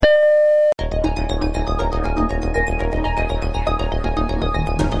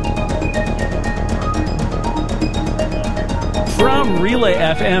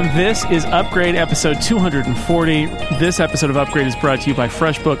FM. This is Upgrade episode 240. This episode of Upgrade is brought to you by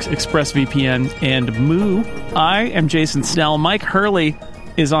FreshBooks, ExpressVPN, and Moo. I am Jason Snell. Mike Hurley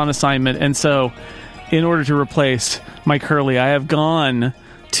is on assignment, and so in order to replace Mike Hurley, I have gone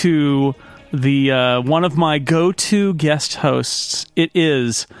to the one of my go-to guest hosts. It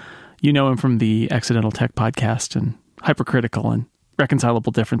is, you know him from the Accidental Tech podcast and Hypercritical and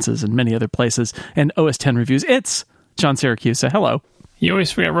Reconcilable Differences and many other places, and OS 10 reviews. It's John Syracuse. Hello. You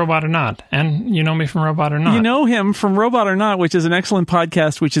always forget Robot or Not, and you know me from Robot or Not. You know him from Robot or Not, which is an excellent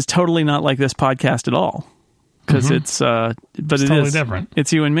podcast, which is totally not like this podcast at all. Because it's totally different.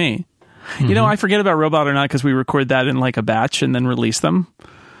 It's you and me. Mm-hmm. You know, I forget about Robot or Not because we record that in like a batch and then release them.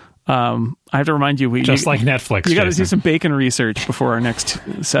 I have to remind you, like Netflix. You got to do some bacon research before our next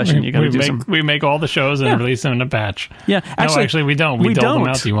session. We make all the shows and release them in a batch. Yeah, actually, we don't. We dole them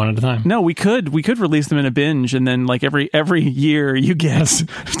out to you one at a time. No, we could release them in a binge, and then like every year you get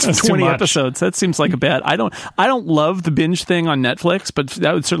that's 20 episodes. That seems like a bad. I don't love the binge thing on Netflix, but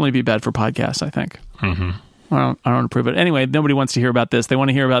that would certainly be bad for podcasts, I think. Mm-hmm. I don't approve it. Anyway, nobody wants to hear about this. They want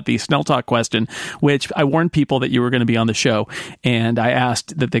to hear about the Snell Talk question, which I warned people that you were going to be on the show, and I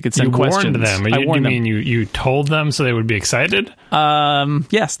asked that they could send questions. You warned them. You mean you told them so they would be excited?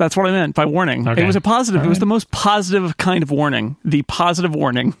 Yes, that's what I meant by warning. Okay. It was a positive. Right. It was the most positive kind of warning. The positive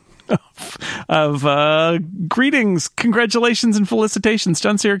warning of greetings, congratulations, and felicitations.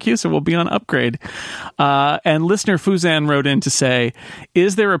 John Syracuse will be on Upgrade. And listener Fuzan wrote in to say,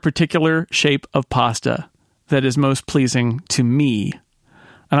 is there a particular shape of pasta that is most pleasing to me?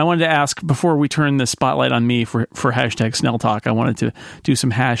 And I wanted to ask, before we turn the spotlight on me for hashtag Snell Talk, I wanted to do some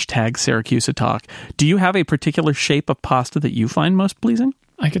hashtag Syracuse Talk. Do you have a particular shape of pasta that you find most pleasing?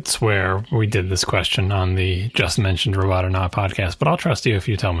 I could swear we did this question on the just mentioned Robot or Not podcast, but I'll trust you if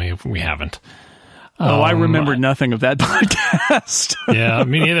you tell me if we haven't. I remember nothing of that podcast. Yeah,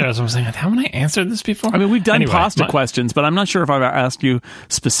 me neither. As I was saying, haven't I answered this before? I mean, we've done pasta questions, but I'm not sure if I've asked you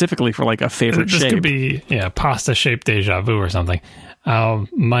specifically for like a favorite shape. This could be, pasta-shaped deja vu or something.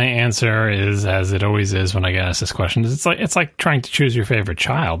 My answer is, as it always is when I get asked this question, it's like trying to choose your favorite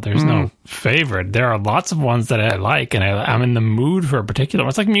child. There's no favorite. There are lots of ones that I like, and I'm in the mood for a particular one.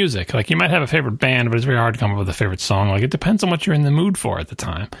 It's like music. Like, you might have a favorite band, but it's very hard to come up with a favorite song. Like, it depends on what you're in the mood for at the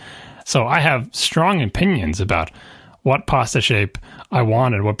time. So I have strong opinions about what pasta shape I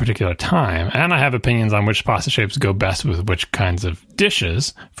want at what particular time, and I have opinions on which pasta shapes go best with which kinds of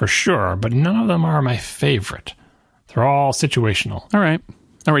dishes, for sure, but none of them are my favorite. They're all situational. All right.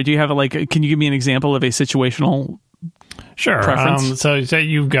 Do you have can you give me an example of a situational preference? So say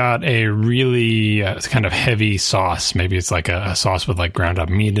you've got a really kind of heavy sauce. Maybe it's like a sauce with like ground up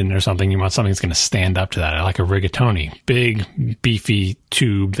meat in it or something. You want something that's going to stand up to that. I like a rigatoni, big, beefy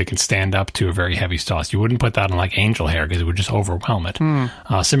tube that can stand up to a very heavy sauce. You wouldn't put that on like angel hair because it would just overwhelm it.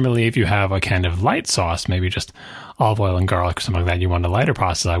 Similarly, if you have a kind of light sauce, maybe just olive oil and garlic or something like that, you want a lighter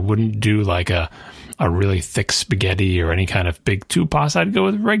pasta. I wouldn't do like a really thick spaghetti or any kind of big tube pasta. I'd go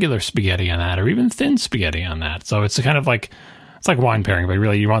with regular spaghetti on that, or even thin spaghetti on that. So it's a kind of like, it's like wine pairing, but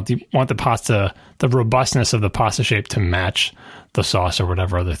really you want the pasta, the robustness of the pasta shape to match the sauce or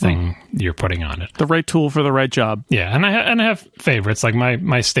whatever other thing you're putting on it. The right tool for the right job. Yeah, and I have favorites. Like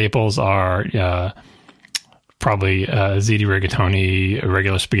my staples are probably ziti rigatoni,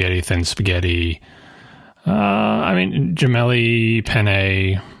 regular spaghetti, thin spaghetti. Gemelli,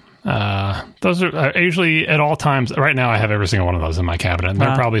 penne. Those are usually at all times. Right now I have every single one of those in my cabinet, and there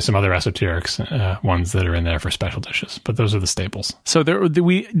are probably some other esoterics ones that are in there for special dishes, but those are the staples. So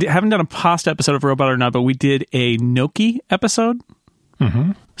we haven't done a pasta episode of Robot or Not, but we did a gnocchi episode.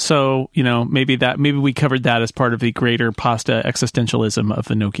 Mm-hmm. So maybe we covered that as part of the greater pasta existentialism of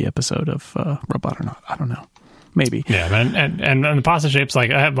the gnocchi episode of Robot or Not. I don't know, maybe. Yeah, and the pasta shapes, like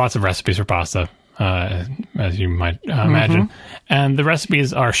I have lots of recipes for pasta. As you might imagine. And the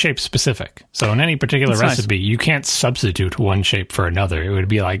recipes are shape specific. So in any particular recipe, you can't substitute one shape for another. It would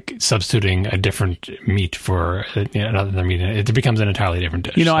be like substituting a different meat for another meat. It becomes an entirely different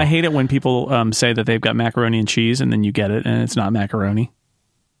dish. I hate it when people say that they've got macaroni and cheese and then you get it and it's not macaroni.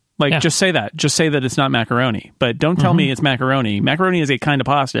 Just say that. Just say that it's not macaroni. But don't tell me it's macaroni. Macaroni is a kind of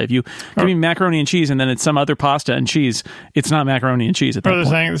pasta. If you give me macaroni and cheese and then it's some other pasta and cheese, it's not macaroni and cheese at that point.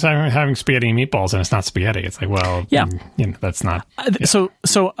 They're saying having spaghetti and meatballs and it's not spaghetti. It's like, well, that's not. Yeah.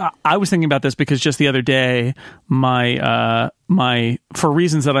 So I was thinking about this because just the other day, my for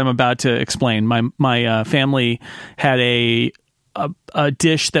reasons that I'm about to explain, my family had a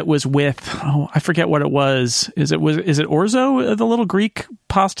dish that was with, I forget what it was. Is it orzo, the little Greek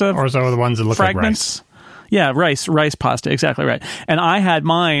pasta? Orzo are the ones that look fragments? Like rice. Yeah, rice pasta, exactly right. And I had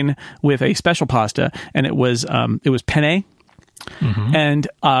mine with a special pasta, and it was penne. And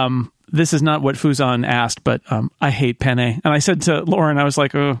this is not what Fuzan asked, but I hate penne. And I said to Lauren, I was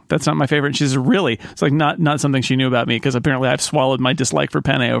like, oh, that's not my favorite. And she says, really? It's like not something she knew about me, because apparently I've swallowed my dislike for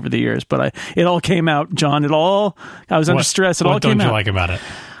penne over the years. But it all came out, John. I was under stress. It all came out. What don't you like about it?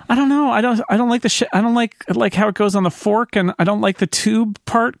 I don't know. I don't like the I don't like how it goes on the fork, and I don't like the tube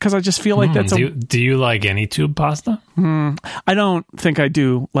part, because I just feel like that's do you like any tube pasta? I don't think I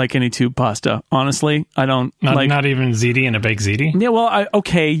do like any tube pasta. Honestly, I don't not even ziti and a baked ziti. Yeah, well,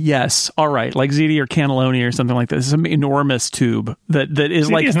 yes, all right, like ziti or cannelloni or something like that. It's an enormous tube that is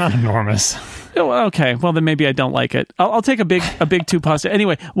ziti like is not enormous. Oh, okay, well then maybe I don't like it. I'll take a big tube pasta.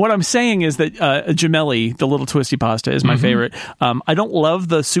 Anyway, what I'm saying is that gemelli, the little twisty pasta, is my favorite. I don't love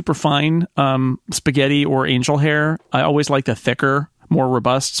the super fine spaghetti or angel hair. I always like the thicker, more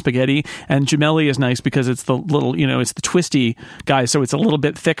robust spaghetti. And gemelli is nice because it's the little, it's the twisty guy, so it's a little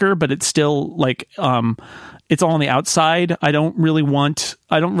bit thicker, but it's still like it's all on the outside. I don't really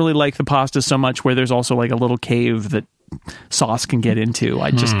like the pasta so much where there's also like a little cave that sauce can get into.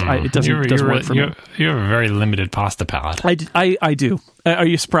 It doesn't work for me. You have a very limited pasta palate. I do. Are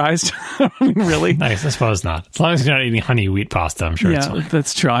you surprised? I mean, really? Nice. I suppose not. As long as you're not eating honey wheat pasta, I'm sure. Yeah,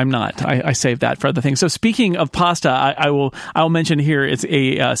 that's true. I'm not. I saved that for other things. So speaking of pasta, I'll mention here it's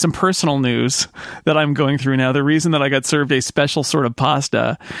some personal news that I'm going through now. The reason that I got served a special sort of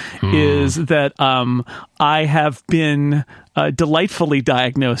pasta is that I have been delightfully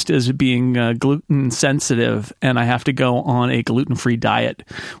diagnosed as being gluten sensitive, and I have to go on a gluten-free diet,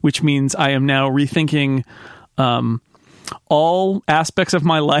 which means I am now rethinking all aspects of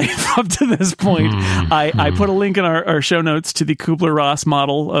my life up to this point. I put a link in our show notes to the Kubler-Ross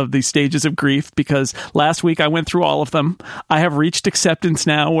model of the stages of grief, because last week I went through all of them. I have reached acceptance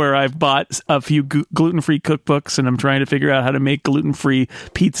now, where I've bought a few gluten-free cookbooks, and I'm trying to figure out how to make gluten-free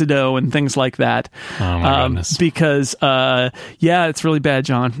pizza dough and things like that. Oh my goodness. Because it's really bad,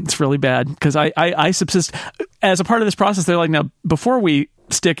 John. It's really bad, because I subsist as a part of this process. They're like, now before we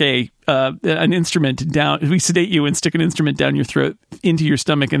stick an instrument down, we sedate you and stick an instrument down your throat into your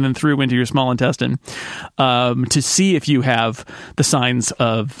stomach and then through into your small intestine to see if you have the signs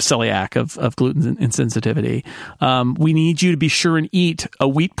of celiac, of gluten insensitivity. We need you to be sure and eat a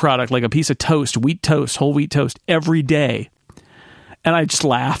wheat product, like a piece of toast, whole wheat toast, every day. And I just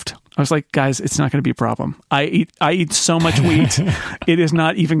laughed. I was like, guys, it's not going to be a problem. I eat so much wheat. It is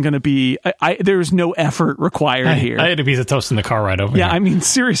not even going to be, there's no effort required here. I had a piece of toast in the car ride over here. Yeah, I mean,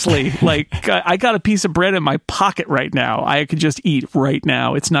 seriously, like I got a piece of bread in my pocket right now. I could just eat right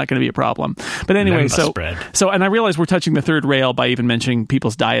now. It's not going to be a problem. But anyway, and I realize we're touching the third rail by even mentioning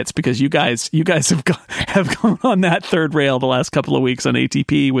people's diets, because you guys have gone on that third rail the last couple of weeks on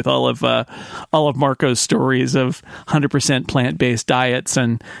ATP with all of Marco's stories of 100% plant-based diets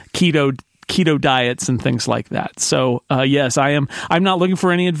and keto diets and things like that. So yes, I'm not looking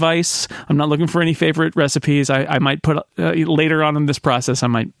for any advice. I'm not looking for any favorite recipes. I might put later on in this process, I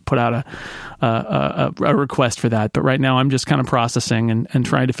might put out a request for that. But right now I'm just kind of processing and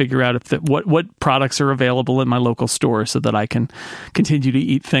trying to figure out what products are available in my local store, so that I can continue to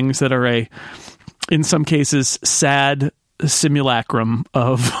eat things that are in some cases, sad simulacrum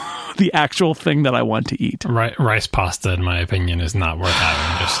of the actual thing that I want to eat. Rice pasta, in my opinion, is not worth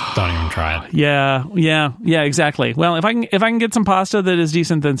having. Just don't even try it. Yeah, exactly. Well, if I can get some pasta that is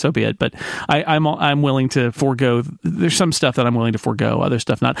decent, then so be it. But I'm willing to forego. There's some stuff that I'm willing to forego, other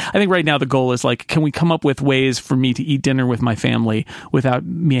stuff not. I think right now the goal is like, can we come up with ways for me to eat dinner with my family without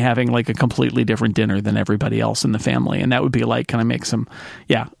me having like a completely different dinner than everybody else in the family? And that would be like, can I make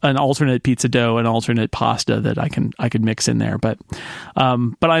an alternate pizza dough, an alternate pasta that I could mix in there. But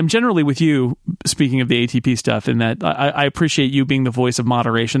I'm generally with you, speaking of the ATP stuff, in that I appreciate you being the voice of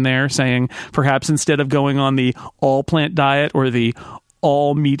moderation there, saying perhaps instead of going on the all plant diet or the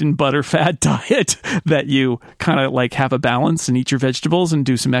all meat and butter fat diet, that you kind of like have a balance and eat your vegetables and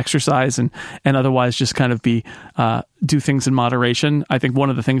do some exercise and otherwise just kind of do things in moderation. I think one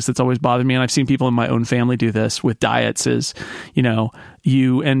of the things that's always bothered me, and I've seen people in my own family do this with diets, is,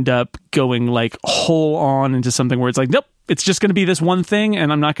 you end up going like whole on into something where it's like, nope, it's just going to be this one thing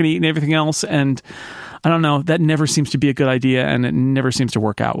and I'm not going to eat everything else. And I don't know, that never seems to be a good idea, and it never seems to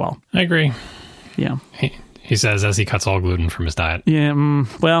work out well. I agree. Yeah. He says as he cuts all gluten from his diet. Yeah,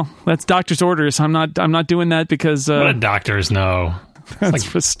 well, that's doctor's orders. I'm not doing that because... what do doctors know? That's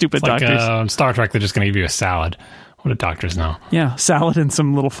for stupid doctors. On Star Trek, they're just going to give you a salad. What do doctors know? Yeah, salad and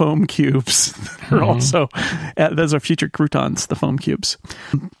some little foam cubes. Are also, those are future croutons, the foam cubes.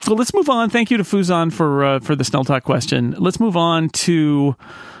 So let's move on. Thank you to Fuzan for the Snell Talk question. Let's move on to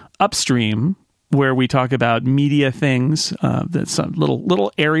Upstream. where we talk about media things. That's a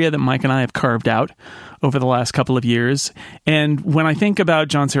little area that Mike and I have carved out over the last couple of years. And when I think about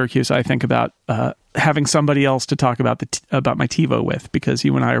John Syracuse, I think about having somebody else to talk about about my TiVo with, because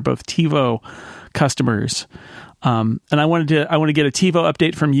you and I are both TiVo customers. And I want to get a TiVo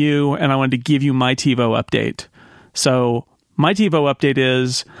update from you, and I wanted to give you my TiVo update. So my TiVo update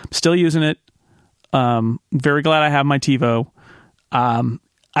is still using it. Very glad I have my TiVo.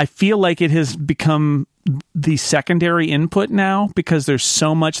 I feel like it has become the secondary input now, because there's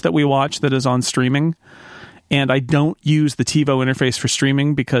so much that we watch that is on streaming, and I don't use the TiVo interface for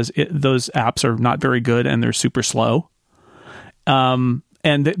streaming because those apps are not very good and they're super slow.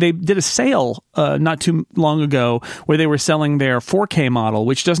 And they did a sale not too long ago where they were selling their 4K model,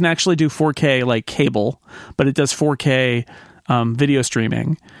 which doesn't actually do 4K like cable, but it does 4K video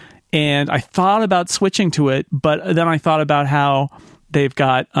streaming. And I thought about switching to it, but then I thought about how they've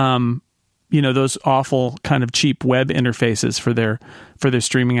got those awful kind of cheap web interfaces for their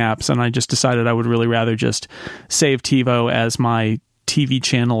streaming apps, and I just decided I would really rather just save TiVo as my TV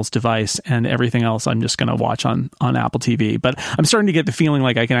channels device, and everything else I'm just going to watch on Apple TV. But I'm starting to get the feeling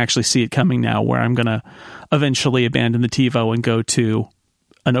like I can actually see it coming now, where I'm going to eventually abandon the TiVo and go to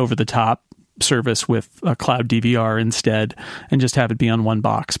an over-the-top service with a cloud DVR instead, and just have it be on one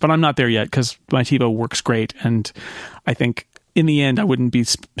box. But I'm not there yet, because my TiVo works great, and I think in the end I wouldn't be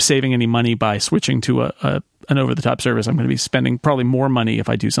saving any money by switching to an over-the-top service. I'm going to be spending probably more money if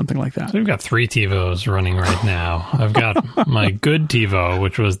I do something like that. So we've got 3 TiVos running right now. I've got my good TiVo,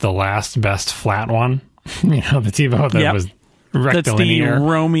 which was the last best flat one. The TiVo that was rectilinear. That's the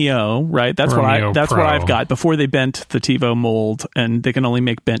Romeo, right? That's Romeo what Pro. I've got. Before they bent the TiVo mold, and they can only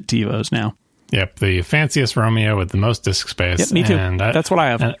make bent TiVos now. Yep, the fanciest Romeo with the most disk space. Yep, me too. That's what I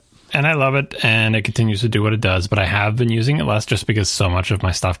have. And I love it, and it continues to do what it does, but I have been using it less just because so much of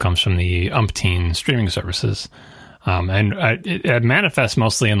my stuff comes from the umpteen streaming services. It manifests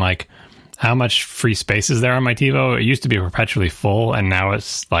mostly in, like, how much free space is there on my TiVo. It used to be perpetually full, and now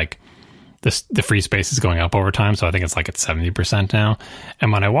it's, like, the free space is going up over time, so I think it's, like, at 70% now.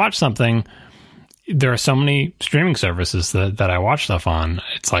 And when I watch something, there are so many streaming services that I watch stuff on.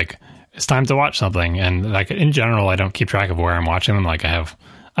 It's like, it's time to watch something, and, like, in general, I don't keep track of where I'm watching them. Like, I have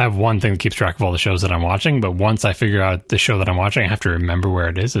one thing that keeps track of all the shows that I'm watching, but once I figure out the show that I'm watching, I have to remember where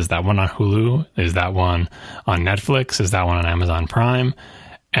it is. Is that one on Hulu? Is that one on Netflix? Is that one on Amazon Prime?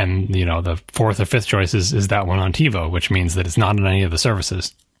 And, the fourth or fifth choice is that one on TiVo, which means that it's not on any of the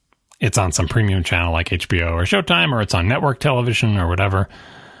services. It's on some premium channel like HBO or Showtime, or it's on network television or whatever.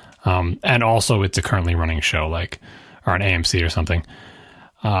 And also it's a currently running show, or on AMC or something,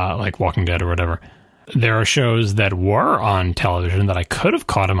 like Walking Dead or whatever. There are shows that were on television that I could have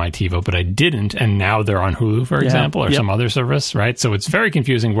caught on my TiVo, but I didn't, and now they're on Hulu, for example, or some other service, right? So it's very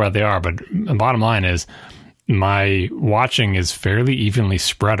confusing where they are, but the bottom line is my watching is fairly evenly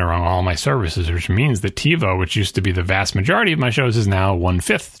spread around all my services, which means that TiVo, which used to be the vast majority of my shows, is now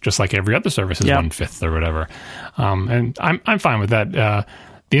 1/5, just like every other service is 1/5 or whatever. And I'm fine with that.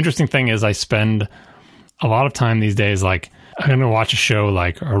 The interesting thing is I spend a lot of time these days, I'm going to watch a show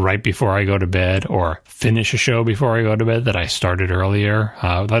right before I go to bed, or finish a show before I go to bed that I started earlier.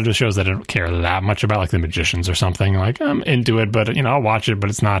 Those are shows that I don't care that much about, like The Magicians or something. I'm into it, but I'll watch it, but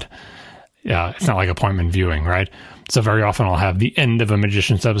it's not like appointment viewing, right? So very often I'll have the end of a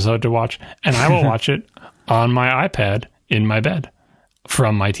Magicians episode to watch, and I will watch it on my iPad in my bed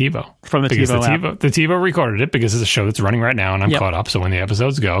from my TiVo. From the TiVo app. The TiVo recorded it because it's a show that's running right now, and I'm caught up. So when the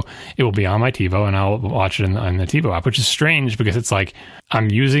episodes go, it will be on my TiVo, and I'll watch it on the TiVo app, which is strange because it's like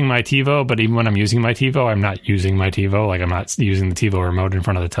I'm using my TiVo, but even when I'm using my TiVo, I'm not using my TiVo. Like, I'm not using the TiVo remote in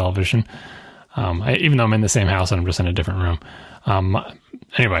front of the television, even though I'm in the same house and I'm just in a different room.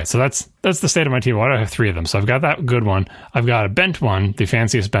 Anyway, so that's the state of my TiVo. I have 3 of them. So I've got that good one. I've got a bent one, the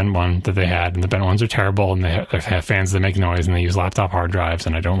fanciest bent one that they had. And the bent ones are terrible, and they have fans that make noise, and they use laptop hard drives,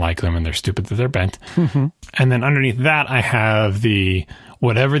 and I don't like them, and they're stupid that they're bent. Mm-hmm. And then underneath that, I have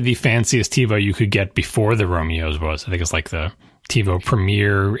whatever the fanciest TiVo you could get before the Romeos was. I think it's like the TiVo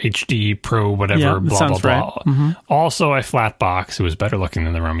Premier HD Pro, whatever, blah, blah, blah. Right. Mm-hmm. Also a flat box. It was better looking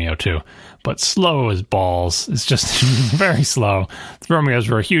than the Romeo too, but slow as balls. It's just very slow. The Romeos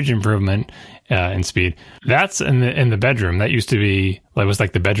were a huge improvement in speed. That's in the bedroom. That used to be, it was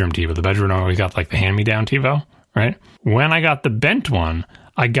like the bedroom TiVo. The bedroom always got like the hand-me-down TiVo, right? When I got the bent one,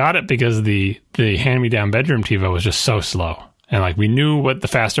 I got it because the hand-me-down bedroom TiVo was just so slow. And we knew what the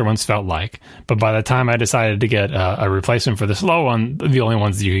faster ones felt like. But by the time I decided to get a replacement for the slow one, the only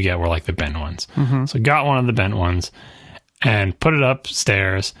ones that you could get were the bent ones. Mm-hmm. So I got one of the bent ones and put it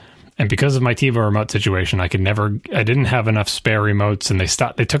upstairs. And because of my TiVo remote situation, I didn't have enough spare remotes, and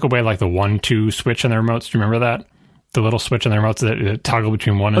they took away like the 1-2 switch on the remotes. Do you remember that? The little switch on the remotes that toggle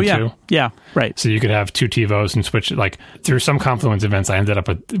between 1 and 2? Yeah, right. So you could have 2 TiVos and switch, like through some Confluence events, I ended up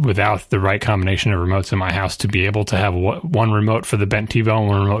without the right combination of remotes in my house to be able to have one remote for the bent TiVo and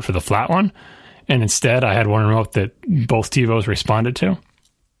one remote for the flat one. And instead, I had one remote that both TiVos responded to.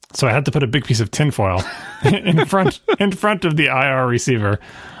 So I had to put a big piece of tinfoil in front of the IR receiver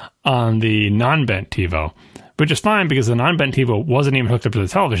on the non-bent TiVo, which is fine because the non-bent TiVo wasn't even hooked up to the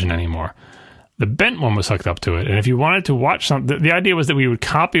television anymore. The bent one was hooked up to it. And if you wanted to watch something, the idea was that we would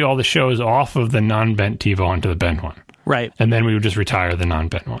copy all the shows off of the non-bent TiVo onto the bent one. Right. And then we would just retire the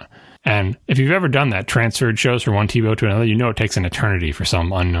non-bent one. And if you've ever done that, transferred shows from one TiVo to another, you know it takes an eternity for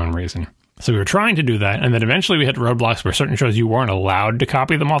some unknown reason. So we were trying to do that, and then eventually we hit roadblocks where certain shows you weren't allowed to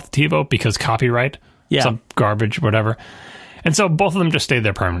copy them off the TiVo because copyright, some garbage, whatever. And so both of them just stayed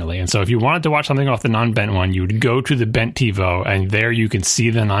there permanently. And so if you wanted to watch something off the non-bent one, you would go to the bent TiVo, and there you could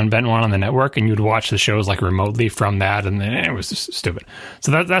see the non-bent one on the network, and you'd watch the shows like remotely from that, and then it was just stupid.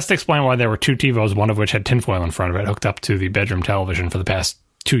 So that's to explain why there were 2 TiVos, one of which had tinfoil in front of it, hooked up to the bedroom television for the past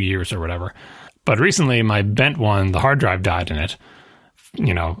 2 years or whatever. But recently, my bent one, the hard drive died in it.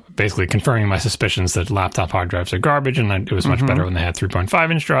 You know, basically confirming my suspicions that laptop hard drives are garbage, and it was much better when they had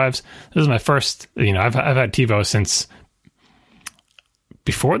 3.5-inch drives. This is my first, I've had TiVo since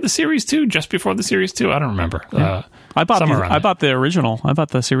before the Series 2, just before the Series 2. I don't remember. Yeah. I bought the original. I bought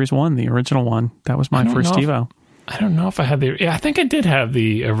the Series 1, the original one. That was my first TiVo. I don't know if I had I think I did have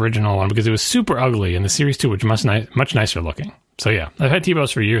the original one because it was super ugly, and the Series 2 was much nicer looking. So yeah, I've had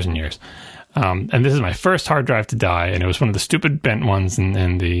TiVos for years and years. And this is my first hard drive to die, and it was one of the stupid bent ones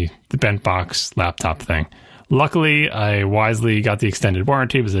in the bent box laptop thing. Luckily, I wisely got the extended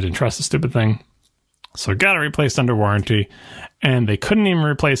warranty because I didn't trust the stupid thing. So I got it replaced under warranty, and they couldn't even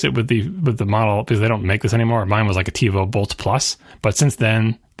replace it with the model because they don't make this anymore. Mine was like a TiVo Bolt Plus, but since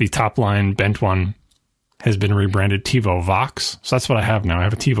then, the top line bent one has been rebranded TiVo Vox. So that's what I have now. I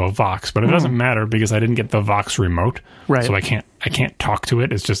have a TiVo Vox, but it doesn't matter because I didn't get the Vox remote. Right. So I can't talk to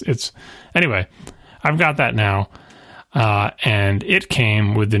it. Anyway, I've got that now. And it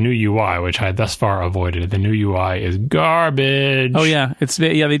came with the new UI, which I had thus far avoided. The new UI is garbage. Oh yeah.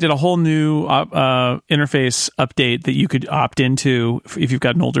 They did a whole new interface update that you could opt into if you've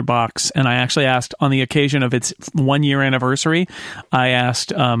got an older box. And I actually asked on the occasion of its 1-year anniversary, I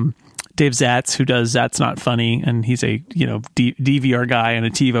asked, Dave Zatz, who does Zatz Not Funny, and he's a DVR guy and a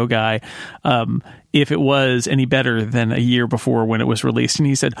TiVo guy, if it was any better than a year before when it was released. And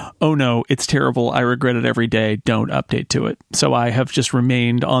he said, "Oh no, it's terrible. I regret it every day. Don't update to it." So I have just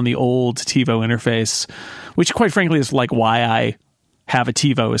remained on the old TiVo interface, which quite frankly is like why I have a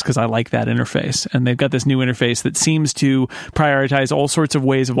TiVo, is because I like that interface. And they've got this new interface that seems to prioritize all sorts of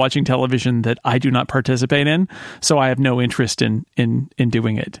ways of watching television that I do not participate in. So I have no interest in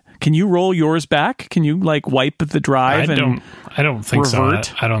doing it. Can you roll yours back? Can you wipe the drive? I don't think revert?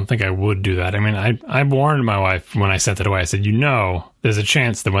 So. I don't think I would do that. I mean, I warned my wife when I sent it away. I said, there's a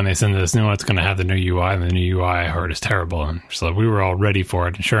chance that when they send this new one, it's going to have the new UI, and the new UI I heard is terrible. And so we were all ready for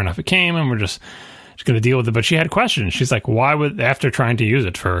it. And sure enough, it came, and we're just going to deal with it. But she had questions. She's like, after trying to use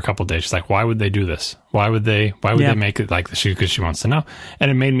it for a couple of days, she's like, why would they do this? Why would they make it like this? Because she wants to know. And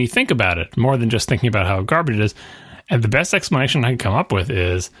it made me think about it more than just thinking about how garbage it is. And the best explanation I can come up with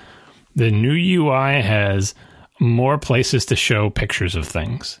is the new UI has more places to show pictures of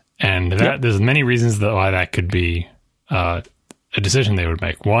things. And there's many reasons why that could be a decision they would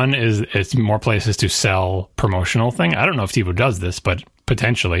make. One is it's more places to sell promotional thing. I don't know if TiVo does this, but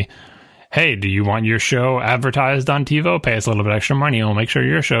potentially. Hey, do you want your show advertised on TiVo? Pay us a little bit extra money and we'll make sure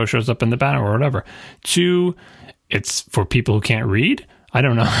your show shows up in the banner or whatever. 2, it's for people who can't read. I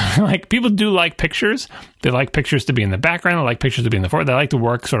don't know. People do like pictures. They like pictures to be in the background. They like pictures to be in the forefront. They like to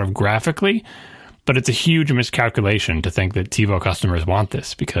work sort of graphically. But it's a huge miscalculation to think that TiVo customers want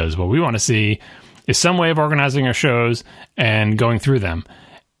this, because what we want to see is some way of organizing our shows and going through them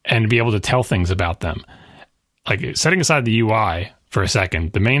and be able to tell things about them. Setting aside the UI for a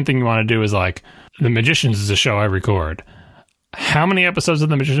second, the main thing you want to do is The Magicians is a show I record. How many episodes of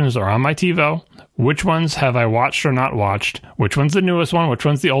The Magicians are on my TiVo? Which ones have I watched or not watched? Which one's the newest one? Which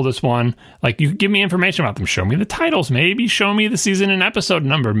one's the oldest one? You give me information about them. Show me the titles. Maybe show me the season and episode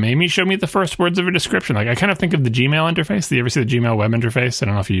number. Maybe show me the first words of a description. I kind of think of the Gmail interface. Do you ever see the Gmail web interface? I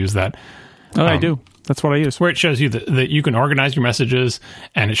don't know if you use that. Oh, I do. That's what I use. Where it shows you that you can organize your messages,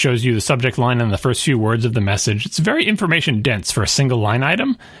 and it shows you the subject line and the first few words of the message. It's very information dense for a single line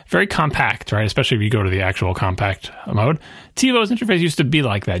item. Very compact, right? Especially if you go to the actual compact mode. TiVo's interface used to be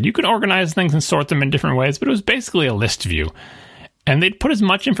like that. You could organize things and sort them in different ways, but it was basically a list view. And they'd put as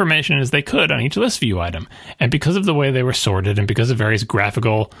much information as they could on each list view item. And because of the way they were sorted and because of various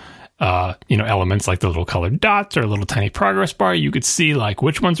graphical elements like the little colored dots or a little tiny progress bar, you could see like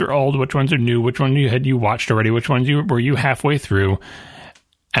which ones are old, which ones are new, which one you watched already, which ones were you halfway through,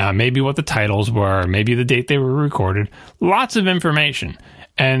 maybe what the titles were, maybe the date they were recorded. Lots of information.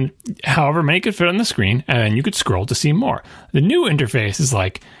 And however many could fit on the screen, and then you could scroll to see more. The new interface is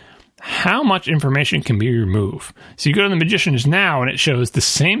like, how much information can we remove? So you go to the Magicians Now, and it shows the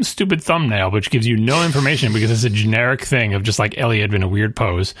same stupid thumbnail, which gives you no information because it's a generic thing of just like Elliot in a weird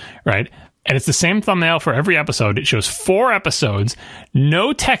pose, right? And it's the same thumbnail for every episode. It shows 4 episodes,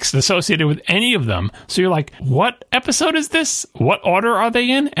 no text associated with any of them. So you're like, what episode is this? What order are they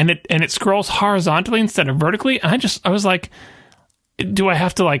in? And it scrolls horizontally instead of vertically. I was like, do I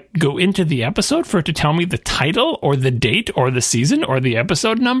have to like go into the episode for it to tell me the title or the date or the season or the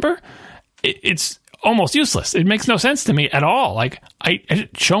episode number? It's almost useless. It makes no sense to me at all. Like,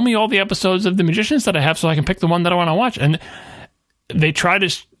 show me all the episodes of The Magicians that I have so I can pick the one that I want to watch. And they try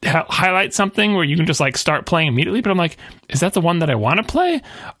to highlight something where you can just like start playing immediately. But I'm like, is that the one that I want to play?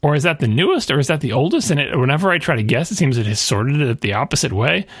 Or is that the newest? Or is that the oldest? And whenever I try to guess, it seems it has sorted it the opposite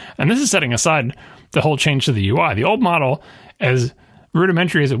way. And this is setting aside the whole change to the UI. The old model, as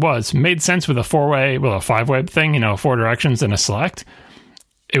rudimentary as it was, made sense with a 5-way thing, 4 directions and a select.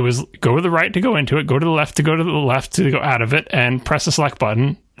 It was go to the right to go into it, go to the left to go to the left to go out of it, and press the select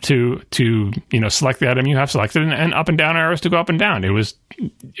button to select the item you have selected, and up and down arrows to go up and down. It was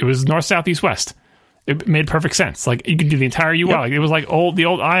north, south, east, west. It made perfect sense. Like, you could do the entire UI. Yep. Like, it was like the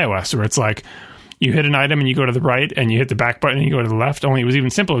old iOS, where it's like you hit an item and you go to the right, and you hit the back button and you go to the left. Only it was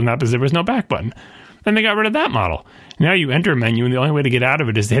even simpler than that because there was no back button. Then they got rid of that model. Now you enter a menu, and the only way to get out of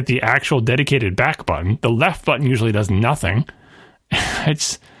it is to hit the actual dedicated back button. The left button usually does nothing.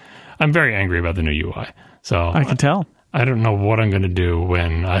 I'm very angry about the new UI. So I can tell. I don't know what I'm going to do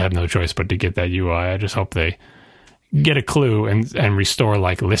when I have no choice but to get that UI. I just hope they get a clue and restore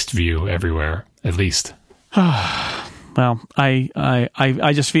like list view everywhere, at least. Well,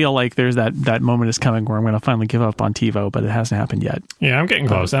 I just feel like there's that moment is coming where I'm going to finally give up on TiVo, but it hasn't happened yet. Yeah, I'm getting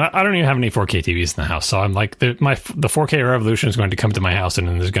close. And I don't even have any 4K TVs in the house. So I'm like, the 4K revolution is going to come to my house, and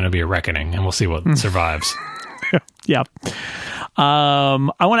then there's going to be a reckoning, and we'll see what survives. Yeah. I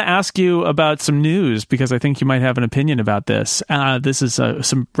want to ask you about some news, because I think you might have an opinion about this. This is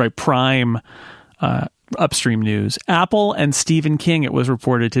some prime upstream news. Apple and Stephen King, it was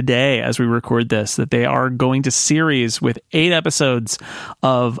reported today as we record this, that they are going to series with 8 episodes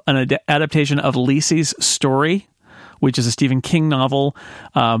of an adaptation of Lisey's Story, which is a Stephen King novel.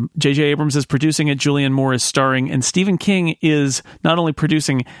 J.J. Abrams is producing it, Julianne Moore is starring, and Stephen King is not only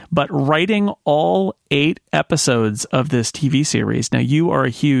producing, but writing all 8 episodes of this TV series. Now, you are a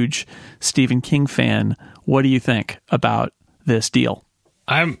huge Stephen King fan. What do you think about this deal?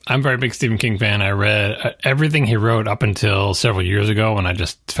 I'm a very big Stephen King fan. I read everything he wrote up until several years ago, when I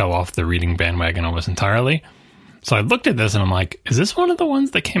just fell off the reading bandwagon almost entirely. So I looked at this and I'm like, is this one of the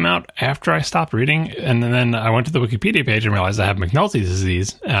ones that came out after I stopped reading? And then I went to the Wikipedia page and realized I have McNulty's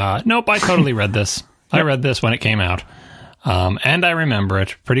disease. Nope, I totally read this. I read this when it came out. And I remember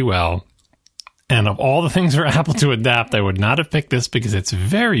it pretty well. And of all the things for Apple to adapt, I would not have picked this because it's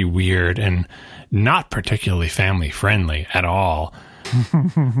very weird and not particularly family friendly at all.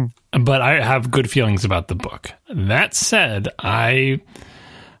 But I have good feelings about the book. That said,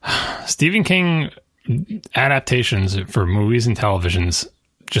 Stephen King adaptations for movies and televisions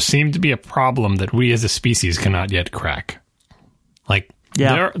just seem to be a problem that we as a species cannot yet crack. Like,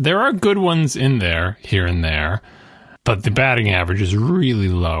 there are good ones in there, here and there, but the batting average is really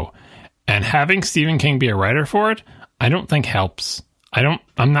low. And having Stephen King be a writer for it, I don't think helps. I'm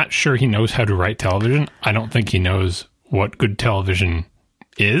not sure he knows how to write television. I don't think he knows what good television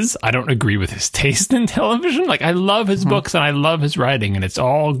is. I don't agree with his taste in television. Like, I love his books and I love his writing, and it's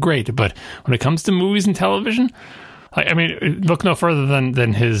all great. But when it comes to movies and television, I mean, look no further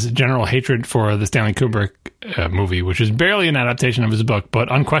than his general hatred for the Stanley Kubrick movie, which is barely an adaptation of his book, but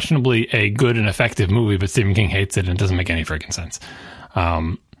unquestionably a good and effective movie. But Stephen King hates it and it doesn't make any freaking sense.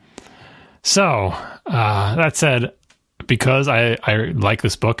 So that said, because I like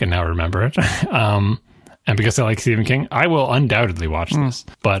this book and now remember it, and because I like Stephen King, I will undoubtedly watch this.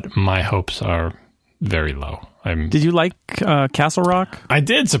 But my hopes are very low. Did you like Castle Rock? I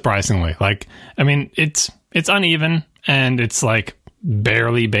did, surprisingly. Like, I mean, it's uneven, and it's like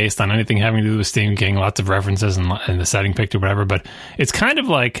barely based on anything having to do with Stephen King. Lots of references and the setting picked or whatever. But it's kind of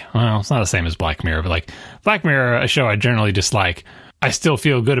like, well, it's not the same as Black Mirror, but like Black Mirror, a show I generally dislike, I still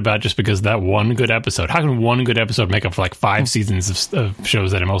feel good about it just because of that one good episode. How can one good episode make up for like 5 seasons of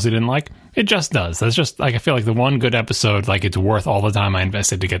shows that I mostly didn't like? It just does. That's just like, I feel like the one good episode, like it's worth all the time I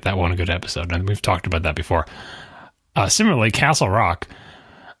invested to get that one good episode. And we've talked about that before. Similarly, Castle Rock,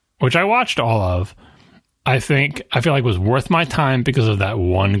 which I watched all of, I feel like was worth my time because of that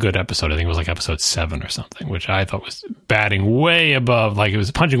one good episode. I think it was like episode 7 or something, which I thought was batting way above, like it was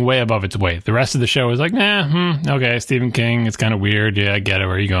punching way above its weight. The rest of the show was like, okay, Stephen King, it's kind of weird. Yeah, I get it.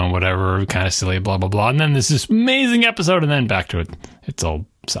 Where are you going? Whatever. Kind of silly, blah, blah, blah. And then there's this amazing episode and then back to its old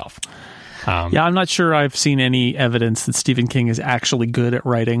self. Yeah, I'm not sure I've seen any evidence that Stephen King is actually good at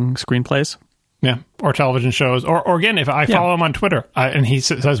writing screenplays. Yeah, or television shows, or again, if I follow him on Twitter and he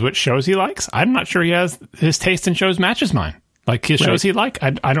says which shows he likes, I'm not sure he has his taste in shows matches mine. Like his shows he like,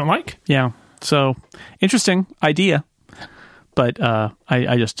 I don't like. Yeah, so interesting idea, but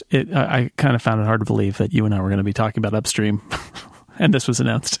I kind of found it hard to believe that you and I were going to be talking about Upstream, and this was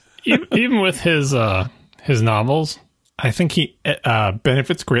announced. Even with his novels, I think he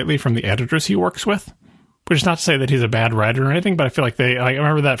benefits greatly from the editors he works with. Which is not to say that he's a bad writer or anything, but I feel like I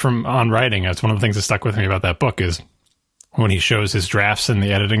remember that from On Writing. That's one of the things that stuck with me about that book is when he shows his drafts in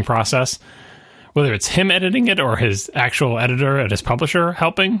the editing process, whether it's him editing it or his actual editor and his publisher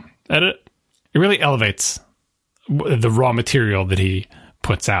helping edit, it really elevates the raw material that he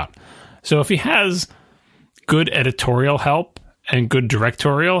puts out. So if he has good editorial help and good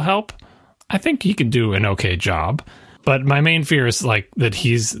directorial help, I think he can do an okay job. But my main fear is like that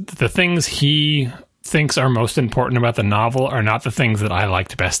the things he thinks are most important about the novel are not the things that I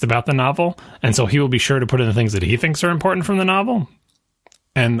liked best about the novel, and so he will be sure to put in the things that he thinks are important from the novel,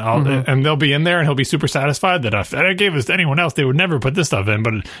 and and they'll be in there, and he'll be super satisfied that if I gave this to anyone else, they would never put this stuff in,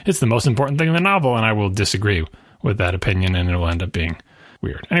 but it's the most important thing in the novel, and I will disagree with that opinion, and it will end up being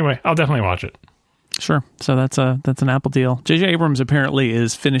weird. Anyway, I'll definitely watch it. Sure. So that's an Apple deal. J.J. Abrams apparently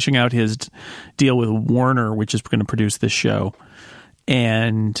is finishing out his deal with Warner, which is going to produce this show,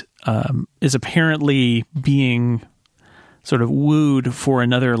 and is apparently being sort of wooed for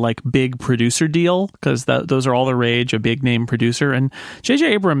another like big producer deal because those are all the rage, a big name producer. And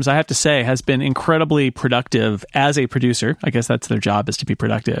J.J. Abrams, I have to say, has been incredibly productive as a producer. I guess that's their job, is to be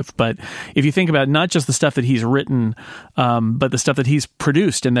productive. But if you think about not just the stuff that he's written, but the stuff that he's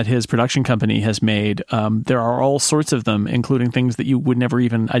produced and that his production company has made, there are all sorts of them, including things that you would never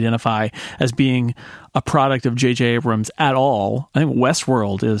even identify as being a product of J.J. Abrams at all. I think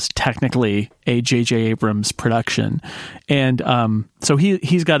Westworld is technically a J.J. Abrams production. And so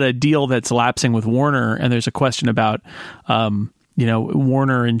he's got a deal that's lapsing with Warner, and there's a question about,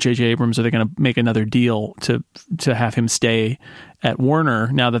 Warner and J.J. Abrams, are they going to make another deal to have him stay at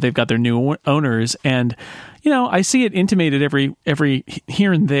Warner now that they've got their new owners? And, I see it intimated every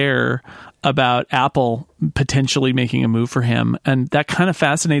here and there about Apple potentially making a move for him. And that kind of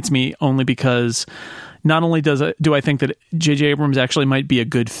fascinates me only because not only do I think that J.J. Abrams actually might be a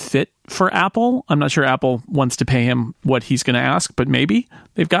good fit for Apple. I'm not sure Apple wants to pay him what he's going to ask, but maybe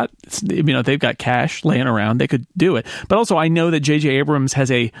they've got cash laying around. They could do it. But also I know that J.J. Abrams has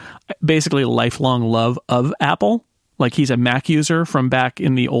a basically lifelong love of Apple. Like he's a Mac user from back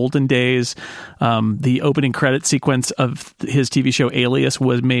in the olden days. The opening credit sequence of his TV show Alias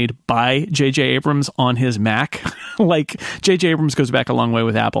was made by J.J. Abrams on his Mac. Like J.J. Abrams goes back a long way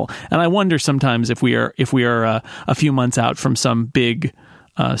with Apple, and I wonder sometimes if we are a few months out from some big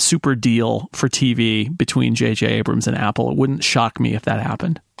super deal for TV between J.J. Abrams and Apple. It wouldn't shock me if that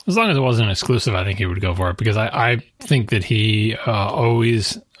happened. As long as it wasn't exclusive, I think he would go for it because I think that he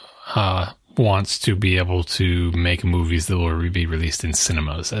always wants to be able to make movies that will be released in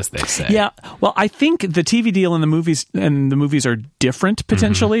cinemas, as they say. Yeah, well, I think the TV deal and the movies are different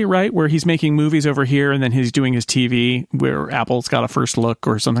potentially, right? Where he's making movies over here and then he's doing his TV where Apple's got a first look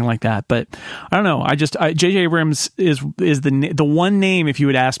or something like that. But I don't know. J.J. Abrams is the one name, if you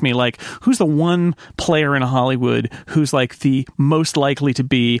would ask me, like, who's the one player in Hollywood who's like the most likely to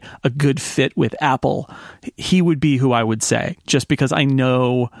be a good fit with Apple? He would be who I would say, just because I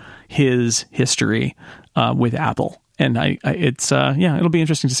know his history with Apple, and it'll be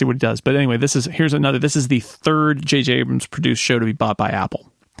interesting to see what he does. But anyway, this is the third J.J. Abrams produced show to be bought by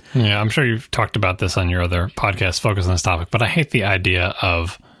Apple. Yeah, I'm sure you've talked about this on your other podcast focused on this topic, but I hate the idea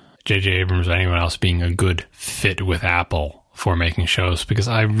of J.J. Abrams or anyone else being a good fit with Apple for making shows, because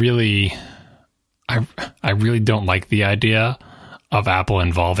I really don't like the idea of Apple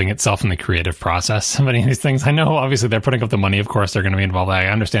involving itself in the creative process of any of these things. I know, obviously, they're putting up the money. Of course, they're going to be involved. I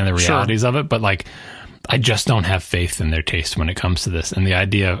understand the realities of it, but like, I just don't have faith in their taste when it comes to this. And the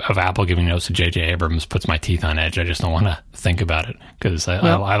idea of Apple giving notes to J.J. Abrams puts my teeth on edge. I just don't want to think about it, because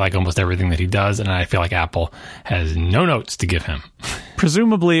I like almost everything that he does, and I feel like Apple has no notes to give him.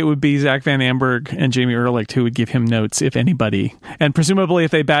 Presumably, it would be Zach Van Amberg and Jamie Ehrlich who would give him notes, if anybody. And presumably,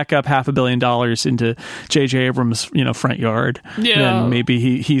 if they back up $500 million into J.J. Abrams' front yard, then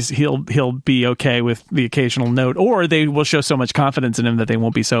maybe he'll be okay with the occasional note, or they will show so much confidence in him that they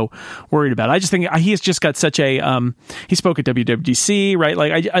won't be so worried about it. I just think he has just got such a he spoke at WWDC, right?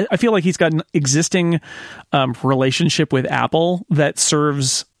 Like I feel like he's got an existing relationship with Apple that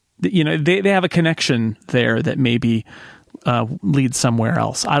serves. They have a connection there that maybe leads somewhere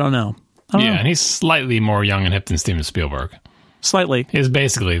else. I don't know. And he's slightly more young and hip than Steven Spielberg. Slightly. He's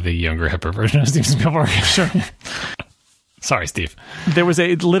basically the younger, hipper version of Steven Spielberg. Sure. Sorry, Steve. There was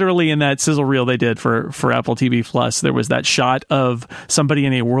literally in that sizzle reel they did for Apple TV Plus, there was that shot of somebody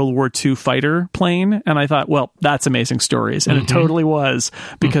in a World War II fighter plane, and I thought, well, that's Amazing Stories, and it totally was,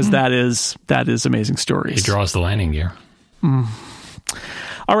 because that is Amazing Stories. He draws the landing gear.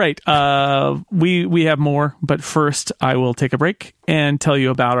 All right, we have more, but first I will take a break and tell you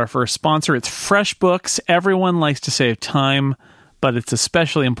about our first sponsor. It's FreshBooks. Everyone likes to save time, but it's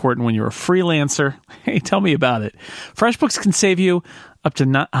especially important when you're a freelancer. Hey, tell me about it. FreshBooks can save you up to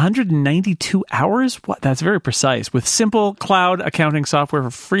 192 hours. What? That's very precise. With simple cloud accounting software for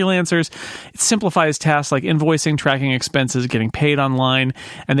freelancers, it simplifies tasks like invoicing, tracking expenses, getting paid online,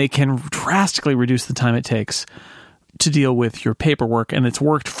 and they can drastically reduce the time it takes to deal with your paperwork. And it's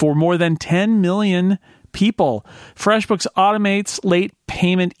worked for more than 10 million people. FreshBooks automates late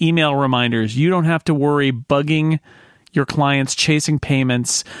payment email reminders. You don't have to worry bugging your clients, chasing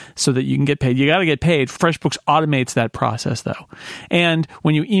payments so that you can get paid. You got to get paid. FreshBooks automates that process, though. And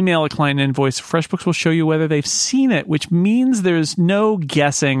when you email a client invoice, FreshBooks will show you whether they've seen it, which means there's no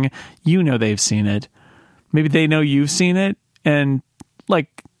guessing. You know they've seen it. Maybe they know you've seen it. And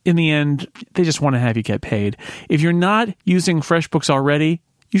in the end, they just want to have you get paid. If you're not using FreshBooks already,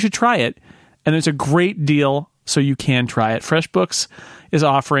 you should try it. And there's a great deal, so you can try it. FreshBooks is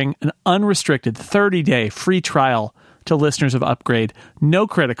offering an unrestricted 30-day free trial to listeners of Upgrade. No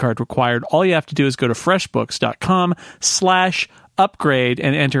credit card required. All you have to do is go to freshbooks.com/upgrade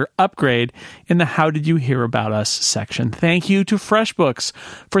and enter Upgrade in the How Did You Hear About Us section. Thank you to FreshBooks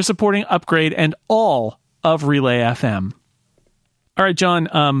for supporting Upgrade and all of Relay FM. All right, John,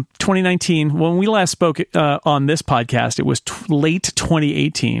 2019, when we last spoke on this podcast, it was late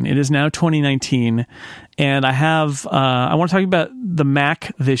 2018. It is now 2019, and I want to talk about the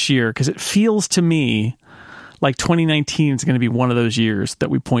Mac this year, because it feels to me like 2019 is going to be one of those years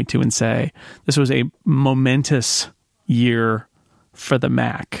that we point to and say, this was a momentous year for the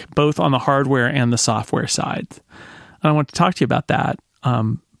Mac, both on the hardware and the software side. And I want to talk to you about that.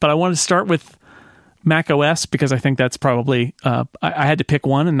 But I want to start with Mac OS, because I think that's probably, I had to pick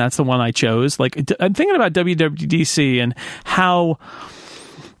one, and that's the one I chose. I'm thinking about WWDC and how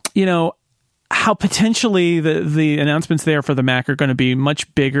potentially the announcements there for the Mac are going to be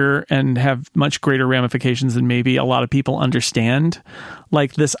much bigger and have much greater ramifications than maybe a lot of people understand.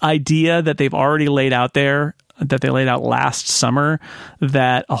 Like this idea that they've already laid out there, that they laid out last summer,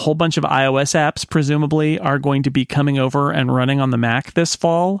 that a whole bunch of iOS apps presumably are going to be coming over and running on the Mac this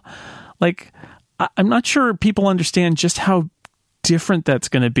fall. I'm not sure people understand just how different that's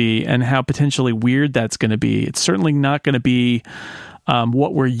going to be and how potentially weird that's going to be. It's certainly not going to be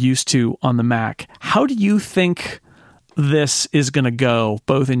what we're used to on the Mac. How do you think this is going to go,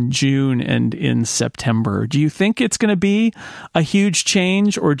 both in June and in September? Do you think it's going to be a huge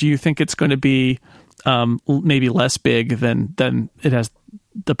change, or do you think it's going to be maybe less big than it has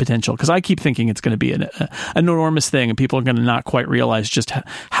the potential? Because I keep thinking it's going to be an enormous thing, and people are going to not quite realize just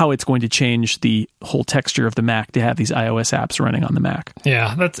how it's going to change the whole texture of the Mac to have these iOS apps running on the Mac.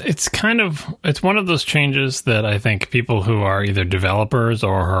 Yeah, it's one of those changes that I think people who are either developers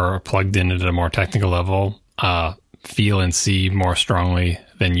or are plugged in at a more technical level feel and see more strongly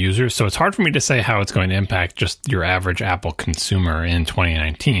than users. So it's hard for me to say how it's going to impact just your average Apple consumer in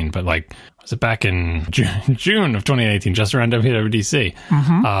 2019. But was it back in June of 2018, just around WWDC?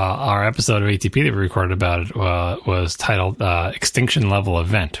 Our episode of ATP that we recorded about it was titled Extinction Level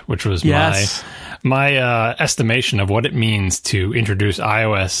Event, which was my estimation of what it means to introduce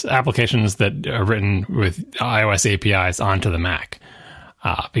iOS applications that are written with iOS APIs onto the Mac.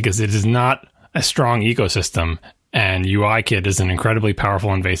 Because it is not a strong ecosystem, and UIKit is an incredibly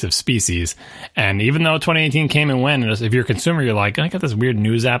powerful invasive species. And even though 2018 came and went, and if you're a consumer, you're like, I got this weird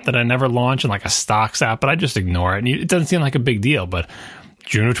news app that I never launch, and like a stocks app, but I just ignore it. And it doesn't seem like a big deal. But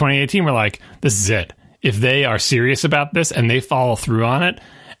June of 2018, we're like, this is it. If they are serious about this and they follow through on it,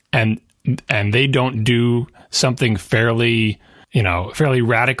 and they don't do something fairly fairly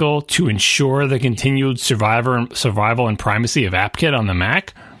radical to ensure the continued survival and primacy of AppKit on the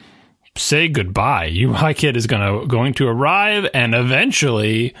Mac, say goodbye. UIKit is going to arrive and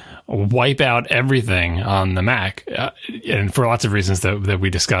eventually wipe out everything on the Mac, and for lots of reasons that we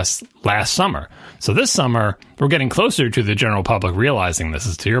discussed last summer. So this summer, we're getting closer to the general public realizing this.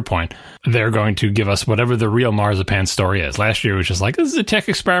 Is to your point. They're going to give us whatever the real marzipan story is. Last year was just like, this is a tech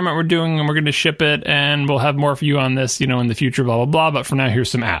experiment we're doing, and we're going to ship it, and we'll have more for you on this, in the future, blah, blah, blah. But for now, here's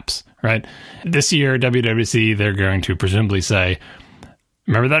some apps, right? This year, WWDC, they're going to presumably say,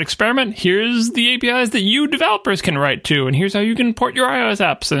 remember that experiment? Here's the APIs that you developers can write to, and here's how you can port your iOS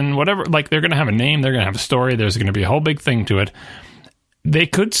apps and whatever. Like, they're going to have a name, they're going to have a story, there's going to be a whole big thing to it. They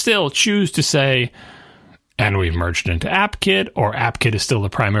could still choose to say, and we've merged it into AppKit, or AppKit is still the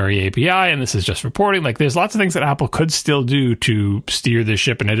primary API, and this is just reporting. Like, there's lots of things that Apple could still do to steer this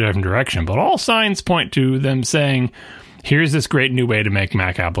ship in a different direction, but all signs point to them saying, here's this great new way to make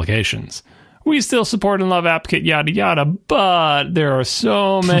Mac applications. We still support and love AppKit, yada, yada, but there are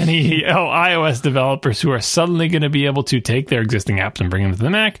so many iOS developers who are suddenly going to be able to take their existing apps and bring them to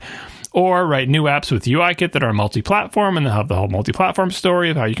the Mac, or write new apps with UIKit that are multi-platform, and they'll have the whole multi-platform story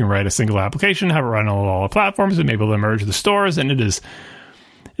of how you can write a single application, have it run on all the platforms, and maybe they'll merge the stores, and it is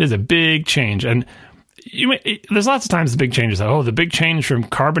a big change. And there's lots of times the big change is, the big change from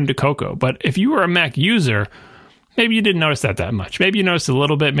Carbon to Cocoa. But if you were a Mac user, maybe you didn't notice that much. Maybe you noticed a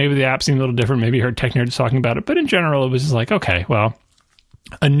little bit. Maybe the app seemed a little different. Maybe you heard tech nerds talking about it. But in general, it was just like, okay, well,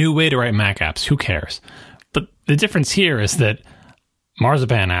 a new way to write Mac apps. Who cares? But the difference here is that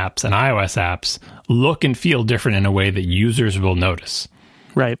Marzipan apps and iOS apps look and feel different in a way that users will notice.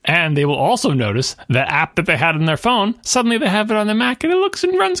 Right. And they will also notice the app that they had on their phone, suddenly they have it on their Mac, and it looks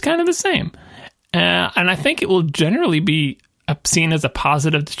and runs kind of the same. And I think it will generally be seen as a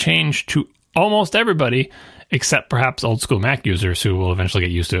positive change to almost everybody, except perhaps old school Mac users who will eventually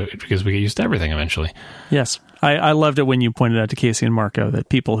get used to it, because we get used to everything eventually. Yes. I loved it when you pointed out to Casey and Marco that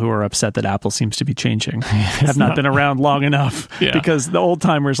people who are upset that Apple seems to be changing have not been around long enough. Yeah. Because the old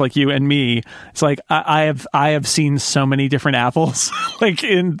timers like you and me, it's like I have seen so many different Apples like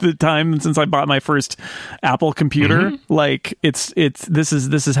in the time since I bought my first Apple computer. Mm-hmm. Like this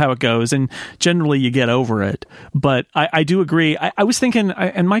is how it goes, and generally you get over it. But I do agree. I was thinking,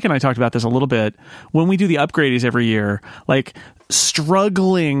 and Mike and I talked about this a little bit when we do the upgrades every year, like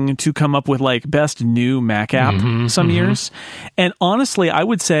struggling to come up with like best new Mac app years. And honestly, I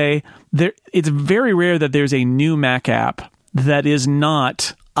would say it's very rare that there's a new Mac app that is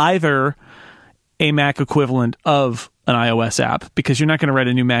not either a Mac equivalent of an iOS app, because you're not going to write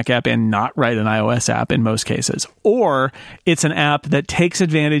a new Mac app and not write an iOS app in most cases. Or it's an app that takes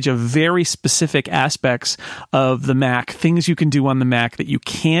advantage of very specific aspects of the Mac, things you can do on the Mac that you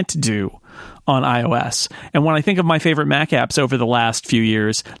can't do on iOS. And when I think of my favorite Mac apps over the last few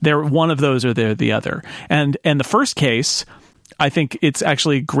years, they're one of those or they're the other. And the first case, I think it's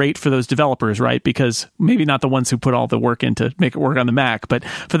actually great for those developers, right? Because maybe not the ones who put all the work in to make it work on the Mac, but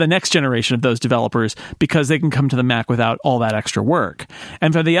for the next generation of those developers, because they can come to the Mac without all that extra work.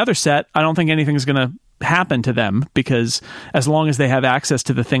 And for the other set, I don't think anything's going to happen to them, because as long as they have access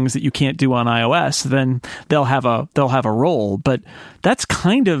to the things that you can't do on iOS, then they'll have a role. But that's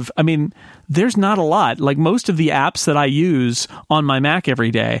kind of, there's not a lot. Like most of the apps that I use on my Mac every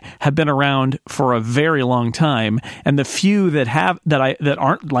day have been around for a very long time, and the few that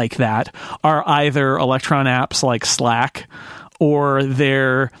aren't like that are either Electron apps like Slack, or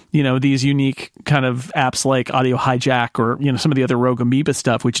they're, these unique kind of apps like Audio Hijack, or, some of the other Rogue Amoeba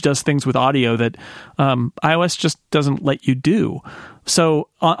stuff, which does things with audio that iOS just doesn't let you do. So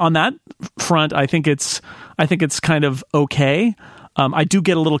on that front, I think it's kind of okay. I do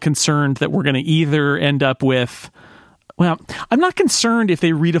get a little concerned that we're going to either end up with, well, I'm not concerned if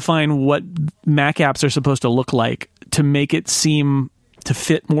they redefine what Mac apps are supposed to look like to make it seem to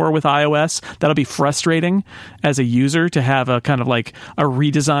fit more with iOS. That'll be frustrating as a user to have a kind of like a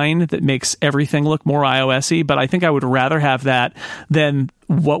redesign that makes everything look more iOS-y, but I think I would rather have that than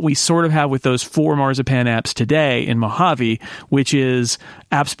what we sort of have with those 4 Marzipan apps today in Mojave, which is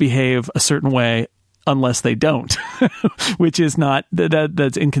apps behave a certain way unless they don't, which is not,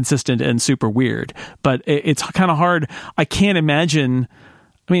 that's inconsistent and super weird. But it's kind of hard. I can't imagine,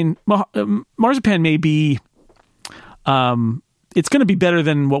 Marzipan may be it's going to be better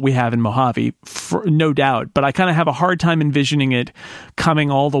than what we have in Mojave, no doubt. But I kind of have a hard time envisioning it coming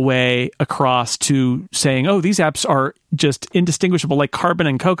all the way across to saying, oh, these apps are just indistinguishable, like Carbon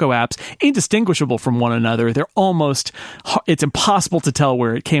and Cocoa apps, indistinguishable from one another. They're almost, it's impossible to tell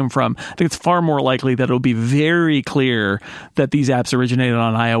where it came from. I think it's far more likely that it'll be very clear that these apps originated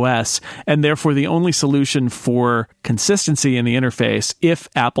on iOS, and therefore the only solution for consistency in the interface, if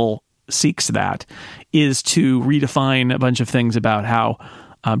Apple seeks that, is to redefine a bunch of things about how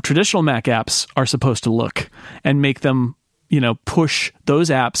traditional Mac apps are supposed to look and make them, push those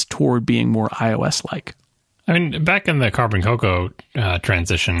apps toward being more iOS-like. I mean, back in the Carbon Cocoa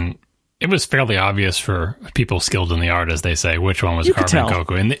transition, it was fairly obvious for people skilled in the art, as they say, which one was Carbon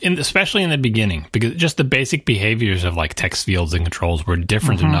Cocoa, especially in the beginning, because just the basic behaviors of like text fields and controls were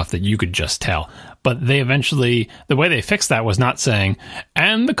different enough that you could just tell. But they eventually, the way they fixed that was not saying,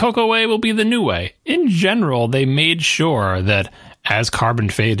 and the Cocoa way will be the new way. In general, they made sure that as Carbon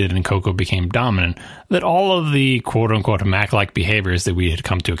faded and Cocoa became dominant, that all of the quote-unquote Mac-like behaviors that we had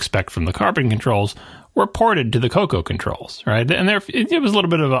come to expect from the Carbon controls were ported to the Cocoa controls, right? And it was a little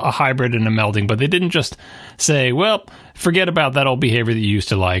bit of a hybrid and a melding, but they didn't just say, well, forget about that old behavior that you used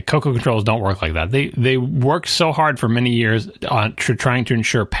to like. Cocoa controls don't work like that. They worked so hard for many years on trying to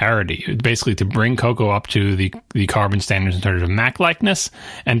ensure parity, basically to bring Cocoa up to the Carbon standards in terms of Mac-likeness,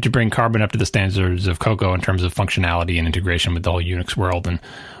 and to bring Carbon up to the standards of Cocoa in terms of functionality and integration with the whole Unix world and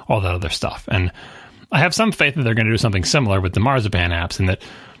all that other stuff. And I have some faith that they're going to do something similar with the Marzipan apps, and that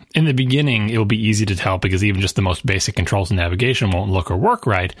in the beginning, it will be easy to tell because even just the most basic controls and navigation won't look or work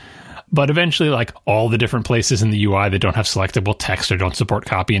right. But eventually, like all the different places in the UI that don't have selectable text or don't support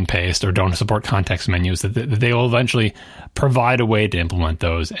copy and paste or don't support context menus, that they will eventually provide a way to implement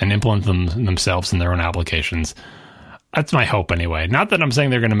those and implement them themselves in their own applications. That's my hope anyway. Not that I'm saying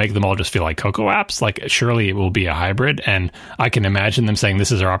they're going to make them all just feel like Cocoa apps. Like, surely it will be a hybrid, and I can imagine them saying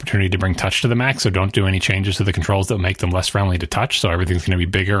this is our opportunity to bring touch to the Mac, so don't do any changes to the controls that will make them less friendly to touch, so everything's going to be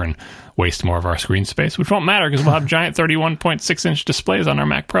bigger and waste more of our screen space, which won't matter because we'll have giant 31.6-inch displays on our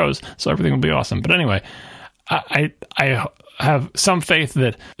Mac Pros, so everything will be awesome. But anyway, I have some faith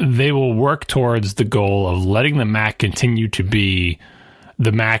that they will work towards the goal of letting the Mac continue to be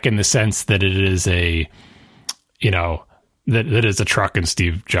the Mac in the sense that it is a... that is a truck in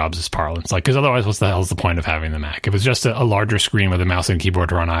Steve Jobs' parlance. Like, because otherwise, what's the hell's the point of having the Mac? If it's just a larger screen with a mouse and keyboard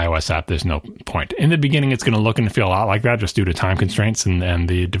to run an iOS app, there's no point. In the beginning, it's going to look and feel a lot like that just due to time constraints and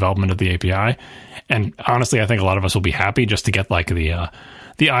the development of the API. And honestly, I think a lot of us will be happy just to get like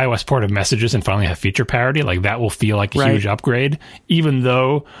the iOS port of Messages and finally have feature parity. Like, that will feel like a huge upgrade, even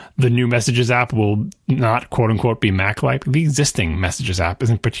though the new Messages app will not quote unquote be Mac-like. The existing Messages app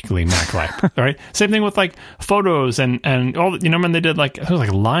isn't particularly Mac-like, right? Same thing with like Photos and all, when they did like, it was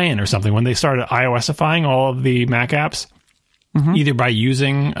like Lion or something, when they started iOSifying all of the Mac apps, either by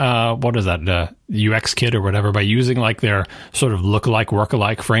using, UX Kit or whatever, by using like their sort of look-alike,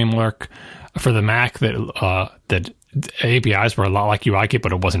 work-alike framework for the Mac that APIs were a lot like UIKit,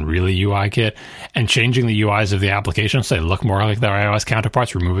 but it wasn't really UIKit, and changing the UIs of the applications so they look more like their iOS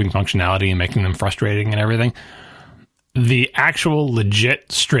counterparts, removing functionality and making them frustrating and everything. The actual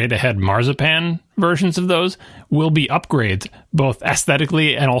legit straight-ahead Marzipan versions of those will be upgrades, both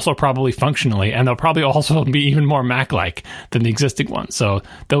aesthetically and also probably functionally, and they'll probably also be even more Mac-like than the existing ones. So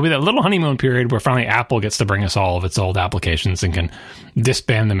there'll be that little honeymoon period where finally Apple gets to bring us all of its old applications and can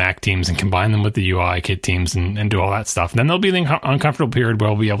disband the Mac teams and combine them with the UI kit teams and do all that stuff. And then there'll be the uncomfortable period where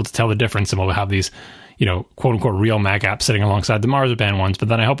we'll be able to tell the difference, and we'll have these, quote-unquote real Mac apps sitting alongside the Marzipan ones. But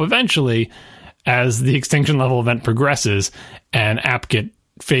then I hope eventually, as the extinction level event progresses and AppKit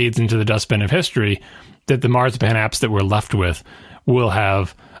fades into the dustbin of history, that the Marzipan apps that we're left with will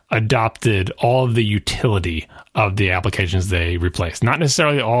have adopted all of the utility of the applications they replace. Not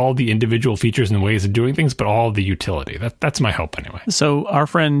necessarily all the individual features and ways of doing things, but all of the utility. That's my hope anyway. So our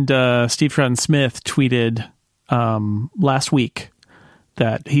friend Steve Smith tweeted last week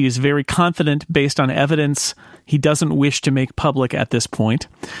that he is very confident, based on evidence he doesn't wish to make public at this point,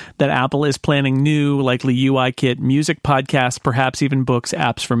 that Apple is planning new, likely UIKit music podcasts, perhaps even books,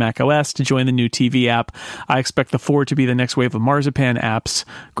 apps for macOS to join the new TV app. I expect the 4 to be the next wave of Marzipan apps,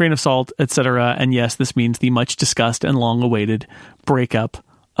 grain of salt, etc. And yes, this means the much discussed and long-awaited breakup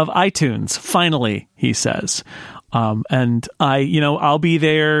of iTunes. Finally, he says. And I'll be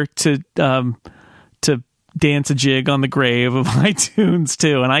there to dance a jig on the grave of iTunes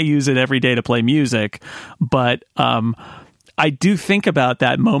too, and I use it every day to play music. But I do think about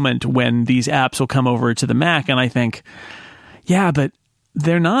that moment when these apps will come over to the Mac, and I think, yeah, but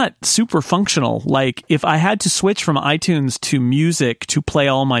they're not super functional. Like, if I had to switch from iTunes to music to play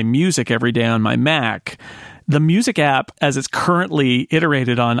all my music every day on my Mac, the music app, as it's currently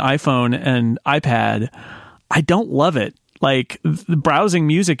iterated on iPhone and iPad, I don't love it. Like, the browsing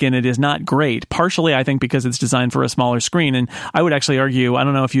music in it is not great. Partially, I think, because it's designed for a smaller screen. And I would actually argue, I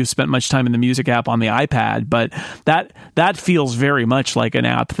don't know if you've spent much time in the music app on the iPad, but that feels very much like an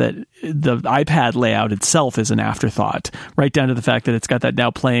app that the iPad layout itself is an afterthought, right down to the fact that it's got that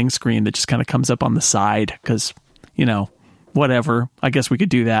now playing screen that just kind of comes up on the side because, whatever. I guess we could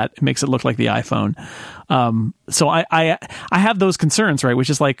do that. It makes it look like the iPhone. So I have those concerns, right? Which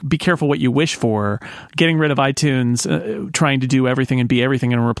is like, be careful what you wish for. Getting rid of iTunes, trying to do everything and be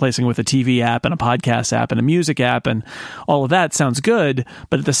everything, and replacing with a TV app and a podcast app and a music app and all of that sounds good.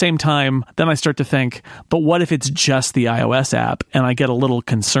 But at the same time, then I start to think, but what if it's just the iOS app? And I get a little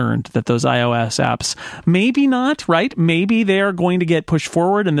concerned that those iOS apps, maybe not, right? Maybe they are going to get pushed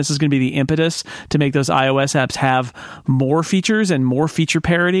forward, and this is going to be the impetus to make those iOS apps have more features and more feature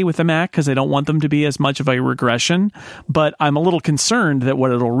parity with the Mac, because they don't want them to be as much of a regression. But I'm a little concerned that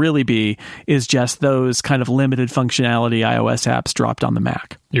what it'll really be is just those kind of limited functionality iOS apps dropped on the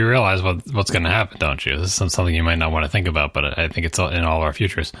Mac. You realize what's going to happen, don't you? This is something you might not want to think about, but I think it's in all our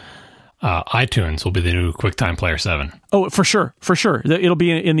futures. iTunes will be the new QuickTime Player 7. Oh, for sure. It'll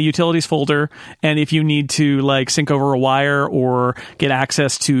be in the utilities folder, and if you need to like sync over a wire or get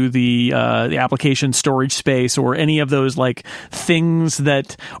access to the application storage space or any of those like things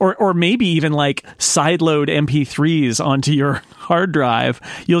that, or maybe even like sideload MP3s onto your hard drive,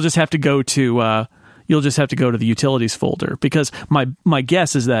 you'll just have to go to the utilities folder, because my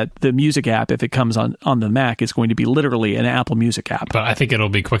guess is that the music app, if it comes on the Mac, is going to be literally an Apple Music app. But I think it'll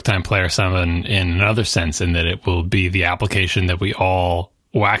be QuickTime Player 7 in another sense, in that it will be the application that we all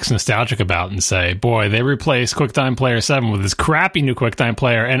wax nostalgic about and say, boy, they replaced QuickTime Player 7 with this crappy new QuickTime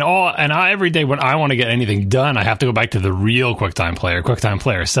Player, and every day when I want to get anything done, I have to go back to the real QuickTime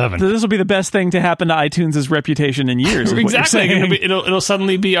Player 7. So this will be the best thing to happen to iTunes' reputation in years. Exactly. It'll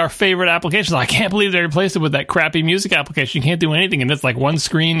suddenly be our favorite application. I can't believe they replaced it with that crappy music application. You can't do anything, and it's like one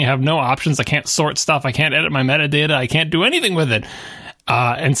screen. You have no options. I can't sort stuff. I can't edit my metadata. I can't do anything with it.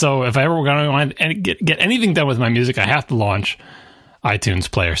 And so if I ever want to get anything done with my music, I have to launch iTunes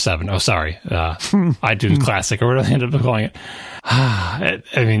Player 7. Oh, sorry. iTunes Classic, or whatever they ended up calling it. I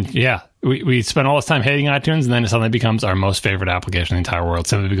mean, yeah. We spend all this time hating iTunes, and then it suddenly becomes our most favorite application in the entire world,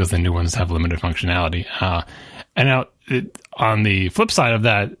 simply because the new ones have limited functionality. And now, on the flip side of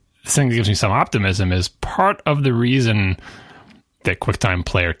that, the thing that gives me some optimism is part of the reason that QuickTime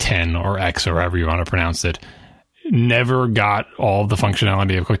Player 10 or X, or however you want to pronounce it, never got all the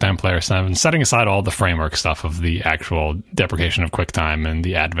functionality of QuickTime Player 7, setting aside all the framework stuff of the actual deprecation of QuickTime and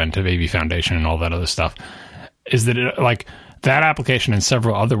the advent of AV Foundation and all that other stuff, is that that application and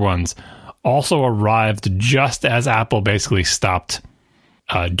several other ones also arrived just as Apple basically stopped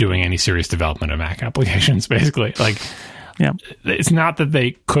doing any serious development of Mac applications, basically. Yeah, it's not that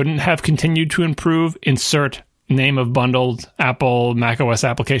they couldn't have continued to improve, insert name of bundled Apple macOS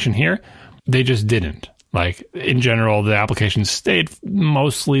application here. They just didn't. In general, the applications stayed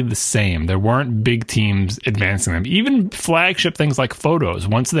mostly the same. There weren't big teams advancing them. Even flagship things like Photos,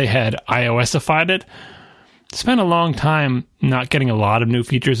 once they had iOS-ified it, spent a long time not getting a lot of new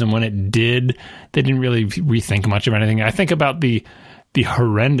features, and when it did, they didn't really rethink much of anything. I think about the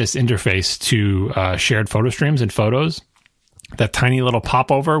horrendous interface to shared photo streams in Photos, that tiny little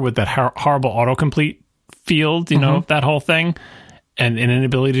popover with that horrible autocomplete field, that whole thing. And an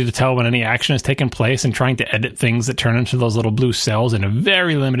inability to tell when any action has taken place, and trying to edit things that turn into those little blue cells in a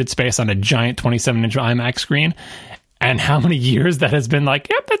very limited space on a giant 27-inch iMac screen. And how many years that has been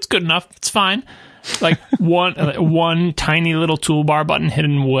yep, that's good enough. It's fine. One tiny little toolbar button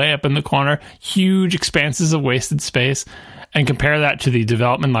hidden way up in the corner, huge expanses of wasted space. And compare that to the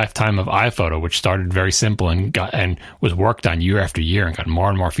development lifetime of iPhoto, which started very simple and was worked on year after year and got more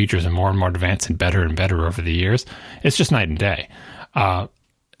and more features and more advanced and better over the years. It's just night and day.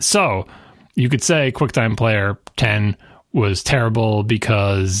 So you could say QuickTime Player 10 was terrible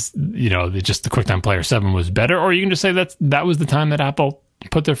because, just the QuickTime Player 7 was better, or you can just say that was the time that Apple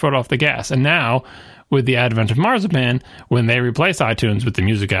put their foot off the gas. And now, with the advent of Marzipan, when they replace iTunes with the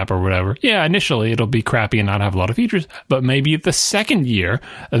music app or whatever, yeah, initially it'll be crappy and not have a lot of features, but maybe the second year,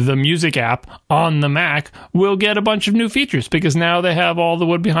 the music app on the Mac will get a bunch of new features, because now they have all the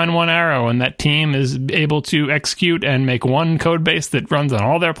wood behind one arrow, and that team is able to execute and make one code base that runs on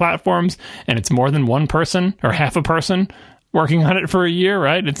all their platforms, and it's more than one person or half a person working on it for a year,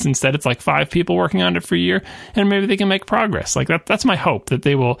 right? Instead it's 5 people working on it for a year, and maybe they can make progress. That's my hope, that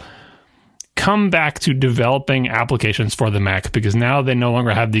they will come back to developing applications for the Mac, because now they no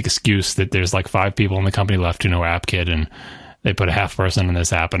longer have the excuse that there's 5 people in the company left who know AppKit, they put a half person in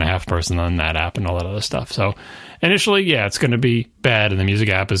this app and a half person on that app and all that other stuff. So initially, yeah, it's going to be bad, and the music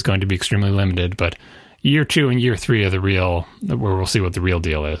app is going to be extremely limited, but year 2 and year 3 are the real, where we'll see what the real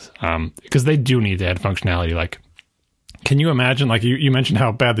deal is. Because they do need to add functionality. Like, can you imagine, like you mentioned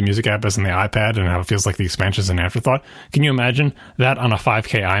how bad the music app is on the iPad and how it feels like the expansion is an afterthought. Can you imagine that on a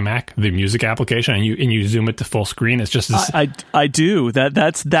 5K iMac, the music application, and you zoom it to full screen? It's just this... I do.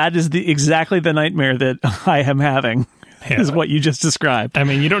 That is exactly the nightmare that I am having. Yeah. Is what you just described. I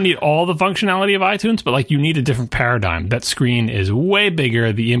mean, you don't need all the functionality of iTunes, but like you need a different paradigm. That screen is way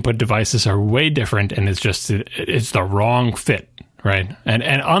bigger. The input devices are way different, and it's the wrong fit, right? And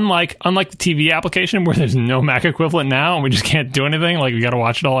unlike the TV application where there's no Mac equivalent now, and we just can't do anything. Like we got to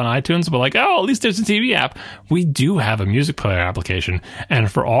watch it all on iTunes, but like, oh, at least there's a TV app. We do have a music player application,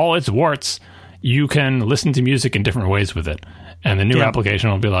 and for all its warts, you can listen to music in different ways with it. And the new application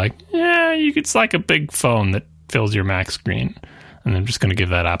will be like, yeah, it's like a big phone that fills your Mac screen, and I'm just going to give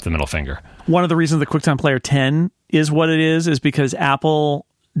that app the middle finger. One of the reasons the QuickTime Player 10 is what it is because Apple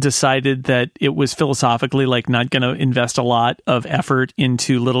decided that it was philosophically like not going to invest a lot of effort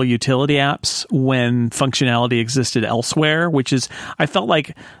into little utility apps when functionality existed elsewhere, which is, I felt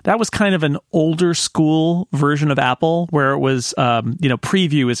like that was kind of an older school version of Apple where it was,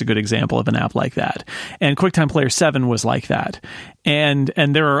 Preview is a good example of an app like that. And QuickTime Player 7 was like that. And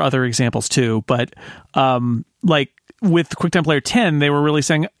there are other examples too, but, with QuickTime Player 10, they were really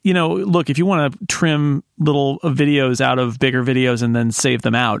saying, look, if you want to trim little videos out of bigger videos and then save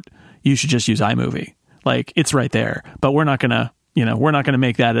them out, you should just use iMovie. Like, it's right there. But we're not going to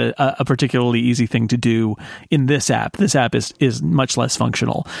make that a particularly easy thing to do in this app. This app is much less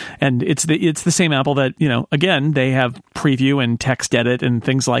functional. And it's the same Apple that, again, they have preview and text edit and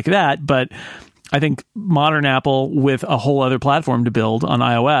things like that. But I think modern Apple, with a whole other platform to build on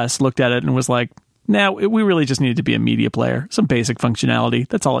iOS, looked at it and was like, now, we really just need it to be a media player, some basic functionality.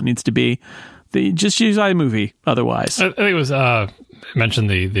 That's all it needs to be. Just use iMovie otherwise. I think it was mentioned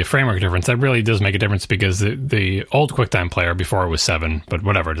the framework difference. That really does make a difference because the old QuickTime player before it was 7, but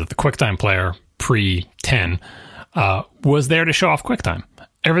whatever, the QuickTime player pre-10 was there to show off QuickTime.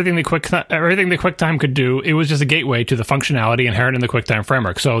 Everything the QuickTime could do, it was just a gateway to the functionality inherent in the QuickTime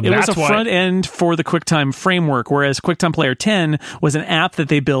framework. So it was a front end for the QuickTime framework, whereas QuickTime Player 10 was an app that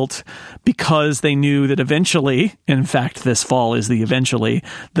they built because they knew that eventually, in fact, this fall is the eventually,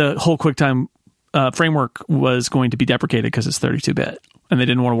 the whole QuickTime framework was going to be deprecated because it's 32-bit. And they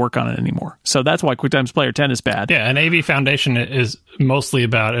didn't want to work on it anymore. So that's why QuickTime Player 10 is bad. Yeah, and AV Foundation is mostly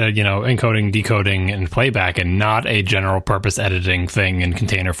about, encoding, decoding, and playback, and not a general purpose editing thing in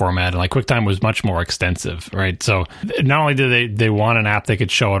container format. And like QuickTime was much more extensive, right? So not only did they want an app that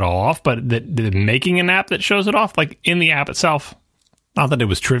could show it all off, but making an app that shows it off, like in the app itself, not that it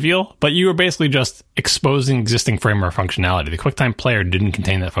was trivial, but you were basically just exposing existing framework functionality. The QuickTime Player didn't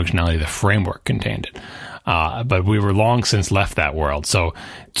contain that functionality. The framework contained it. But we were long since left that world. So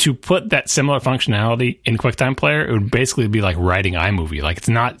to put that similar functionality in QuickTime Player, it would basically be like writing iMovie. Like it's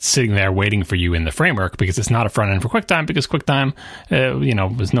not sitting there waiting for you in the framework because it's not a front end for QuickTime because QuickTime,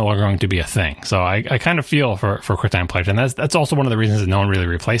 was no longer going to be a thing. So I kind of feel for QuickTime Player. And that's also one of the reasons that no one really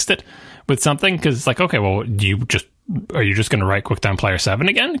replaced it with something, because it's like, okay, well, are you just going to write QuickTime Player 7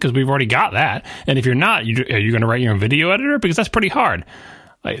 again? Because we've already got that. And if you're not, are you going to write your own video editor? Because that's pretty hard.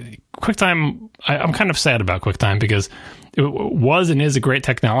 QuickTime, I'm kind of sad about QuickTime because it was and is a great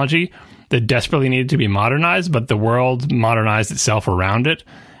technology that desperately needed to be modernized, but the world modernized itself around it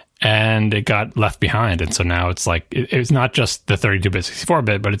and it got left behind. And so now it's like, it's not just the 32-bit,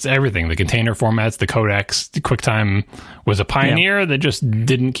 64-bit, but it's everything. The container formats, the codecs. QuickTime was a pioneer that just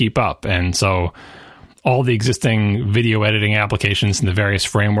didn't keep up. And so all the existing video editing applications and the various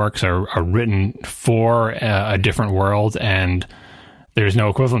frameworks are written for a different world, and there's no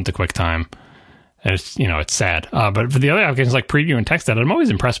equivalent to QuickTime. And it's sad. But for the other applications like Preview and Text Edit, I'm always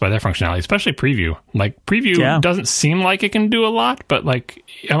impressed by their functionality, especially Preview. Like Preview doesn't seem like it can do a lot, but like,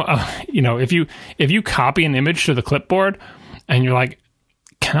 if you copy an image to the clipboard and you're like,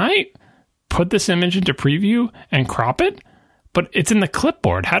 can I put this image into Preview and crop it? But it's in the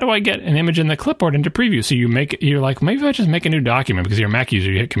clipboard. How do I get an image in the clipboard into Preview? So you're like, maybe I just make a new document because you're a Mac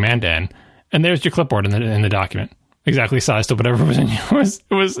user. You hit Command N, and there's your clipboard in the document, exactly sized to whatever was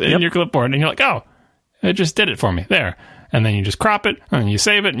in your clipboard, and you're like, oh, it just did it for me there. And then you just crop it, and then you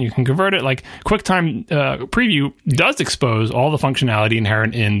save it, and you can convert it. Like QuickTime Preview does expose all the functionality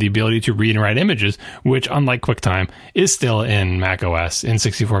inherent in the ability to read and write images, which, unlike QuickTime, is still in macOS in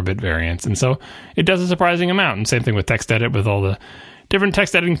 64-bit variants. And so it does a surprising amount. And same thing with Text Edit, with all the different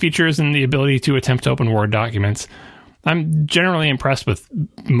text editing features and the ability to attempt to open Word documents. I'm generally impressed with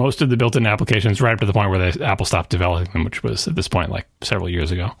most of the built-in applications right up to the point where Apple stopped developing them, which was at this point like several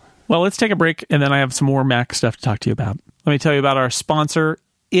years ago. Well, let's take a break, and then I have some more Mac stuff to talk to you about. Let me tell you about our sponsor.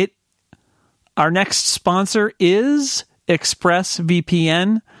 Our next sponsor is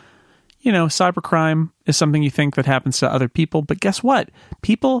ExpressVPN. You know, cybercrime is something you think that happens to other people, but guess what?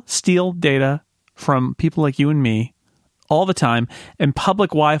 People steal data from people like you and me all the time, and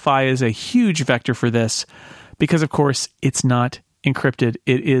public Wi-Fi is a huge vector for this because, of course, it's not encrypted.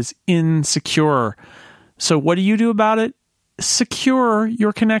 It is insecure. So what do you do about it? Secure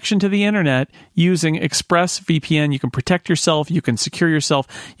your connection to the internet using ExpressVPN. You can protect yourself. You can secure yourself.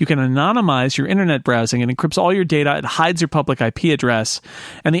 You can anonymize your internet browsing. It encrypts all your data. It hides your public IP address.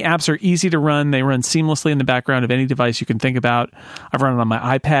 And the apps are easy to run. They run seamlessly in the background of any device you can think about. I've run it on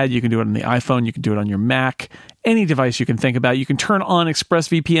my iPad. You can do it on the iPhone. You can do it on your Mac. Any device you can think about. You can turn on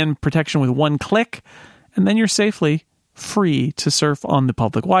ExpressVPN protection with one click, and then you're safely free to surf on the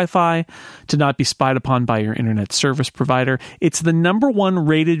public Wi-Fi, to not be spied upon by your internet service provider. It's the #1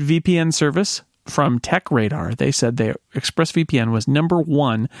 rated VPN service from TechRadar. They said ExpressVPN was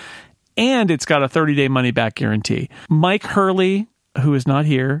 #1, and it's got a 30-day money-back guarantee. Mike Hurley, who is not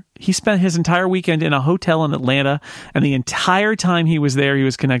here, he spent his entire weekend in a hotel in Atlanta, and the entire time he was there, he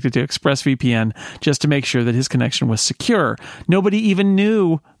was connected to ExpressVPN just to make sure that his connection was secure. Nobody even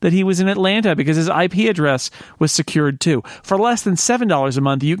knew that he was in Atlanta because his IP address was secured too. For less than $7 a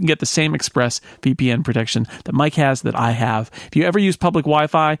month, you can get the same ExpressVPN protection that Mike has, that I have. If you ever use public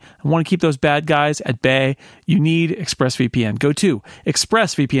Wi-Fi and want to keep those bad guys at bay, you need ExpressVPN. Go to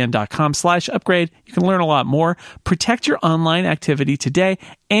expressvpn.com/upgrade. You can learn a lot more. Protect your online activity today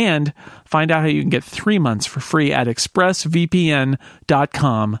and find out how you can get 3 months for free at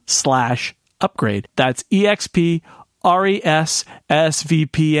expressvpn.com/upgrade. That's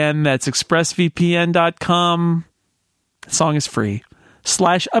EXPRESSVPN. That's expressvpn.com. The song is free.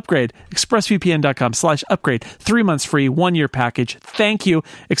 /upgrade. expressvpn.com/upgrade. 3 months free, 1 year package. Thank you,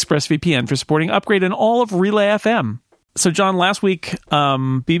 ExpressVPN, for supporting Upgrade and all of Relay FM. So, John, last week,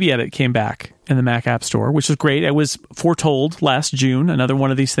 BBEdit came back in the Mac App Store, which is great. It was foretold last June. Another one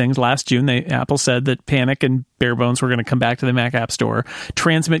of these things. Last June, Apple said that Panic and Barebones were going to come back to the Mac App Store.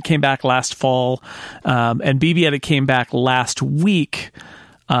 Transmit came back last fall, and BBEdit came back last week.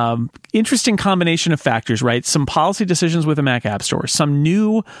 Interesting combination of factors, right? Some policy decisions with the Mac App Store, some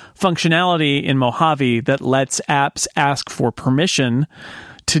new functionality in Mojave that lets apps ask for permission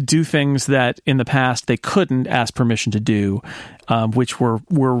to do things that in the past they couldn't ask permission to do, which were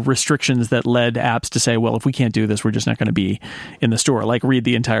restrictions that led apps to say, well, if we can't do this, we're just not going to be in the store. Like read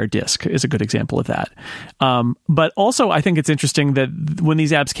the entire disk is a good example of that. But also, I think it's interesting that when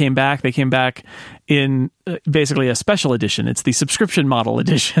these apps came back, they came back in basically a special edition. It's the subscription model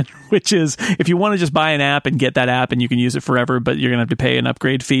edition, which is if you want to just buy an app and get that app and you can use it forever, but you're going to have to pay an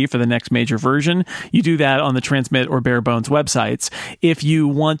upgrade fee for the next major version, you do that on the Transmit or Barebones websites. If you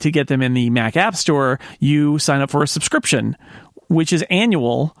want to get them in the Mac App Store, you sign up for a subscription, which is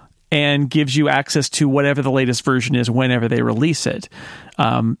annual and gives you access to whatever the latest version is whenever they release it.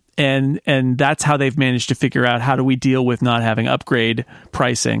 And that's how they've managed to figure out how do we deal with not having upgrade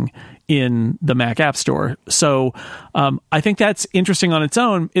pricing in the Mac App Store. So I think that's interesting on its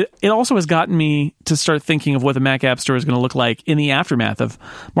own. It also has gotten me to start thinking of what the Mac App Store is going to look like in the aftermath of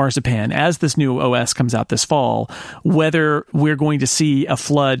Marzipan as this new OS comes out this fall, whether we're going to see a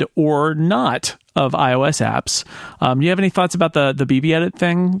flood or not of iOS apps. Do you have any thoughts about the BBEdit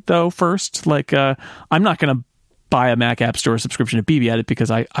thing, though, first? Like, I'm not going to buy a Mac App Store subscription to BBEdit because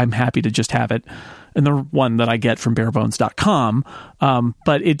I'm happy to just have it in the one that I get from barebones.com.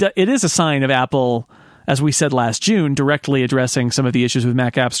 But it is a sign of Apple, as we said last June, directly addressing some of the issues with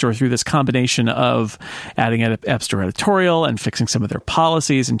Mac App Store through this combination of adding an App Store editorial and fixing some of their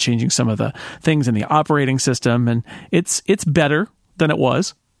policies and changing some of the things in the operating system. And it's better than it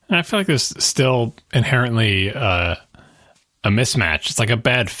was. And I feel like there's still inherently a mismatch. It's like a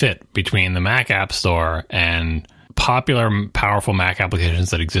bad fit between the Mac App Store and popular, powerful Mac applications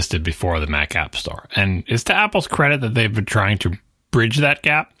that existed before the Mac App Store. And it's to Apple's credit that they've been trying to bridge that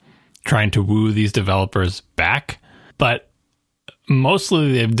gap, trying to woo these developers back. But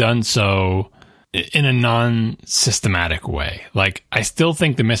mostly they've done so in a non-systematic way. Like, I still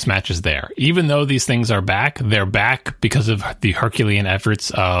think the mismatch is there. Even though these things are back, they're back because of the Herculean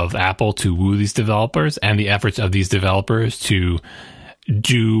efforts of Apple to woo these developers and the efforts of these developers to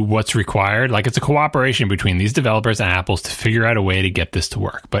do what's required. Like, it's a cooperation between these developers and Apple's to figure out a way to get this to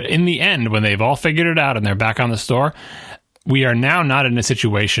work. But in the end, when they've all figured it out and they're back on the store, we are now not in a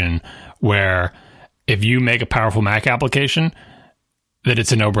situation where if you make a powerful Mac application, that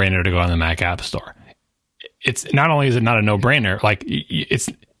it's a no-brainer to go on the Mac App Store. it's not only is it not a no-brainer, like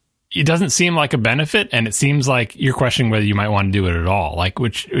it doesn't seem like a benefit, and it seems like you're questioning whether you might want to do it at all, like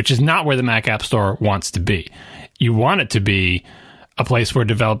which is not where the Mac App Store wants to be. You want it to be a place where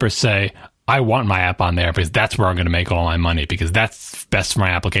developers say, I want my app on there because that's where I'm going to make all my money, because that's best for my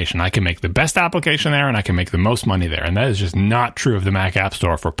application. I can make the best application there and I can make the most money there. And that is just not true of the Mac App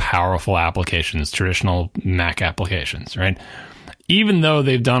Store for powerful applications, traditional Mac applications, right? Even though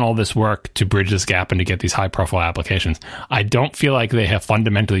they've done all this work to bridge this gap and to get these high-profile applications, I don't feel like they have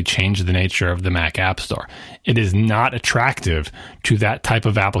fundamentally changed the nature of the Mac App Store. It is not attractive to that type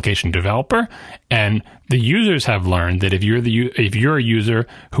of application developer, and the users have learned that if you're a user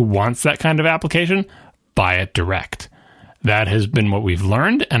who wants that kind of application, buy it direct. That has been what we've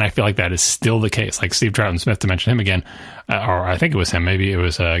learned, and I feel like that is still the case. Like Steve Troughton-Smith, to mention him again, or I think it was him, maybe it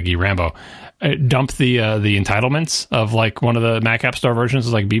was Guy Rambo, dumped the entitlements of like one of the Mac App Store versions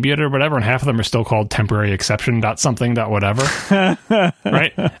is like BB or whatever, and half of them are still called temporary exception dot something dot whatever.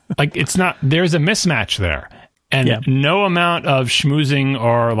 Right? Like it's not, there's a mismatch there. And no amount of schmoozing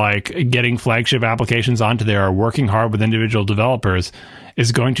or like getting flagship applications onto there or working hard with individual developers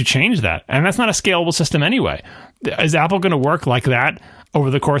is going to change that. And that's not a scalable system anyway. Is Apple going to work like that over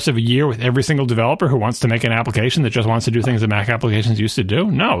the course of a year with every single developer who wants to make an application that just wants to do things that Mac applications used to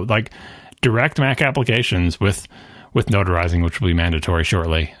do? No, like direct Mac applications with notarizing, which will be mandatory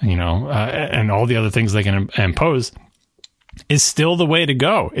shortly, and all the other things they can impose is still the way to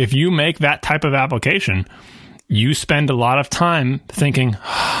go. If you make that type of application, you spend a lot of time thinking,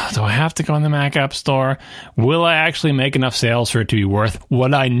 do I have to go in the Mac App Store? Will I actually make enough sales for it to be worth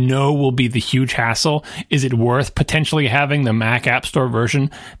what I know will be the huge hassle? Is it worth potentially having the Mac App Store version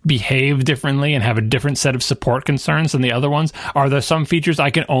behave differently and have a different set of support concerns than the other ones? Are there some features I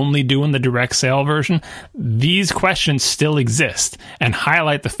can only do in the direct sale version? These questions still exist and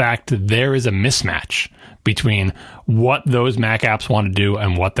highlight the fact that there is a mismatch between what those Mac apps want to do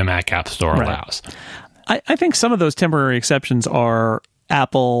and what the Mac App Store allows. I think some of those temporary exceptions are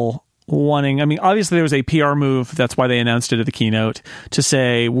Apple wanting, I mean, obviously there was a PR move, that's why they announced it at the keynote, to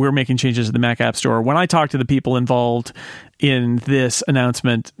say we're making changes to the Mac App Store. When I talked to the people involved in this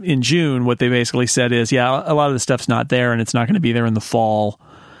announcement in June, what they basically said is, yeah, a lot of the stuff's not there and it's not going to be there in the fall.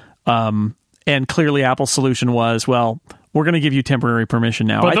 And clearly Apple's solution was, well, we're going to give you temporary permission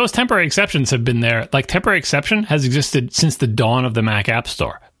now. But those temporary exceptions have been there. Like, temporary exception has existed since the dawn of the Mac App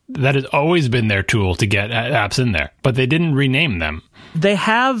Store. That has always been their tool to get apps in there, but they didn't rename them. They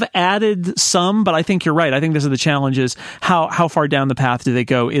have added some, but I think you're right. I think this is the challenge is how far down the path do they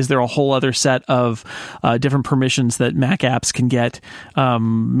go? Is there a whole other set of different permissions that Mac apps can get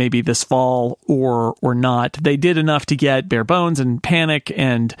maybe this fall or not? They did enough to get Bare Bones and Panic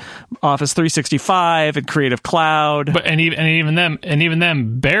and Office 365 and Creative Cloud. But and even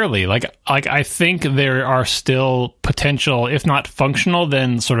them barely. Like I think there are still potential, if not functional,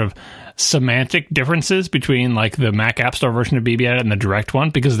 then sort of semantic differences between like the Mac App Store version of BB Edit and the direct one,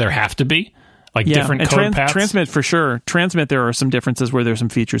 because there have to be different code paths. Transmit for sure. Transmit, there are some differences where there's some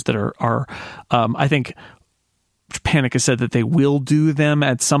features that are I think Panic has said that they will do them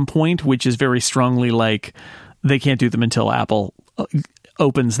at some point, which is very strongly like they can't do them until Apple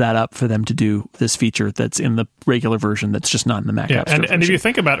opens that up for them to do this feature that's in the regular version that's just not in the Mac App Store. And if you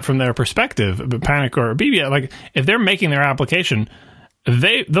think about it from their perspective, Panic or BB, like if they're making their application,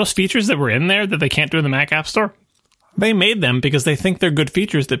 those features that were in there that they can't do in the Mac App Store, they made them because they think they're good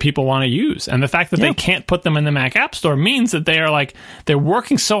features that people want to use. And the fact that they can't put them in the Mac App Store means that they're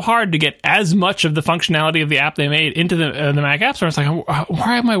working so hard to get as much of the functionality of the app they made into the Mac App Store. It's like,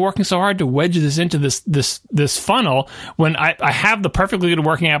 why am I working so hard to wedge this into this funnel when I have the perfectly good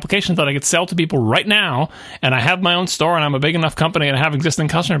working applications that I could sell to people right now, and I have my own store and I'm a big enough company and I have existing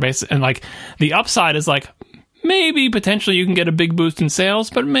customer base, and like the upside is like, maybe potentially you can get a big boost in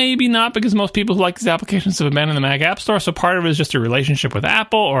sales, but maybe not, because most people who like these applications have been in the Mac App Store. So part of it is just a relationship with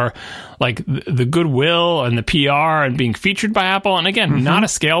Apple, or like the goodwill and the PR and being featured by Apple. And again, not a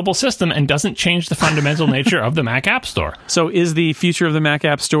scalable system and doesn't change the fundamental nature of the Mac App Store. So is the future of the Mac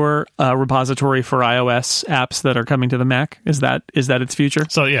App Store a repository for iOS apps that are coming to the Mac? Is that its future?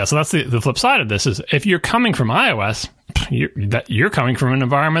 So that's the flip side of this is if you're coming from iOS, you're coming from an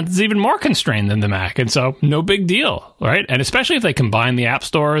environment that's even more constrained than the Mac, and so no big deal, right? And especially if they combine the app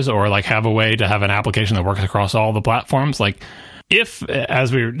stores or like have a way to have an application that works across all the platforms, like if,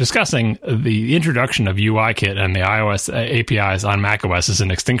 as we were discussing, the introduction of UIKit and the iOS APIs on macOS is an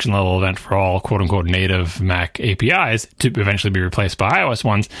extinction level event for all quote-unquote native Mac APIs to eventually be replaced by iOS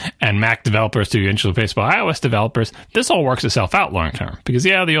ones, and Mac developers to eventually be replaced by iOS developers, this all works itself out long term. Because,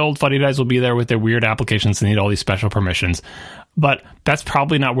 the old fuddy-duddies will be there with their weird applications that need all these special permissions. But that's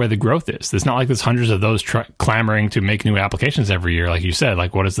probably not where the growth is. It's not like there's hundreds of those clamoring to make new applications every year. Like you said,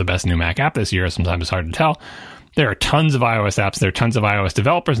 like what is the best new Mac app this year? Sometimes it's hard to tell. There are tons of iOS apps. There are tons of iOS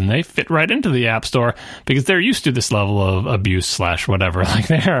developers, and they fit right into the App Store because they're used to this level of abuse / whatever. Like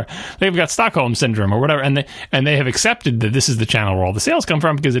they've got Stockholm syndrome or whatever, and they have accepted that this is the channel where all the sales come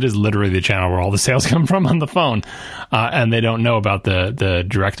from because it is literally the channel where all the sales come from on the phone, and they don't know about the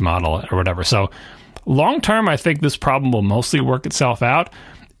direct model or whatever. So long term, I think this problem will mostly work itself out.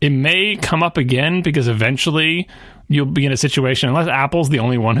 It may come up again because eventually you'll be in a situation, unless Apple's the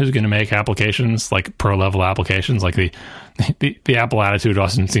only one who's going to make applications, like pro-level applications, like the Apple attitude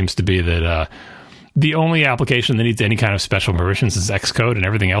often seems to be that the only application that needs any kind of special permissions is Xcode, and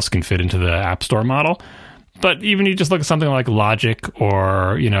everything else can fit into the App Store model. But even you just look at something like Logic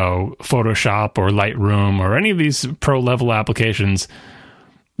or, Photoshop or Lightroom or any of these pro-level applications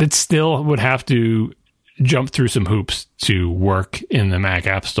that still would have to jump through some hoops to work in the Mac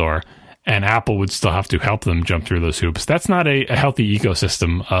App Store, and Apple would still have to help them jump through those hoops. That's not a healthy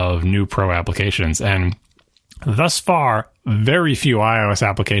ecosystem of new pro applications. And thus far, very few iOS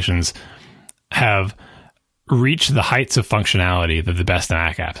applications have reached the heights of functionality that the best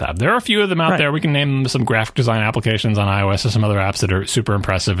Mac apps have. There are a few of them out there. We can name some graphic design applications on iOS or some other apps that are super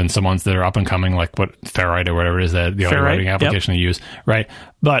impressive, and some ones that are up and coming, like Ferrite or whatever it is, that the audio writing application they use, right?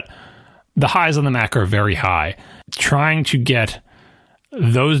 But the highs on the Mac are very high. Trying to get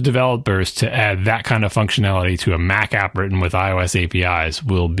those developers to add that kind of functionality to a Mac app written with iOS APIs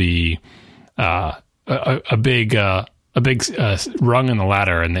will be a big rung in the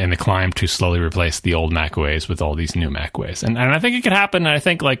ladder in the climb to slowly replace the old Mac ways with all these new Mac ways. And I think it could happen. I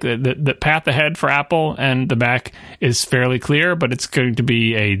think like the path ahead for Apple and the Mac is fairly clear, but it's going to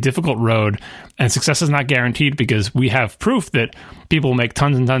be a difficult road, and success is not guaranteed because we have proof that people make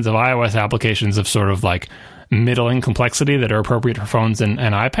tons and tons of iOS applications of sort of like middling complexity that are appropriate for phones and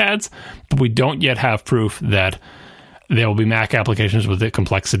iPads, but we don't yet have proof that there will be Mac applications with the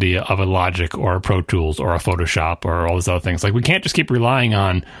complexity of a Logic or a Pro Tools or a Photoshop or all these other things. Like we can't just keep relying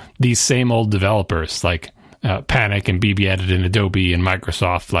on these same old developers like Panic and BB-Edit and Adobe and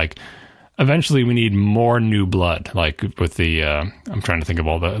Microsoft. Like eventually we need more new blood, like with the I'm trying to think of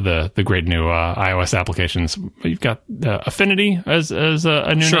all the great new iOS applications. You've got Affinity as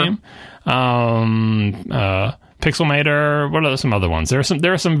a new name. Pixelmator. What are some other ones? There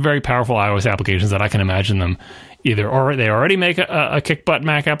are some very powerful iOS applications that I can imagine them either or they already make a kick-butt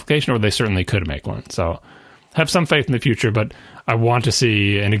Mac application, or they certainly could make one. So have some faith in the future, but I want to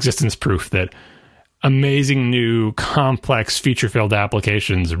see an existence proof that amazing new complex feature-filled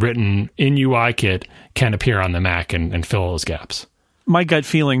applications written in UIKit can appear on the Mac and fill those gaps. My gut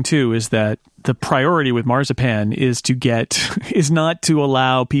feeling too is that the priority with Marzipan is not to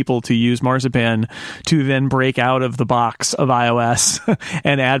allow people to use Marzipan to then break out of the box of iOS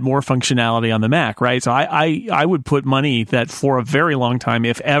and add more functionality on the Mac, right? So I would put money that for a very long time,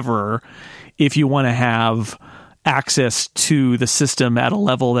 if ever, if you want to have access to the system at a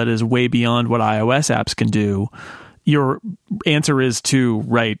level that is way beyond what iOS apps can do, your answer is to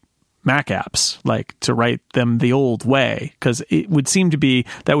write Mac apps, like to write them the old way, because it would seem to be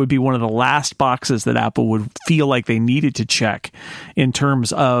that would be one of the last boxes that Apple would feel like they needed to check in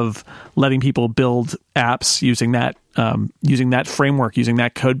terms of letting people build apps using that framework, using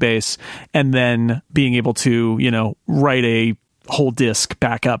that code base, and then being able to write a whole disk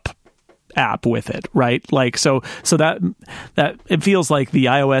backup app with it, right? Like so that it feels like the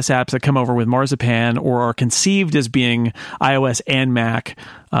iOS apps that come over with Marzipan or are conceived as being iOS and Mac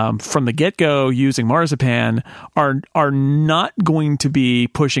from the get-go using Marzipan are not going to be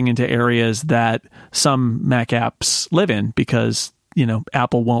pushing into areas that some Mac apps live in, because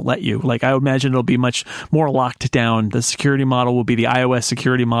Apple won't let you. Like, I would imagine it'll be much more locked down. The security model will be the iOS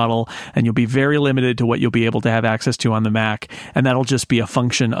security model, and you'll be very limited to what you'll be able to have access to on the Mac, and that'll just be a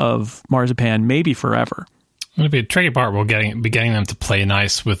function of Marzipan maybe forever. It'll be a tricky part. We'll be getting them to play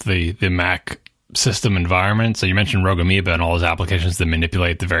nice with the Mac system environment. So you mentioned Rogue Amoeba and all those applications that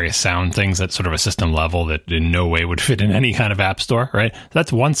manipulate the various sound things at sort of a system level that in no way would fit in any kind of app store, right? So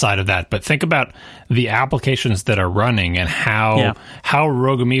that's one side of that. But think about the applications that are running and how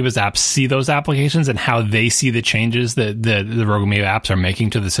Rogue Amoeba's apps see those applications and how they see the changes that the Rogue Amoeba apps are making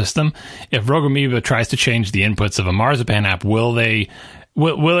to the system. If Rogue Amoeba tries to change the inputs of a Marzipan app, will they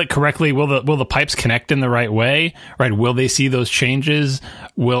Will it correctly? Will the pipes connect in the right way? Right? Will they see those changes?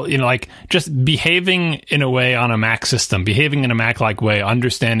 Will like just behaving in a way on a Mac system, behaving in a Mac-like way,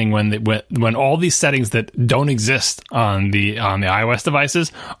 understanding when all these settings that don't exist on the iOS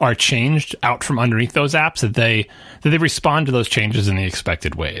devices are changed out from underneath those apps, that they respond to those changes in the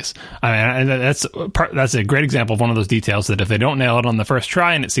expected ways. I mean, that's a great example of one of those details that if they don't nail it on the first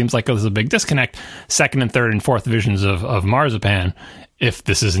try, and it seems like there's a big disconnect, second and third and fourth visions of Marzipan, if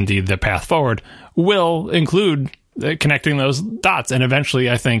this is indeed the path forward, will include connecting those dots. And eventually,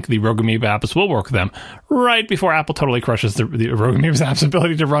 I think the Rogue Amoeba apps will work with them right before Apple totally crushes the Rogue Amoeba app's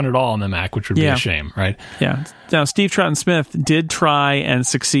ability to run it all on the Mac, which would be a shame, right? Yeah. Now, Steve Troughton-Smith did try and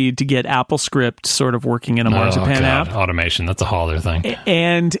succeed to get AppleScript sort of working in a Marzipan app. Automation, that's a whole other thing.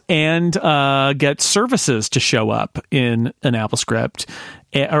 And get services to show up in an AppleScript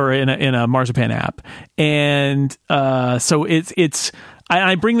or in a Marzipan app. And so it's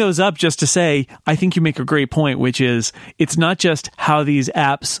I bring those up just to say, I think you make a great point, which is it's not just how these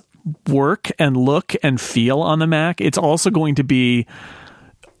apps work and look and feel on the Mac. It's also going to be,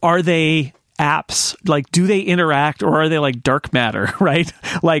 are they apps? Like, do they interact, or are they like dark matter, right?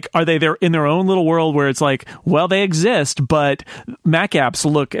 Like, are they there in their own little world where it's like, well, they exist, but Mac apps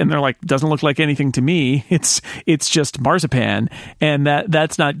look, and they're like, doesn't look like anything to me. It's just Marzipan, and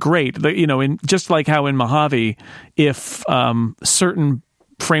that's not great. In just like how in Mojave, if certain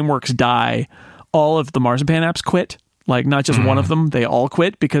frameworks die, all of the Marzipan apps quit. Like, not just one of them, they all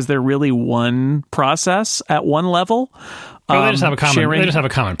quit because they're really one process at one level. Well, they just have a common. They just have a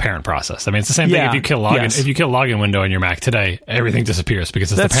common parent process. I mean, it's the same thing. If you kill login, if you kill login window in your Mac today, everything disappears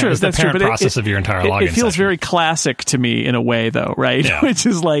because it's the parent process of your entire login. It feels very classic to me in a way, though, right? Yeah. Which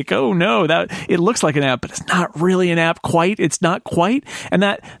is like, oh no, that it looks like an app, but it's not really an app quite. It's not quite, and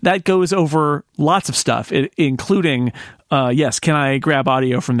that goes over lots of stuff, including. Yes, can I grab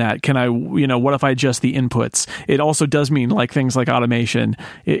audio from that? Can I, what if I adjust the inputs? It also does mean like things like automation.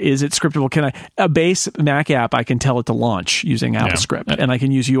 Is it scriptable? Can a base Mac app, I can tell it to launch using AppleScript, and I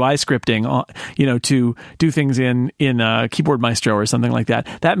can use UI scripting, to do things in Keyboard Maestro or something like that.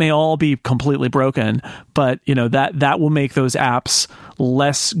 That may all be completely broken, but that will make those apps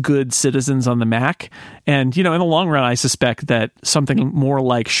less good citizens on the Mac. And, in the long run, I suspect that something more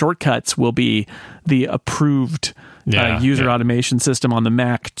like shortcuts will be the approved user automation system on the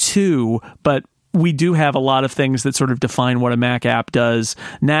Mac too, but we do have a lot of things that sort of define what a Mac app does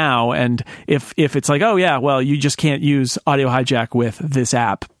now. And if it's like, oh yeah, well, you just can't use Audio Hijack with this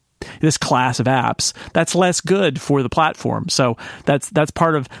app, this class of apps, that's less good for the platform. So that's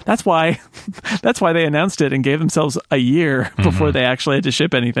why they announced it and gave themselves a year before they actually had to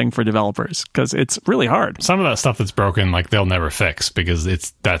ship anything for developers, because it's really hard. Some of that stuff that's broken, like, they'll never fix because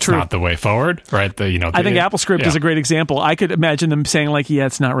that's True. Not the way forward, right? I think AppleScript is a great example. I could imagine them saying like, yeah,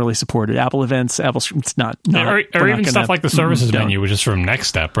 it's not really supported. Apple Events, AppleScript, it's not or even stuff like the services menu, which is from Next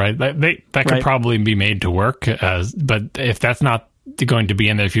Step, right? That could probably be made to work, but if that's not going to be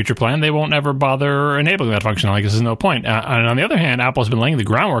in their future plan, they won't ever bother enabling that functionality because there's no point. And on the other hand, Apple's been laying the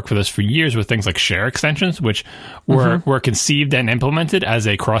groundwork for this for years with things like share extensions, which were conceived and implemented as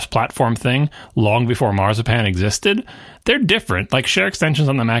a cross-platform thing long before Marzipan existed. They're different. Like, share extensions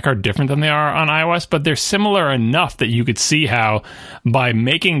on the Mac are different than they are on iOS, but they're similar enough that you could see how by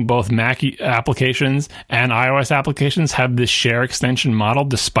making both Mac applications and iOS applications have this share extension model,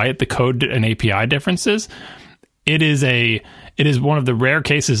 despite the code and API differences, it is one of the rare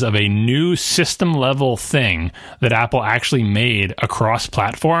cases of a new system level thing that Apple actually made across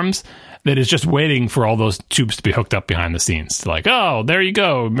platforms that is just waiting for all those tubes to be hooked up behind the scenes. Like, oh, there you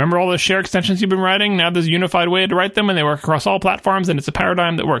go. Remember all those share extensions you've been writing? Now there's a unified way to write them, and they work across all platforms, and it's a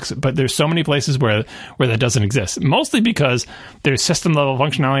paradigm that works. But there's so many places where that doesn't exist, mostly because there's system level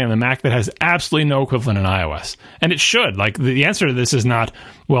functionality on the Mac that has absolutely no equivalent in iOS. And it should. Like, the answer to this is not,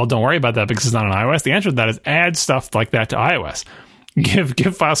 well, don't worry about that because it's not on iOS. The answer to that is add stuff like that to iOS.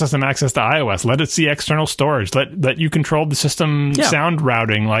 Give file system access to iOS. Let it see external storage. Let you control the system sound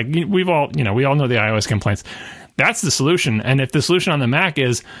routing. Like, we all know the iOS complaints. That's the solution. And if the solution on the Mac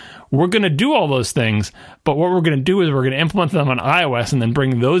is we're going to do all those things, but what we're going to do is we're going to implement them on iOS and then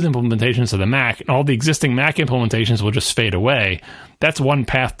bring those implementations to the Mac, and all the existing Mac implementations will just fade away. That's one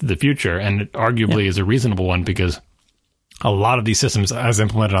path to the future, and it arguably is a reasonable one because a lot of these systems as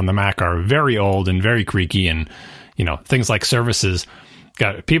implemented on the Mac are very old and very creaky, and things like services,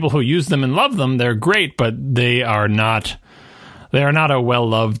 got people who use them and love them. They're great, but they are not a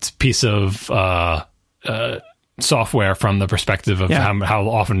well-loved piece of software from the perspective of how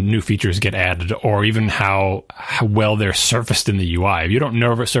often new features get added, or even how well they're surfaced in the UI. If you don't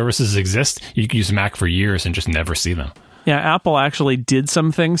know if services exist, you can use Mac for years and just never see them. Yeah, Apple actually did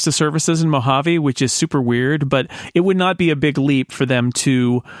some things to services in Mojave, which is super weird, but it would not be a big leap for them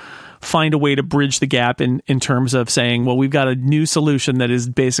to find a way to bridge the gap in terms of saying, well, we've got a new solution that is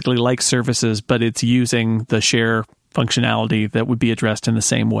basically like services, but it's using the share functionality that would be addressed in the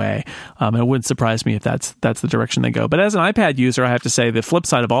same way. And it wouldn't surprise me if that's the direction they go. But as an iPad user, I have to say the flip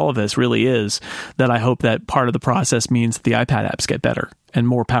side of all of this really is that I hope that part of the process means that the iPad apps get better and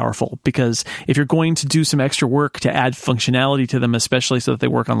more powerful, because if you're going to do some extra work to add functionality to them, especially so that they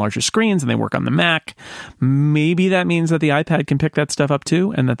work on larger screens and they work on the Mac, maybe that means that the iPad can pick that stuff up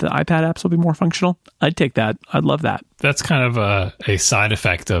too, and that the iPad apps will be more functional. I'd take that. I'd love that. That's kind of a side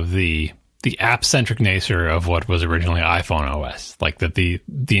effect of the app-centric nature of what was originally iPhone OS. Like that the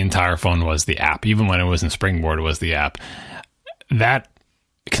entire phone was the app. Even when it was in Springboard, it was the app. That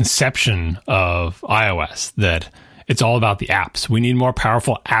conception of iOS, that it's all about the apps. We need more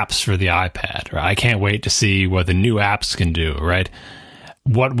powerful apps for the iPad. Right? I can't wait to see what the new apps can do, right?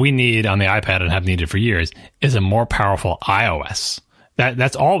 What we need on the iPad and have needed for years is a more powerful iOS.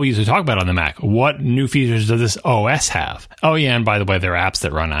 That's all we usually talk about on the Mac. What new features does this OS have? Oh, yeah, and by the way, there are apps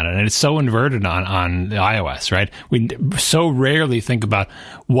that run on it. And it's so inverted on the iOS, right? We so rarely think about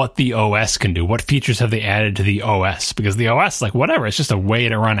what the OS can do. What features have they added to the OS? Because the OS, like, whatever, it's just a way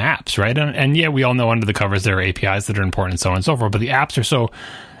to run apps, right? And yeah, we all know under the covers there are APIs that are important and so on and so forth. But the apps are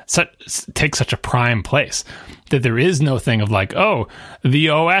take such a prime place that there is no thing of like, oh, the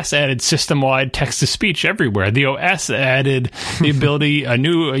OS added system-wide text-to-speech everywhere. The OS added the ability,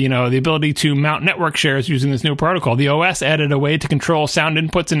 the ability to mount network shares using this new protocol. The OS added a way to control sound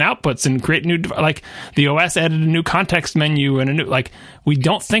inputs and outputs and create new, like, the OS added a new context menu and a new, like, we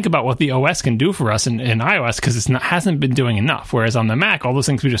don't think about what the OS can do for us in iOS because hasn't been doing enough. Whereas on the Mac, all those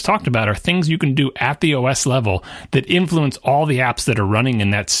things we just talked about are things you can do at the OS level that influence all the apps that are running in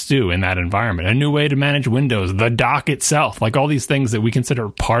that stew, in that environment. A new way to manage Windows, the dock itself, like all these things that we consider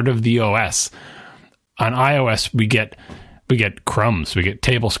part of the OS. On iOS, we get crumbs, we get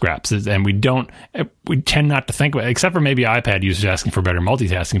table scraps, and we tend not to think about it, except for maybe iPad users asking for better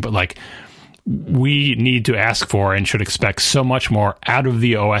multitasking, but like, we need to ask for and should expect so much more out of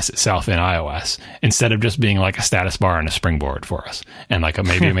the OS itself in iOS, instead of just being like a status bar and a springboard for us, and like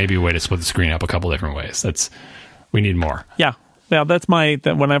maybe a way to split the screen up a couple different ways. We need more. Yeah, that's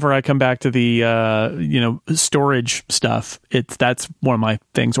whenever I come back to the storage stuff, that's one of my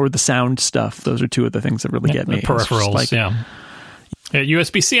things, or the sound stuff. Those are two of the things that really get me. The peripherals, like, yeah.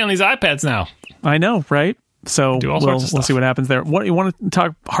 USB-C on these iPads now. I know, right? So we'll see what happens there. What you want to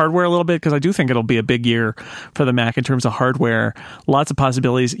talk hardware a little bit, because I do think it'll be a big year for the Mac in terms of hardware. Lots of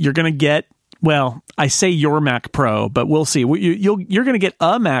possibilities. You're going to get, well, I say your Mac Pro, but we'll see. You're going to get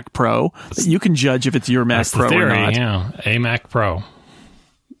a Mac Pro. You can judge if it's your Mac Pro or not. Yeah, a Mac Pro.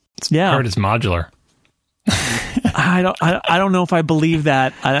 Heard it's modular. I don't know if I believe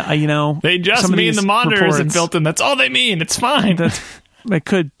that. They just mean the monitors and built in. That's all they mean. It's fine. It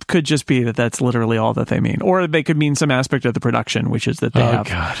could just be that's literally all that they mean, or they could mean some aspect of the production, which is that they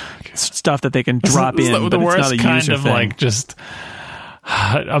have stuff that they can drop in. The but worst it's not a kind user of thing. Like just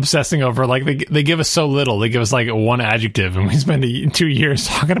obsessing over, like, they give us so little. They give us like one adjective, and we spend 2 years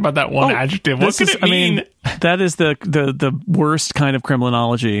talking about that one adjective. What could it mean? That is the worst kind of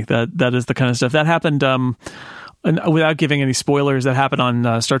criminology. That is the kind of stuff that happened. And without giving any spoilers, that happened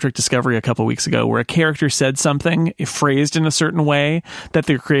on Star Trek Discovery a couple weeks ago, where a character said something phrased in a certain way that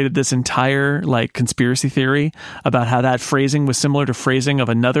they created this entire like conspiracy theory about how that phrasing was similar to phrasing of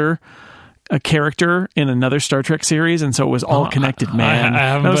a character in another Star Trek series, and so it was all connected, man.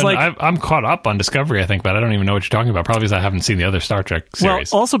 I'm caught up on Discovery, I think, but I don't even know what you're talking about. Probably because I haven't seen the other Star Trek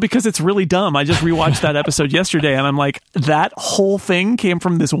series. Well, also because it's really dumb. I just rewatched that episode yesterday, and I'm like, that whole thing came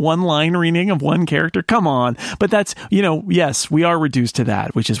from this one-line reading of one character? Come on. But that's, yes, we are reduced to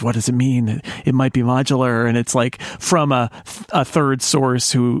that, which is, what does it mean? It might be modular, and it's like from a third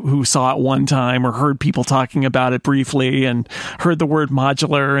source who saw it one time or heard people talking about it briefly and heard the word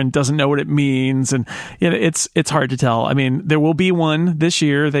modular and doesn't know what it means. And it's hard to tell. I mean, there will be one this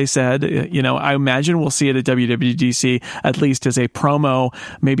year, they said. I imagine we'll see it at WWDC, at least as a promo.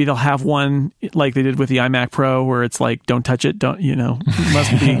 Maybe they'll have one like they did with the iMac Pro, where it's like, don't touch it, don't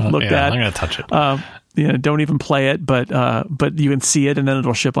must be looked at. I'm gonna touch it. Don't even play it, but you can see it, and then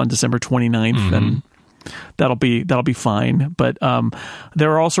it'll ship on December 29th, and that'll be fine. But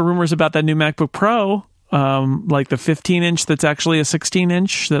there are also rumors about that new MacBook Pro like the 15-inch that's actually a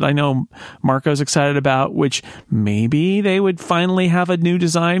 16-inch that I know Marco's excited about, which maybe they would finally have a new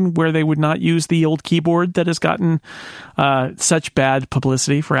design where they would not use the old keyboard that has gotten such bad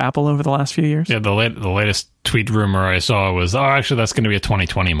publicity for Apple over the last few years. Yeah, the latest tweet rumor I saw was, actually, that's going to be a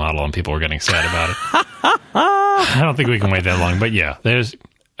 2020 model, and people were getting sad about it. I don't think we can wait that long, but yeah, there's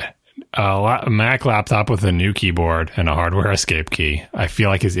a Mac laptop with a new keyboard and a hardware escape key, I feel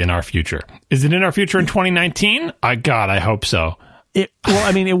like is in our future. Is it in our future in 2019? God, I hope so. Well,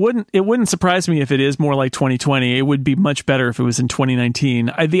 I mean, it wouldn't surprise me if it is more like 2020. It would be much better if it was in 2019.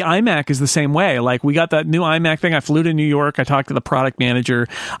 The iMac is the same way. Like, we got that new iMac thing. I flew to New York. I talked to the product manager.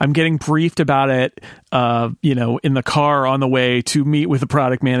 I'm getting briefed about it, in the car on the way to meet with the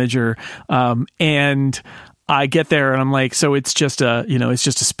product manager. And I get there and I'm like, so it's just a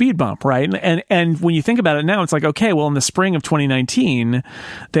speed bump, right? And when you think about it now, it's like, okay, well, in the spring of 2019,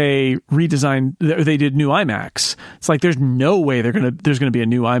 they did new iMacs. It's like, there's no way there's gonna be a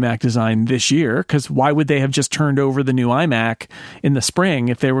new iMac design this year, because why would they have just turned over the new iMac in the spring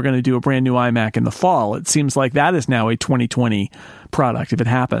if they were going to do a brand new iMac in the fall? It seems like that is now a 2020 product if it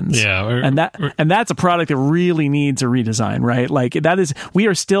happens. Yeah, and that's a product that really needs a redesign, right? Like, we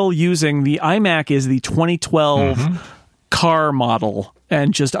are still using the iMac is the 2012 car model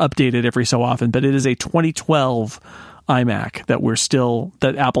and just updated every so often, but it is a 2012 iMac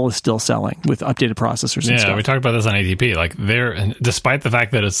that Apple is still selling with updated processors and stuff. Yeah, we talked about this on ATP. Like, despite the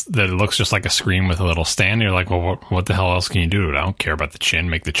fact that it looks just like a screen with a little stand, you're like, well, what the hell else can you do? I don't care about the chin.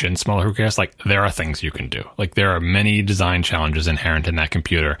 Make the chin smaller. Who cares? Like, there are things you can do. Like, there are many design challenges inherent in that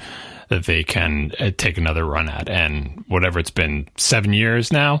computer that they can take another run at. And whatever it's been, 7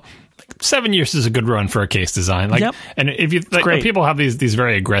 years now. 7 years is a good run for a case design. Like, yep. And if you people have these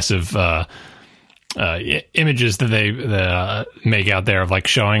very aggressive images that they make out there of like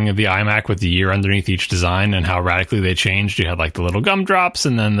showing the iMac with the year underneath each design and how radically they changed. You had like the little gumdrops,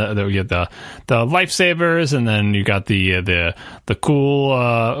 and then you had the lifesavers, and then you got the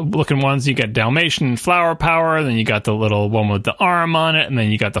cool looking ones. You got Dalmatian flower power, and then you got the little one with the arm on it, and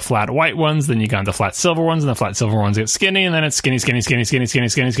then you got the flat white ones, then you got the flat silver ones, and the flat silver ones get skinny, and then it's skinny,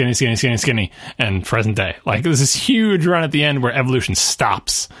 and present day. Like, there's this huge run at the end where evolution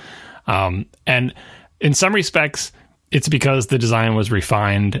stops. And in some respects, it's because the design was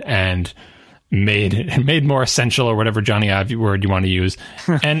refined and made more essential, or whatever Johnny Ive word you want to use.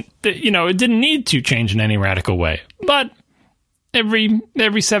 And, it didn't need to change in any radical way. But every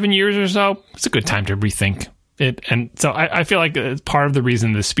 7 years or so, it's a good time to rethink it. And so I feel like part of the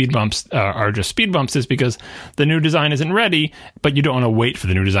reason the speed bumps are just speed bumps is because the new design isn't ready, but you don't want to wait for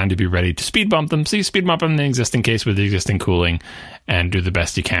the new design to be ready to speed bump them. So you speed bump them in the existing case with the existing cooling and do the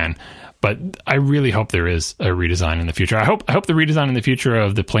best you can. But I really hope there is a redesign in the future. I hope the redesign in the future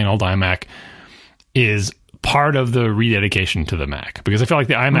of the plain old iMac is part of the rededication to the Mac, because I feel like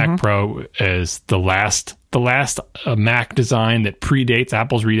the iMac Pro is the last Mac design that predates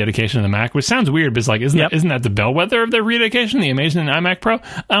Apple's rededication of the Mac, which sounds weird, but it's like, isn't that the bellwether of their rededication, the amazing iMac Pro?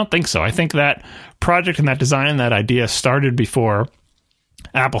 I don't think so. I think that project and that design and that idea started before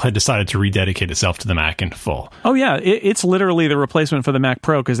Apple had decided to rededicate itself to the Mac in full. Oh yeah, it's literally the replacement for the Mac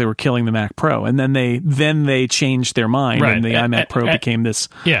Pro, because they were killing the Mac Pro, and then they changed their mind, right. And the iMac Pro became this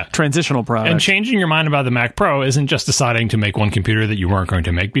transitional product. And changing your mind about the Mac Pro isn't just deciding to make one computer that you weren't going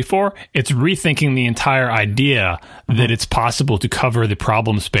to make before. It's rethinking the entire idea that it's possible to cover the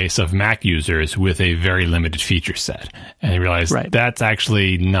problem space of Mac users with a very limited feature set. And they realized that's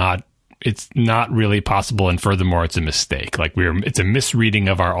actually not. It's not really possible, and furthermore, it's a mistake. Like, it's a misreading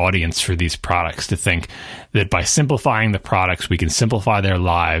of our audience for these products to think that by simplifying the products, we can simplify their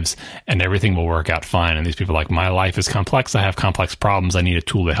lives and everything will work out fine. And these people are like, my life is complex. I have complex problems. I need a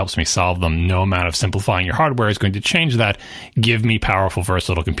tool that helps me solve them. No amount of simplifying your hardware is going to change that. Give me powerful,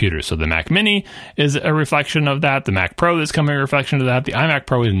 versatile computers. So the Mac Mini is a reflection of that. The Mac Pro is coming a reflection of that. The iMac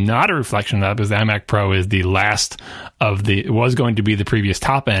Pro is not a reflection of that, because the iMac Pro is the last of it was going to be the previous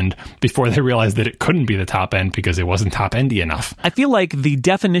top end before they realized that it couldn't be the top end because it wasn't top endy enough. I feel like the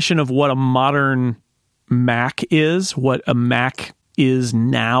definition of what a modern Mac is, what a Mac is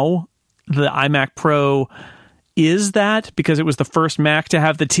now, the iMac Pro is that, because it was the first Mac to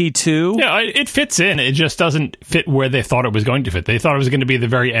have the T2. Yeah, it fits in. It just doesn't fit where they thought it was going to fit. They thought it was going to be the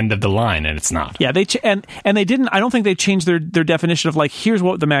very end of the line, and it's not. Yeah, they didn't. I don't think they changed their definition of like, here's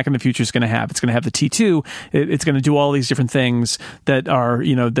what the Mac in the future is going to have. It's going to have the T2. It's going to do all these different things that are,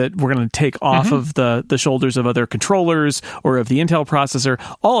 that we're going to take off of the shoulders of other controllers or of the Intel processor.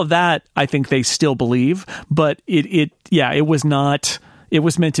 All of that, I think they still believe, but it was not. It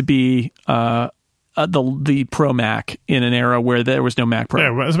was meant to be the Pro Mac in an era where there was no Mac Pro. Yeah,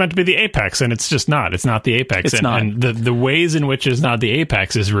 it was meant to be the apex, and it's just not. It's not the apex. And the ways in which it's not the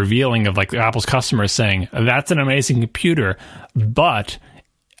apex is revealing of like Apple's customers saying, that's an amazing computer, but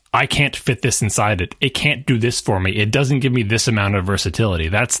I can't fit this inside it. It can't do this for me. It doesn't give me this amount of versatility.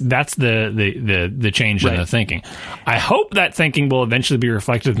 That's the change in the thinking. I hope that thinking will eventually be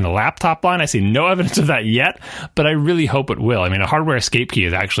reflected in the laptop line. I see no evidence of that yet, but I really hope it will. I mean, a hardware escape key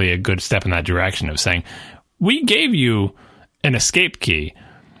is actually a good step in that direction of saying, we gave you an escape key,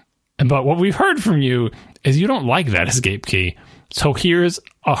 but what we've heard from you is you don't like that escape key. So here's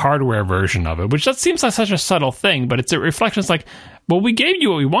a hardware version of it, which just seems like such a subtle thing, but it's a reflection. It's like, well, we gave you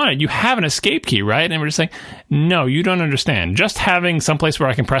what we wanted. You have an escape key, right? And we're just saying, no, you don't understand. Just having someplace where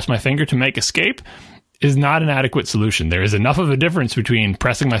I can press my finger to make escape is not an adequate solution. There is enough of a difference between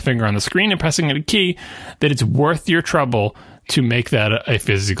pressing my finger on the screen and pressing a key that it's worth your trouble to make that a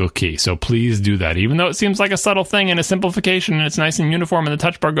physical key. So please do that. Even though it seems like a subtle thing and a simplification and it's nice and uniform and the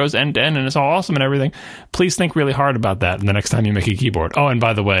touch bar goes end to end and it's all awesome and everything, please think really hard about that the next time you make a keyboard. Oh, and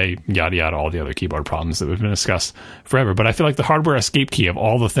by the way, yada yada, all the other keyboard problems that we've been discussed forever. But I feel like the hardware escape key of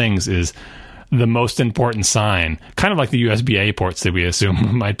all the things is the most important sign, kind of like the USB-A ports that we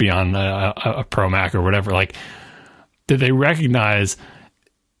assume might be on a Pro Mac or whatever. Like, did they recognize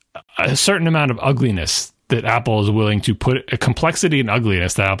a certain amount of ugliness that Apple is willing to put, a complexity and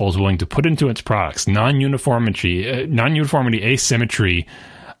ugliness that Apple is willing to put into its products, non-uniformity, asymmetry,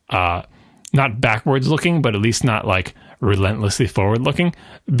 not backwards looking, but at least not like relentlessly forward looking,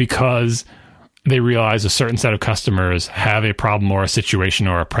 because they realize a certain set of customers have a problem or a situation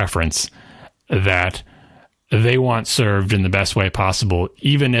or a preference that they want served in the best way possible,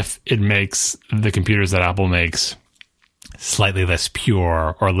 even if it makes the computers that Apple makes slightly less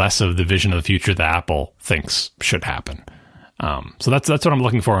pure or less of the vision of the future that Apple thinks should happen. So that's what I'm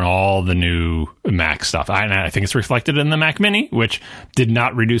looking for in all the new Mac stuff. I think it's reflected in the Mac Mini, which did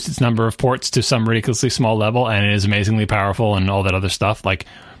not reduce its number of ports to some ridiculously small level, and it is amazingly powerful and all that other stuff. Like,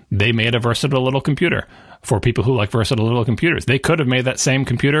 they made a versatile little computer for people who like versatile little computers. They could have made that same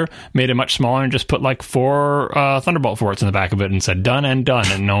computer, made it much smaller, and just put like 4 Thunderbolt ports in the back of it and said done, and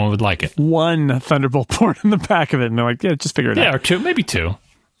no one would like it. One Thunderbolt port in the back of it, and they're like, yeah, just figure it out. Yeah, or 2, maybe 2.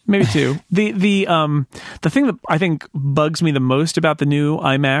 Maybe 2. The thing that I think bugs me the most about the new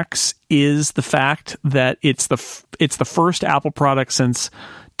iMacs is the fact that it's the first Apple product since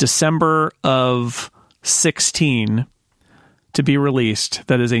December of 2016 to be released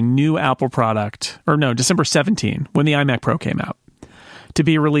that is a new Apple product, or no, December 17, when the iMac Pro came out, to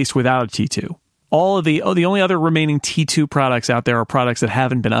be released without a T2. All of the only other remaining T2 products out there are products that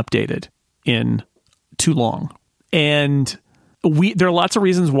haven't been updated in too long. And there are lots of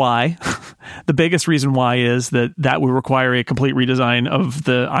reasons why. The biggest reason why is that would require a complete redesign of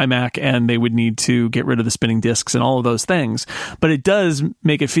the iMac, and they would need to get rid of the spinning discs and all of those things. But it does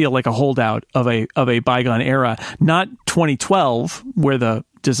make it feel like a holdout of a bygone era, not 2012, where the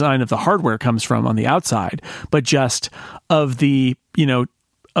design of the hardware comes from on the outside, but just of the,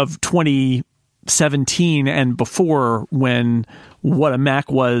 of 2017 and before, when what a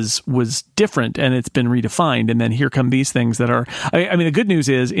Mac was different and it's been redefined. And then here come these things that are, I mean, the good news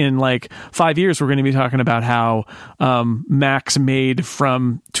is in like 5 years, we're going to be talking about how Macs made in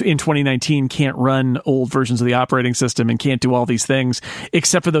 2019 can't run old versions of the operating system and can't do all these things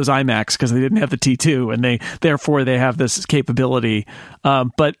except for those iMacs because they didn't have the T2 and therefore they have this capability.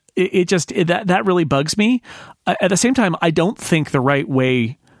 But that really bugs me. At the same time, I don't think the right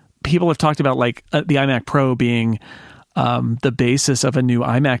way, people have talked about like the iMac Pro being the basis of a new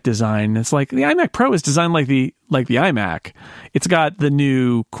iMac design. It's like the iMac Pro is designed like the iMac. It's got the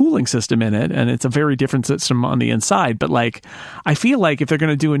new cooling system in it, and it's a very different system on the inside. But like, I feel like if they're going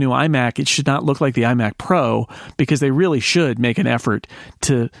to do a new iMac, it should not look like the iMac Pro, because they really should make an effort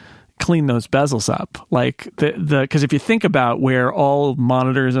to clean those bezels up. Like because if you think about where all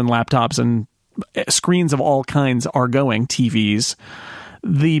monitors and laptops and screens of all kinds are going, TVs,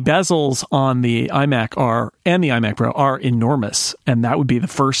 the bezels on the iMac and the iMac Pro are enormous. And that would be the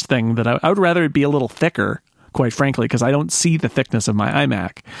first thing that I would rather it be a little thicker, quite frankly, because I don't see the thickness of my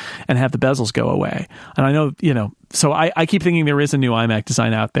iMac, and have the bezels go away. And I know, so I keep thinking there is a new iMac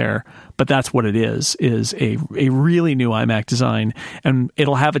design out there, but that's what it is a really new iMac design. And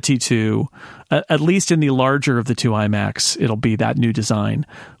it'll have a T2, at least in the larger of the two iMacs, it'll be that new design.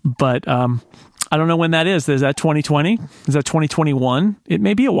 But, I don't know when that is. Is that 2020? Is that 2021? It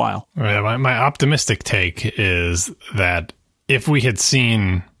may be a while. My optimistic take is that if we had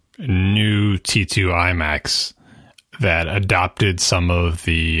seen new T2 iMacs that adopted some of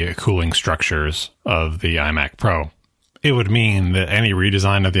the cooling structures of the iMac Pro it would mean that any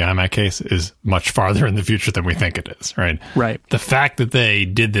redesign of the iMac case is much farther in the future than we think it is, right? Right. The fact that they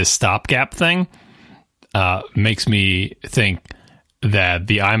did this stopgap thing makes me think that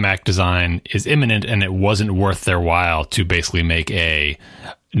the iMac design is imminent, and it wasn't worth their while to basically make a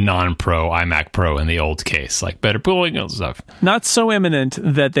non-Pro iMac Pro in the old case, like better cooling and stuff. Not so imminent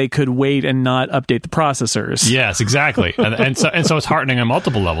that they could wait and not update the processors. Yes, exactly. and so it's heartening on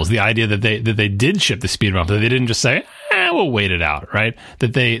multiple levels. The idea that they did ship the speed bump, that they didn't just say, we'll wait it out, right?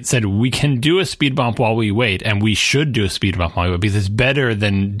 That they said, we can do a speed bump while we wait, and we should do a speed bump while we wait, because it's better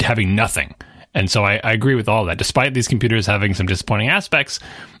than having nothing. And so I agree with all that. Despite these computers having some disappointing aspects,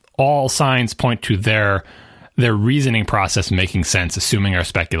 all signs point to their reasoning process making sense, assuming our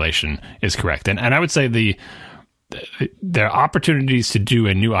speculation is correct. And I would say their opportunities to do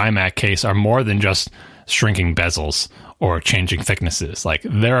a new iMac case are more than just shrinking bezels or changing thicknesses. Like,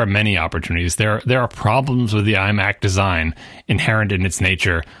 there are many opportunities. There are problems with the iMac design inherent in its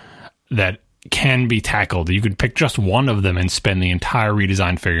nature that can be tackled. You could pick just one of them and spend the entire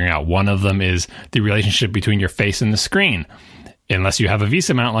redesign figuring out. One of them is the relationship between your face and the screen. Unless you have a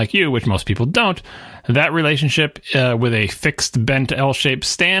VESA mount like you, which most people don't, that relationship with a fixed bent L-shaped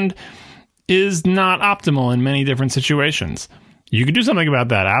stand is not optimal in many different situations. You could do something about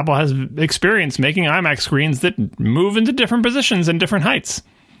that. Apple has experience making iMac screens that move into different positions and different heights.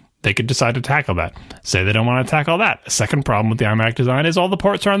 They could decide to tackle that. Say they don't want to tackle that. A second problem with the iMac design is all the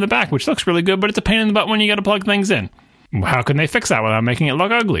ports are on the back, which looks really good, but it's a pain in the butt when you got to plug things in. How can they fix that without making it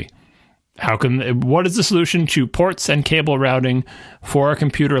look ugly? What is the solution to ports and cable routing for a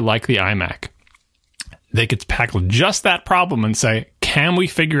computer like the iMac? They could tackle just that problem and say, can we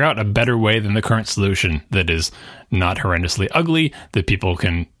figure out a better way than the current solution that is not horrendously ugly, that people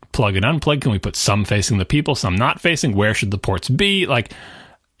can plug and unplug? Can we put some facing the people, some not facing? Where should the ports be? Like,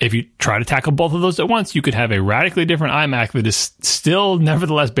 if you try to tackle both of those at once, you could have a radically different iMac that is still,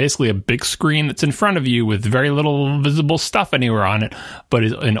 nevertheless, basically a big screen that's in front of you with very little visible stuff anywhere on it, but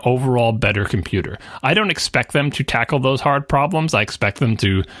is an overall better computer. I don't expect them to tackle those hard problems. I expect them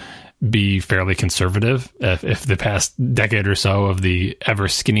to be fairly conservative if the past decade or so of the ever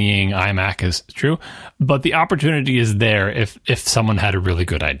skinnying iMac is true. But the opportunity is there if someone had a really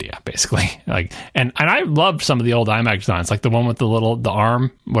good idea, basically. Like, and I loved some of the old iMac designs, like the one with the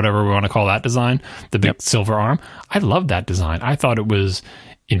arm, whatever we want to call that design, the big silver arm. I loved that design. I thought it was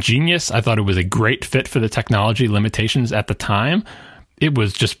ingenious. I thought it was a great fit for the technology limitations at the time. It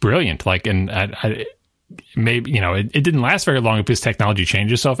was just brilliant. Like, and maybe, it didn't last very long because technology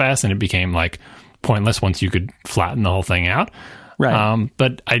changes so fast and it became like pointless once you could flatten the whole thing out. Right.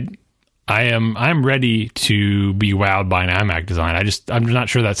 But I'm ready to be wowed by an iMac design. I'm not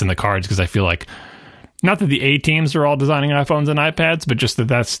sure that's in the cards, because I feel like, not that the A teams are all designing iPhones and iPads, but just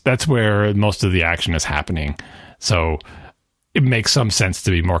that's where most of the action is happening. So it makes some sense to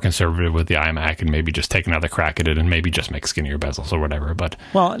be more conservative with the iMac and maybe just take another crack at it and maybe just make skinnier bezels or whatever. But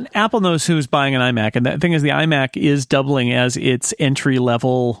Apple knows who's buying an iMac, and the thing is, the iMac is doubling as its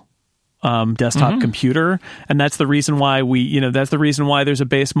entry-level desktop computer, and that's the reason why that's the reason why there's a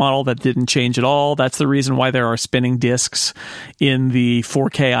base model that didn't change at all. That's the reason why there are spinning discs in the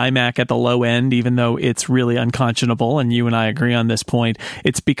 4K iMac at the low end, even though it's really unconscionable, and you and I agree on this point.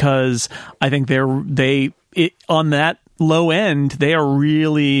 It's because I think on that low end, they are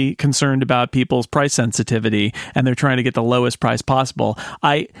really concerned about people's price sensitivity, and they're trying to get the lowest price possible.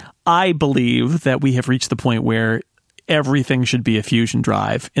 I believe that we have reached the point where everything should be a Fusion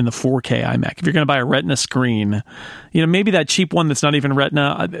drive in the 4K iMac. If you're going to buy a Retina screen, maybe that cheap one that's not even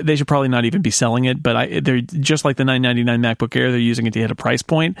Retina, they should probably not even be selling it, but they're just like the $999 MacBook Air, they're using it to hit a price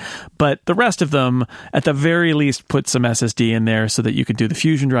point. But the rest of them, at the very least, put some SSD in there so that you can do the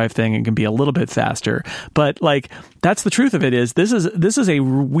Fusion drive thing and can be a little bit faster. But that's the truth of it, is this is a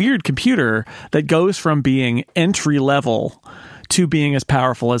weird computer that goes from being entry level to being as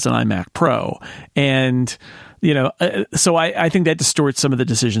powerful as an iMac Pro. And so I think that distorts some of the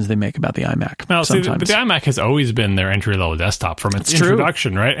decisions they make about the iMac. Well, but the iMac has always been their entry-level desktop from its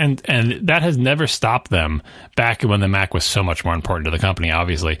introduction, right? And that has never stopped them, back when the Mac was so much more important to the company,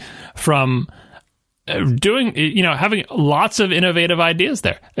 obviously, from doing, having lots of innovative ideas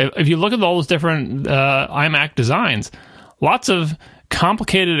there. If you look at all those different iMac designs, lots of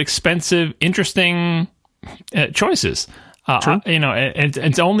complicated, expensive, interesting choices.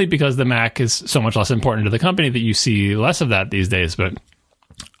 It's only because the Mac is so much less important to the company that you see less of that these days. But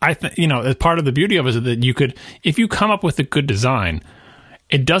I think, part of the beauty of it is that you could, if you come up with a good design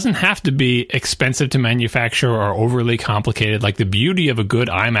It doesn't have to be expensive to manufacture or overly complicated. Like, the beauty of a good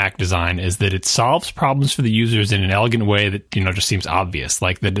iMac design is that it solves problems for the users in an elegant way that, just seems obvious.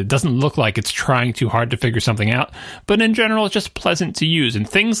 Like, that it doesn't look like it's trying too hard to figure something out, but in general, it's just pleasant to use. And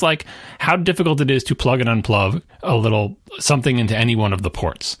things like how difficult it is to plug and unplug a little something into any one of the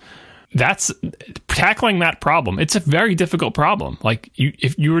ports. That's tackling that problem. It's a very difficult problem. Like,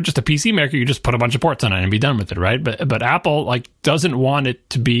 if you were just a PC maker, you just put a bunch of ports on it and be done with it, right? But Apple doesn't want it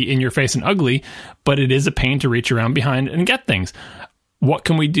to be in your face and ugly, but it is a pain to reach around behind and get things. What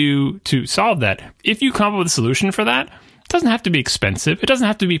can we do to solve that? If you come up with a solution for that, it doesn't have to be expensive. It doesn't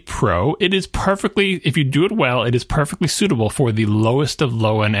have to be pro. It is perfectly, if you do it well, it is perfectly suitable for the lowest of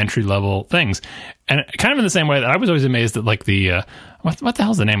low-end entry-level things. And kind of in the same way that I was always amazed at the what the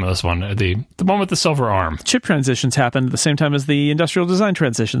hell's the name of this one? The one with the silver arm. Chip transitions happened at the same time as the industrial design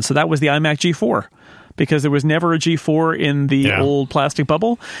transition. So that was the iMac G4, because there was never a G4 in the old plastic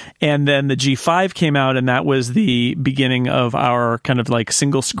bubble. And then the G5 came out, and that was the beginning of our kind of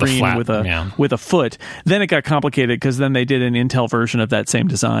single screen flat, with a foot. Then it got complicated because then they did an Intel version of that same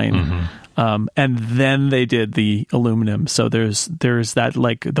design. Mm-hmm. And then they did the aluminum. So there's that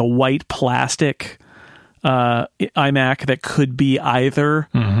the white plastic iMac that could be either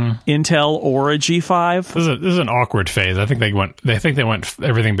Intel or a G5. This is an awkward phase. I think they went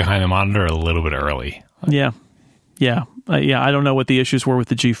everything behind the monitor a little bit early. Yeah. I don't know what the issues were with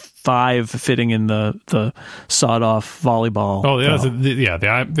the G5 fitting in the sawed-off volleyball. Oh, yeah, the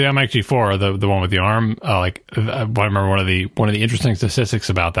iMac G4, the one with the arm. I remember one of the interesting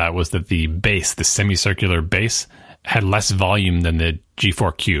statistics about that was that the base, the semicircular base, had less volume than the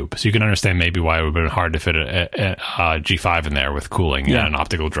G4 Cube. So you can understand maybe why it would have been hard to fit a G5 in there with cooling and an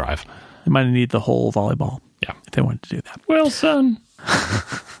optical drive. They might need the whole volleyball. Yeah. If they wanted to do that. Well, son.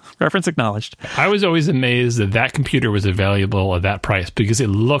 Reference acknowledged. I was always amazed that computer was available at that price because it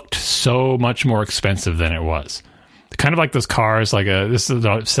looked so much more expensive than it was. Kind of like those cars, this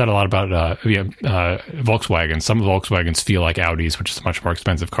is said a lot about Volkswagen. Some Volkswagens feel like Audis, which is a much more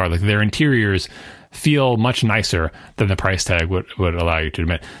expensive car. Like, their interiors feel much nicer than the price tag would allow you to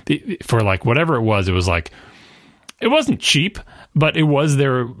admit. For whatever it was it wasn't cheap, but it was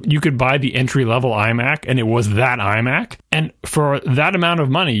there. You could buy the entry level iMac, and it was that iMac. And for that amount of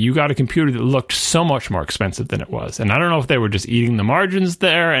money, you got a computer that looked so much more expensive than it was. And I don't know if they were just eating the margins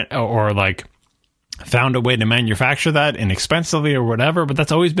there, or found a way to manufacture that inexpensively or whatever, but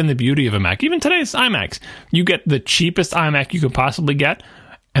that's always been the beauty of a Mac. Even today's iMacs, you get the cheapest iMac you could possibly get,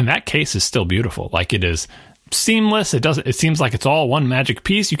 and that case is still beautiful. It is seamless. It seems like it's all one magic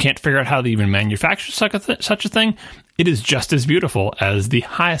piece. You can't figure out how they even manufacture such a thing. It is just as beautiful as the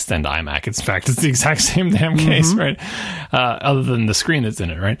highest end iMac. In fact, it's the exact same damn case, right? Other than the screen that's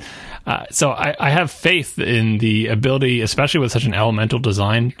in it, right? So I have faith in the ability, especially with such an elemental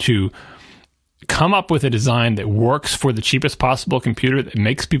design, to come up with a design that works for the cheapest possible computer, that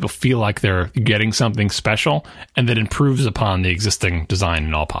makes people feel like they're getting something special, and that improves upon the existing design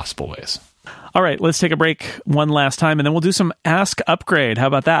in all possible ways. All right, let's take a break one last time, and then we'll do some Ask Upgrade. How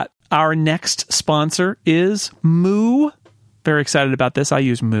about that? Our next sponsor is Moo. Very excited about this. I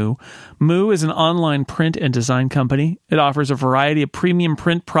use Moo. Moo is an online print and design company. It offers a variety of premium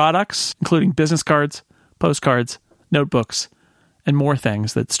print products, including business cards, postcards, notebooks, and more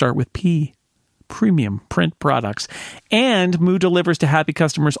things that start with P. Premium print products. And Moo delivers to happy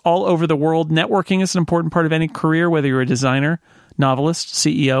customers all over the world. Networking is an important part of any career, whether you're a designer, novelist,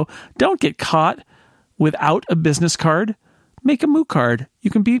 CEO. Don't get caught without a business card. Make a Moo card.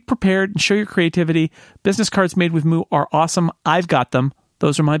 You can be prepared and show your creativity. Business cards made with Moo are awesome. I've got them.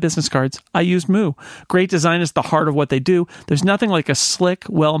 Those are my business cards. I use Moo. Great design is the heart of what they do. There's nothing like a slick,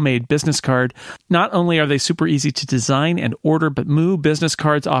 well-made business card. Not only are they super easy to design and order, but Moo business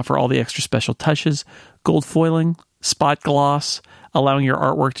cards offer all the extra special touches, gold foiling, spot gloss, allowing your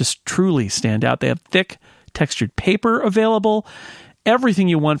artwork to truly stand out. They have thick, textured paper available. Everything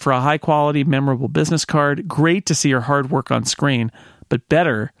you want for a high-quality, memorable business card. Great to see your hard work on screen, but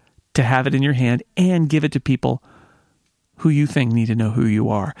better to have it in your hand and give it to people who you think need to know who you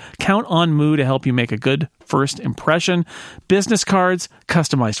are. Count on Moo to help you make a good first impression. Business cards,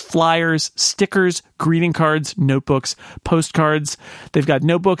 customized flyers, stickers, greeting cards, notebooks, postcards. They've got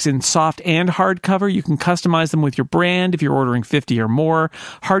notebooks in soft and hardcover. You can customize them with your brand if you're ordering 50 or more.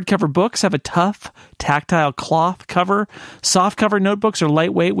 Hardcover books have a tough, tactile cloth cover. Softcover notebooks are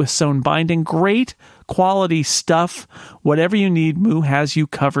lightweight with sewn binding. Great quality stuff. Whatever you need, Moo has you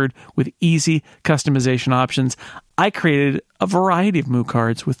covered with easy customization options. I created a variety of Moo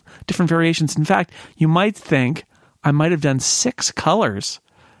cards with different variations. In fact, you might think I might have done 6 colors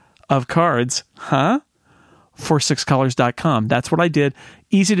of cards, for6colors.com. That's what I did.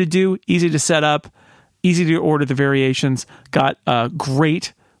 Easy to do, easy to set up, easy to order the variations. Got a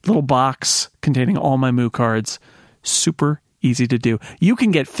great little box containing all my Moo cards. Super easy to do. You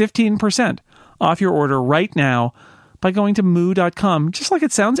can get 15% off your order right now by going to moo.com, just like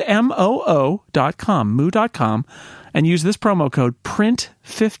it sounds, moo.com, moo.com, and use this promo code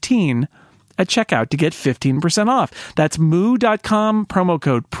PRINT15 at checkout to get 15% off. That's moo.com, promo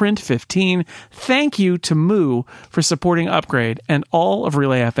code PRINT15. Thank you to Moo for supporting Upgrade and all of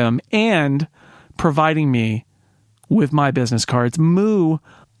Relay FM and providing me with my business cards. Moo,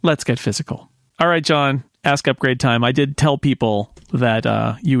 let's get physical. All right, John, Ask Upgrade time. I did tell people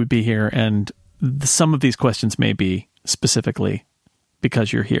that you would be here, and some of these questions may be specifically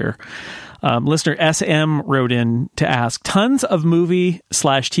because you're here. Listener SM wrote in to ask, tons of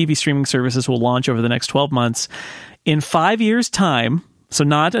movie/TV streaming services will launch over the next 12 months. In 5 years' time, so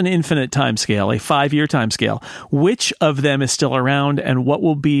not an infinite time scale, a 5-year time scale, which of them is still around, and what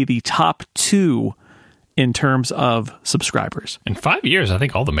will be the top 2 in terms of subscribers? In 5 years, I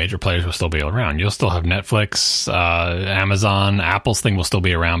think all the major players will still be around. You'll still have Netflix, Amazon, Apple's thing will still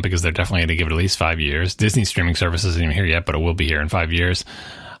be around because they're definitely going to give it at least 5 years. Disney streaming service isn't even here yet, but it will be here in 5 years.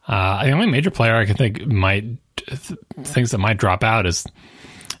 The only major player I can think things that might drop out is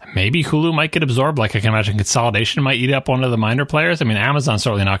maybe Hulu might get absorbed. Like, I can imagine consolidation might eat up one of the minor players. I mean, Amazon's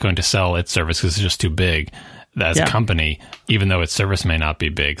certainly not going to sell its service because it's just too big as a company, even though its service may not be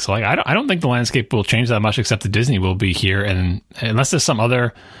big. So, like, I don't think the landscape will change that much, except that Disney will be here. And unless there's some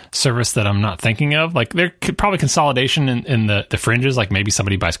other service that I'm not thinking of, like, there could probably consolidation in the fringes, like maybe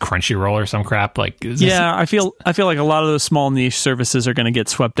somebody buys Crunchyroll or some crap. Like, I feel like a lot of those small niche services are going to get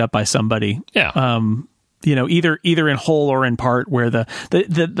swept up by somebody. Yeah. Either in whole or in part, where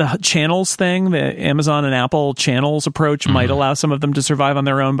the channels thing, the Amazon and Apple channels approach might allow some of them to survive on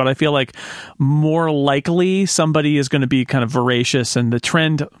their own. But I feel like more likely somebody is going to be kind of voracious. And the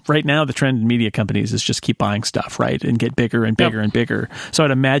trend right now, the trend in media companies is just keep buying stuff, right? And get bigger and bigger and bigger. So I'd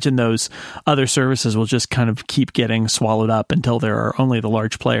imagine those other services will just kind of keep getting swallowed up until there are only the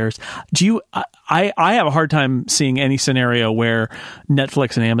large players. I have a hard time seeing any scenario where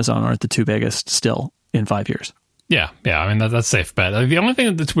Netflix and Amazon aren't the two biggest still in 5 years. Yeah. I mean, that's a safe bet. The only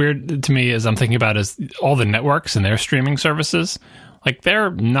thing that's weird to me is I'm thinking about is all the networks and their streaming services. Like,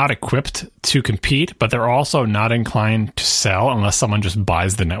 they're not equipped to compete, but they're also not inclined to sell unless someone just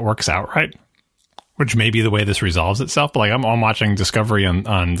buys the networks outright, which may be the way this resolves itself. But like, I'm watching Discovery on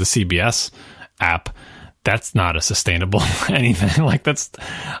the CBS app. That's not a sustainable anything. Like,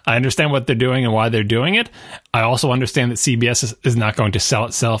 I understand what they're doing and why they're doing it. I also understand that CBS is not going to sell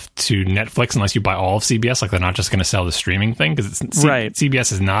itself to Netflix unless you buy all of CBS. Like, they're not just going to sell the streaming thing because right.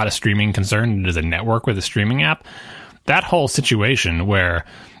 CBS is not a streaming concern. It is a network with a streaming app. That whole situation where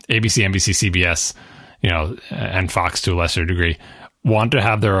ABC, NBC, CBS, and Fox to a lesser degree want to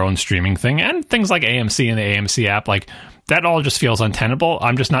have their own streaming thing, and things like AMC and the AMC app, like, that all just feels untenable.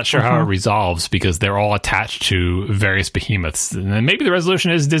 I'm just not sure how it resolves because they're all attached to various behemoths. And then maybe the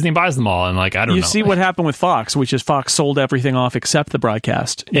resolution is Disney buys them all. And like, I don't know. You see what happened with Fox, which is Fox sold everything off except the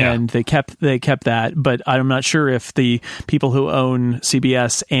broadcast. Yeah. And they kept that. But I'm not sure if the people who own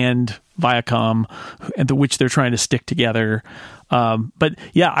CBS and Viacom, and which they're trying to stick together. But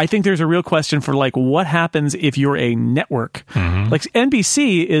yeah, I think there's a real question for like, what happens if you're a network? Like,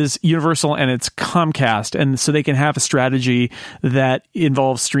 NBC is Universal and it's Comcast, and so they can have a strategy that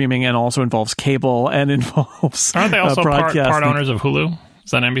involves streaming and also involves cable and involves aren't they also part broadcasting. owners of Hulu?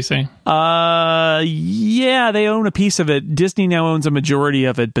 Is that NBC? Yeah, they own a piece of it. Disney now owns a majority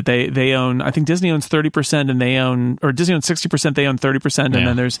of it, but they own, I think Disney owns 30% and Disney owns 60%, they own 30%, and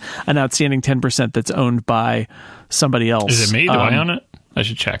then there's an outstanding 10% that's owned by somebody else. Is it me? Do I own it? I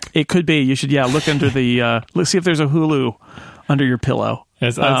should check. It could be. You should, look under the, let's see if there's a Hulu under your pillow.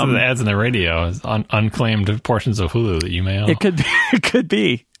 It's the ads in the radio. It's unclaimed portions of Hulu that you may own. It could be. It could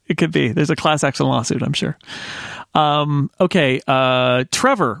be. It could be. There's a class action lawsuit, I'm sure. Okay.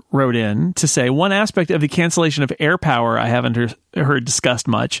 Trevor wrote in to say, one aspect of the cancellation of Air Power I haven't heard discussed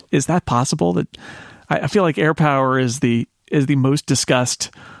much. Is that possible? That I feel like Air Power is the most discussed,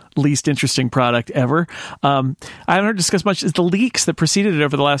 least interesting product ever. I haven't heard discussed much is the leaks that preceded it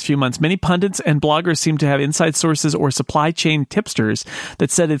over the last few months. Many pundits and bloggers seem to have inside sources or supply chain tipsters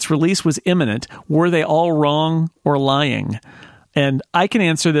that said its release was imminent. Were they all wrong or lying? And I can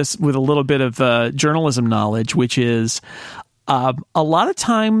answer this with a little bit of journalism knowledge, which is a lot of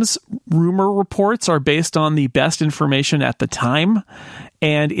times rumor reports are based on the best information at the time.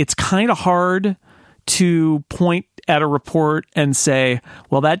 And it's kind of hard to point at a report and say,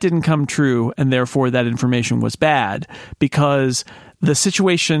 well, that didn't come true, and therefore that information was bad, because the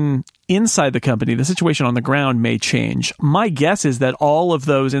situation inside the company, the situation on the ground may change. My guess is that all of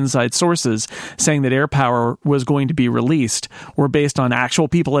those inside sources saying that AirPower was going to be released were based on actual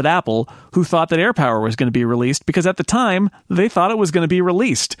people at Apple who thought that AirPower was going to be released, because at the time they thought it was going to be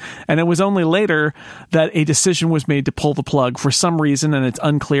released. And it was only later that a decision was made to pull the plug for some reason, and it's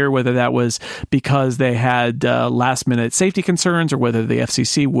unclear whether that was because they had last-minute safety concerns or whether the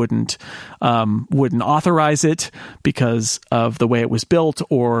FCC wouldn't authorize it because of the way it was built,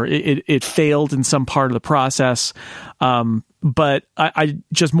 or it failed in some part of the process. But I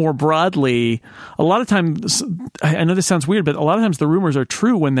just more broadly, a lot of times, I know this sounds weird, but a lot of times the rumors are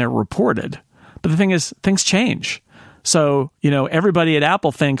true when they're reported. But the thing is, things change. So, everybody at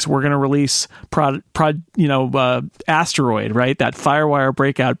Apple thinks we're going to release Asteroid, right? That FireWire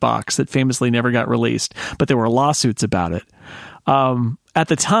breakout box that famously never got released, but there were lawsuits about it. At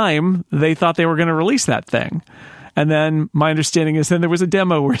the time, they thought they were going to release that thing. And then my understanding is then there was a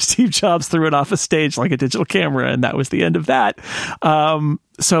demo where Steve Jobs threw it off a stage like a digital camera, and that was the end of that.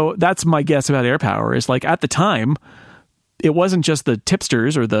 So that's my guess about AirPower, is like at the time, it wasn't just the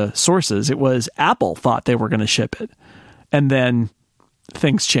tipsters or the sources. It was Apple thought they were going to ship it. And then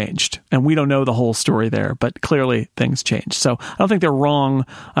things changed. And we don't know the whole story there, but clearly things changed. So I don't think they're wrong.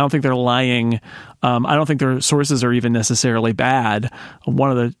 I don't think they're lying. I don't think their sources are even necessarily bad.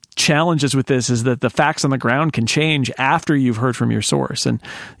 One of the challenges with this is that the facts on the ground can change after you've heard from your source. And,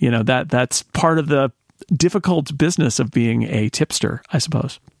 that's part of the difficult business of being a tipster, I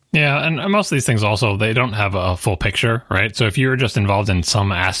suppose. Yeah, and most of these things also, they don't have a full picture, right? So if you're just involved in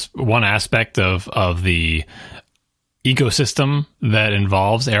one aspect of the ecosystem that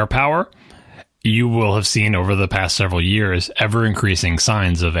involves AirPower, you will have seen over the past several years ever-increasing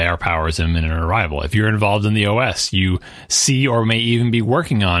signs of AirPower's imminent arrival. If you're involved in the OS, you see or may even be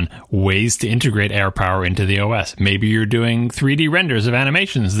working on ways to integrate AirPower into the OS. Maybe you're doing 3D renders of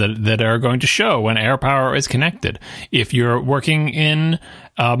animations that are going to show when AirPower is connected. If you're working in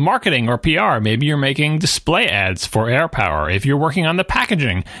marketing or PR, maybe you're making display ads for AirPower. If you're working on the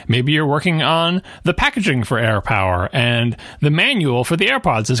packaging, maybe you're working on the packaging for AirPower, and the manual for the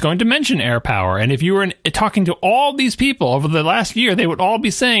AirPods is going to mention AirPower. And if you were talking to all these people over the last year, they would all be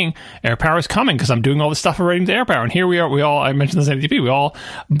saying, AirPower is coming because I'm doing all this stuff relating to AirPower. And here we are, I mentioned this at ATP, we all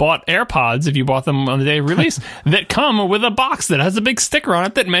bought AirPods, if you bought them on the day of release, that come with a box that has a big sticker on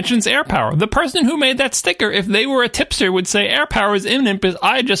it that mentions AirPower. The person who made that sticker, if they were a tipster, would say AirPower is imminent because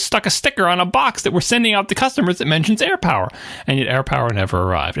I just stuck a sticker on a box that we're sending out to customers that mentions AirPower. And yet AirPower never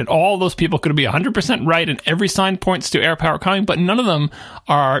arrived. And all those people could be 100% right, and every sign points to AirPower coming, but none of them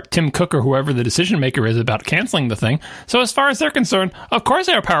are Tim Cook or whoever the decision maker is about canceling the thing. So as far as they're concerned, of course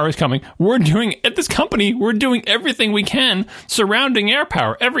AirPower is coming. At this company, we're doing everything we can surrounding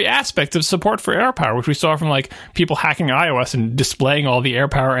AirPower, every aspect of support for AirPower, which we saw from like people hacking iOS and displaying all the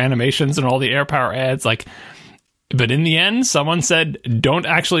AirPower animations and all the AirPower ads. But in the end, someone said, don't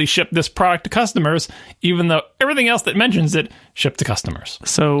actually ship this product to customers, even though everything else that mentions it shipped to customers.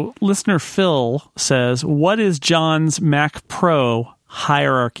 So listener Phil says, what is John's Mac Pro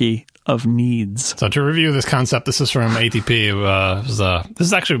hierarchy of needs? So to review this concept, this is from ATP.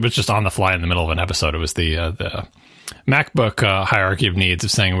 This was just on the fly in the middle of an episode. It was the MacBook hierarchy of needs,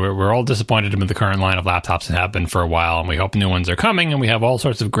 of saying we're all disappointed with the current line of laptops and have been for a while, and we hope new ones are coming, and we have all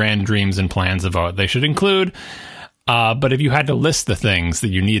sorts of grand dreams and plans of what they should include. But if you had to list the things that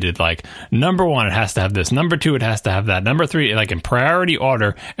you needed, like number one, it has to have this. Number two, it has to have that. Number three, like in priority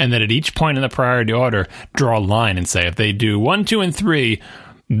order, and then at each point in the priority order, draw a line and say, if they do 1, 2, and 3,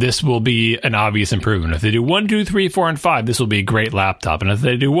 this will be an obvious improvement. If they do 1, 2, 3, 4, and 5, this will be a great laptop. And if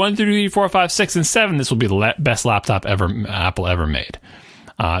they do 1, 2, 3, 4, 5, 6, and 7, this will be the best laptop Apple ever made.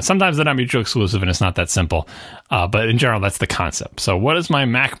 Sometimes they're not mutually exclusive, and it's not that simple. But in general, that's the concept. So what is my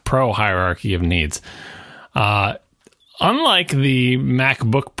Mac Pro hierarchy of needs? Unlike the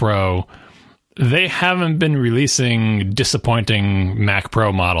MacBook Pro, they haven't been releasing disappointing Mac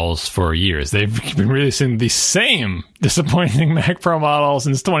Pro models for years. They've been releasing the same disappointing Mac Pro model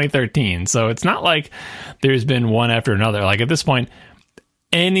since 2013. So it's not like there's been one after another. Like at this point,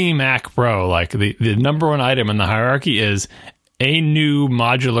 any Mac Pro, like the number one item in the hierarchy is a new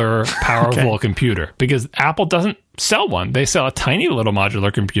modular, powerful computer, because Apple doesn't sell one. They sell a tiny little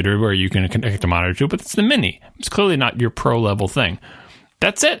modular computer where you can connect a monitor to, but it's the mini. It's clearly not your pro level thing.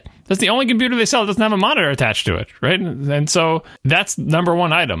 That's it. That's the only computer they sell that doesn't have a monitor attached to it, right? And so that's number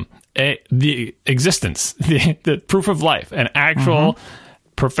one item. The existence, the proof of life, an actual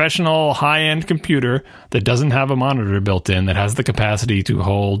professional high-end computer that doesn't have a monitor built in, that has the capacity to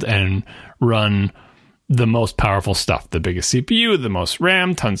hold and run the most powerful stuff, the biggest CPU, the most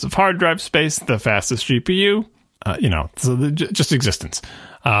RAM, tons of hard drive space, the fastest GPU. just existence.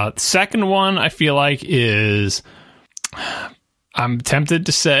 Second one I feel like is, I'm tempted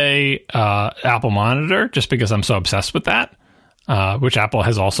to say Apple Monitor, just because I'm so obsessed with that, which Apple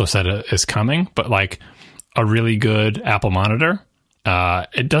has also said is coming, but like a really good Apple Monitor.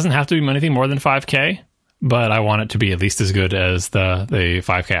 It doesn't have to be anything more than 5K, but I want it to be at least as good as the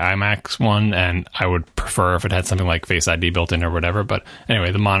 5K iMac one, and I would prefer if it had something like Face ID built in or whatever. But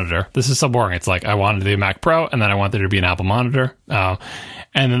anyway, the monitor. This is so boring. It's like I wanted the Mac Pro, and then I want there to be an Apple Monitor. And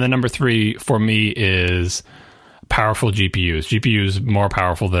then the number 3 for me is powerful GPUs. GPUs more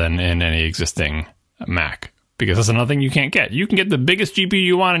powerful than in any existing Mac, because that's another thing you can't get. You can get the biggest GPU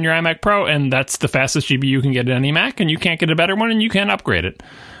you want in your iMac Pro, and that's the fastest GPU you can get in any Mac, and you can't get a better one, and you can't upgrade it.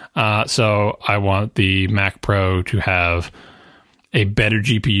 So I want the Mac Pro to have a better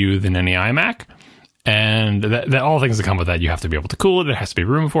GPU than any iMac, and that all things that come with that. You have to be able to cool it. There has to be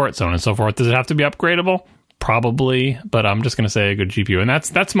room for it, so on and so forth. Does it have to be upgradable? Probably, but I'm just going to say a good GPU, and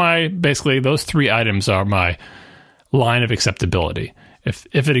that's my, basically those 3 items are my line of acceptability. If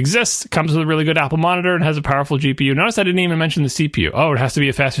it exists, it comes with a really good Apple Monitor and has a powerful GPU. Notice I didn't even mention the CPU. Oh, it has to be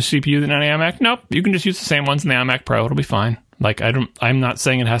a faster CPU than any iMac? Nope, you can just use the same ones in the iMac Pro. It'll be fine. Like I'm not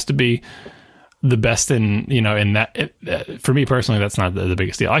saying it has to be the best in that. For me personally, that's not the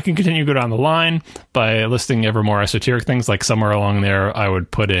biggest deal. I can continue to go down the line by listing ever more esoteric things. Like somewhere along there, I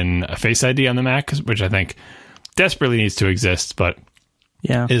would put in a Face ID on the Mac, which I think desperately needs to exist, but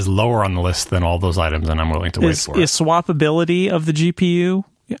is lower on the list than all those items, and I'm willing to wait for it. Is swappability of the GPU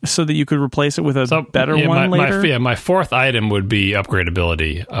so that you could replace it with a better one later? My 4th item would be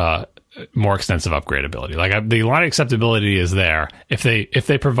upgradability. More extensive upgradability. Like the line of acceptability is there. If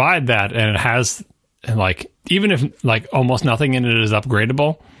they provide that, and it has, like, even if like almost nothing in it is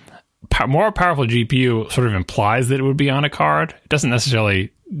upgradable, more powerful GPU sort of implies that it would be on a card. It doesn't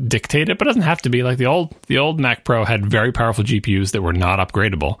necessarily dictate it, but it doesn't have to be. Like the old Mac Pro had very powerful GPUs that were not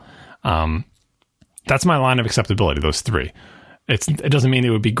upgradable. That's my line of acceptability, those 3. It doesn't mean it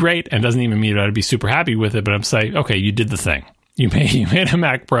would be great, and it doesn't even mean I'd be super happy with it, but I'm saying, okay, you did the thing. You made a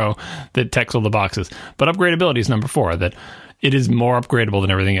Mac Pro that ticks all the boxes. But upgradability is number 4, that it is more upgradable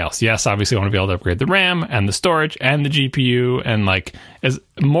than everything else. Yes, obviously I want to be able to upgrade the RAM and the storage and the GPU, and like is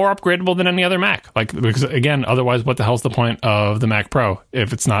more upgradable than any other Mac. Like, because again, otherwise what the hell's the point of the Mac Pro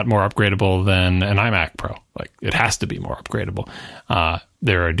if it's not more upgradable than an iMac Pro? Like, it has to be more upgradable.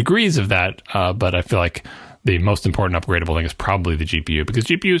 There are degrees of that, but I feel like the most important upgradable thing is probably the GPU, because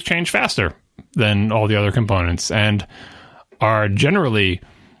GPUs change faster than all the other components and are generally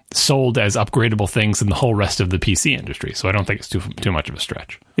sold as upgradable things in the whole rest of the PC industry. So I don't think it's too much of a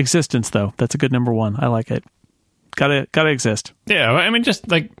stretch. Existence, though, that's a good number 1. I like it. Gotta exist. Yeah, I mean, just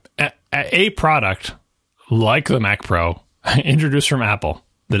like a product like the Mac Pro introduced from Apple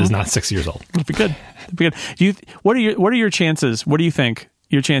that is not 6 years old. It'd be good. What are your chances? What do you think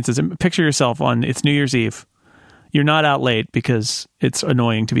your chances? Picture yourself on, it's New Year's Eve. You're not out late because it's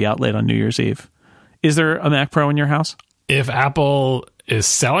annoying to be out late on New Year's Eve. Is there a Mac Pro in your house? If Apple is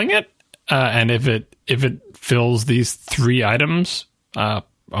selling it, and if it fills these 3 items,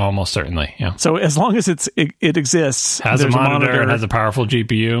 almost certainly, yeah. So as long as it exists, has a monitor, it has a powerful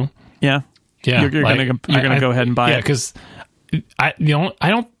GPU, yeah. You're gonna go ahead and buy it. Yeah, because I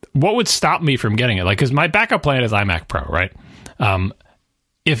don't. What would stop me from getting it? Like, because my backup plan is iMac Pro, right?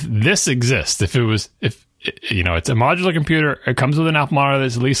 If this exists, if it's a modular computer, it comes with an Apple monitor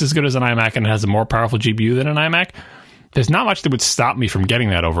that's at least as good as an iMac, and it has a more powerful GPU than an iMac. There's not much that would stop me from getting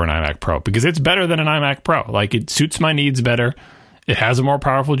that over an iMac Pro, because it's better than an iMac Pro. Like, it suits my needs better. It has a more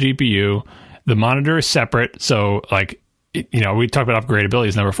powerful GPU. The monitor is separate. So, like, we talked about upgradability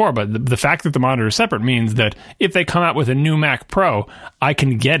as number 4, but the fact that the monitor is separate means that if they come out with a new Mac Pro, I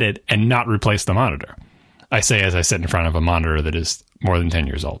can get it and not replace the monitor. I say as I sit in front of a monitor that is more than 10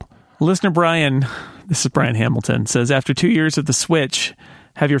 years old. Listener Brian, this is Brian Hamilton, says, after 2 years of the Switch,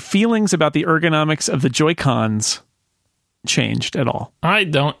 have your feelings about the ergonomics of the Joy-Cons changed at all? I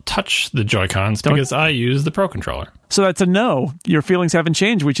don't touch the Joy-Cons because I use the Pro Controller. So that's a no. Your feelings haven't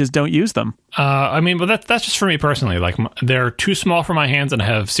changed, which is don't use them. I mean, but that's just for me personally. Like, they're too small for my hands, and I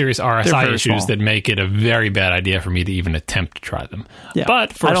have serious RSI issues that make it a very bad idea for me to even attempt to try them. Yeah.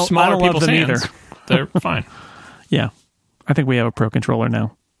 But for smaller people's hands, they're fine. Yeah. I think we have a Pro Controller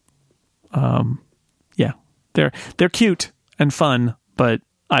now. Yeah. They're cute and fun, but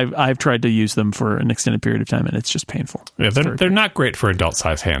I've tried to use them for an extended period of time, and it's just painful. Yeah, they're not great for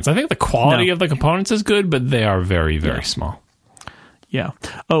adult-sized hands. I think the quality of the components is good, but they are very, very small. Yeah.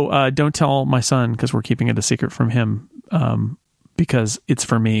 Oh, don't tell my son, because we're keeping it a secret from him, because it's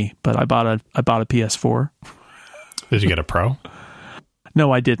for me. But I bought a PS4. Did you get a Pro?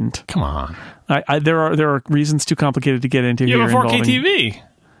 No, I didn't. Come on. There are reasons too complicated to get into. You here have a 4K TV.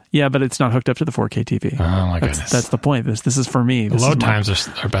 Yeah, but it's not hooked up to the 4K TV. Oh my goodness. That's the point. This is for me. The load times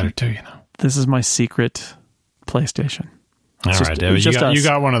are better too, This is my secret PlayStation. All right, David. You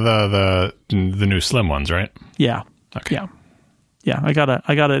got one of the new slim ones, right? Yeah. Okay. Yeah. I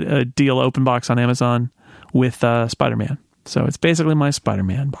got a deal open box on Amazon with Spider-Man. So it's basically my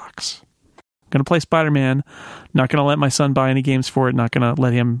Spider-Man box. I'm going to play Spider-Man. Not going to let my son buy any games for it. Not going to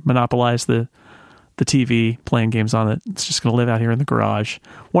let him monopolize the TV playing games on it. It's just going to live out here in the garage.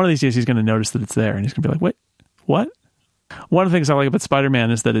 One of these days he's going to notice that it's there and he's going to be like, wait, what? One of the things I like about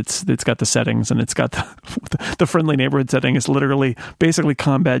Spider-Man is that it's got the settings, and it's got the friendly neighborhood setting is literally basically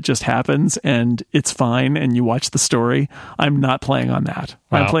combat just happens and it's fine and you watch the story. I'm not playing on that.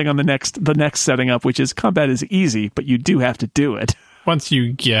 Wow. I'm playing on the next setting up, which is combat is easy, but you do have to do it. Once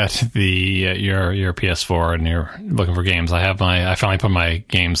you get your PS4 and you're looking for games, I finally put my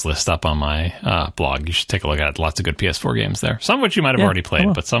games list up on my blog. You should take a look at it. Lots of good PS4 games there. Some of which you might have already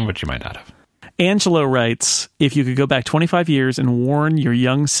played, but some of which you might not have. Angelo writes, if you could go back 25 years and warn your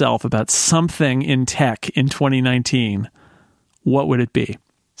young self about something in tech in 2019, what would it be?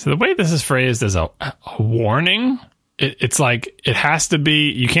 So the way this is phrased as a warning, it's like it has to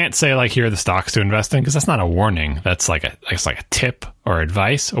be. You can't say like here are the stocks to invest in because that's not a warning. That's like a tip or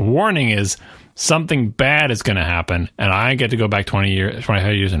advice. A warning is something bad is going to happen, and I get to go back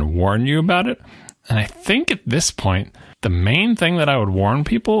 25 years and warn you about it. And I think at this point, the main thing that I would warn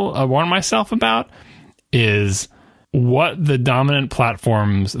myself about is what the dominant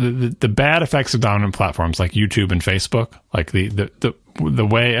platforms, the bad effects of dominant platforms like YouTube and Facebook, like the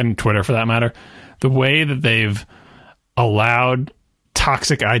way, and Twitter for that matter, the way that they've allowed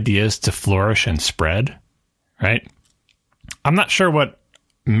toxic ideas to flourish and spread, right? I'm not sure what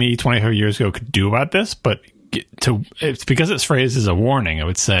me 25 years ago could do about this, but it's because it's phrased as a warning. I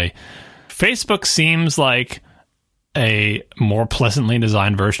would say Facebook seems like a more pleasantly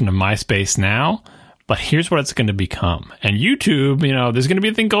designed version of MySpace now, but here's what it's going to become. And YouTube, there's going to be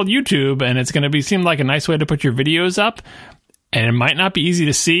a thing called YouTube, and it's going to seem like a nice way to put your videos up, and it might not be easy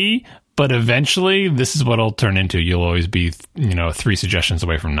to see, but eventually this is what it'll turn into. You'll always be, 3 suggestions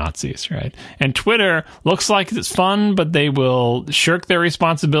away from Nazis, right? And Twitter looks like it's fun, but they will shirk their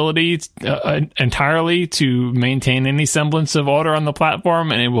responsibility entirely to maintain any semblance of order on the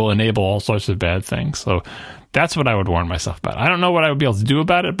platform, and it will enable all sorts of bad things. So that's what I would warn myself about. I don't know what I would be able to do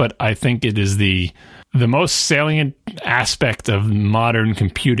about it, but I think it is the most salient aspect of modern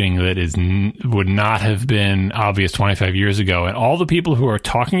computing that would not have been obvious 25 years ago. And all the people who are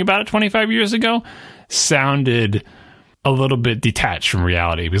talking about it 25 years ago sounded a little bit detached from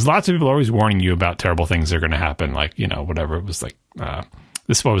reality, because lots of people are always warning you about terrible things that are going to happen. Like, whatever it was, like,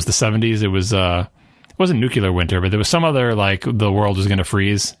 this was the 70s. It wasn't nuclear winter, but there was some other, like, the world was going to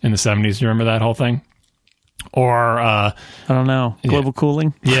freeze in the 70s. Do you remember that whole thing? Or I don't know, global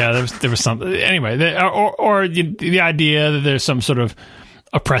cooling. Yeah, there was something. Anyway, or the idea that there's some sort of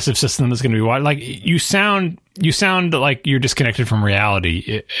oppressive system that's going to be wide. Like you sound like you're disconnected from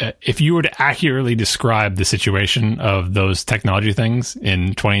reality. If you were to accurately describe the situation of those technology things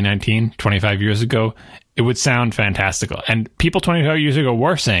in 2019, 25 years ago, it would sound fantastical. And people 25 years ago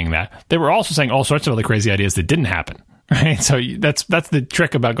were saying that. They were also saying all sorts of other crazy ideas that didn't happen. Right, so that's the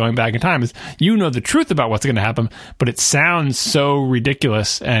trick about going back in time is the truth about what's going to happen, but it sounds so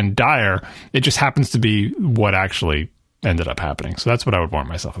ridiculous and dire. It just happens to be what actually ended up happening. So that's what I would warn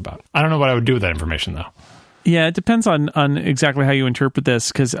myself about. I don't know what I would do with that information, though. Yeah, it depends on exactly how you interpret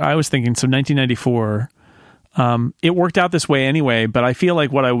this, because I was thinking, so 1994, it worked out this way anyway, but I feel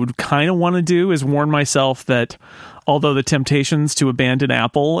like what I would kind of want to do is warn myself that although the temptations to abandon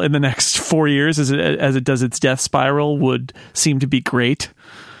Apple in the next 4 years as it does its death spiral would seem to be great,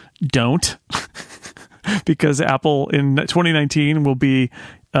 don't. Because Apple in 2019 will be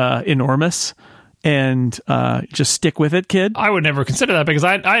enormous. And just stick with it, kid. I would never consider that because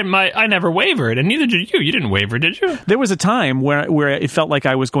I never wavered, and neither did you. You didn't waver, did you? There was a time where it felt like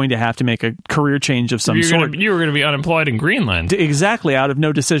I was going to have to make a career change of some sort. You were going to be unemployed in Greenland. Exactly. Out of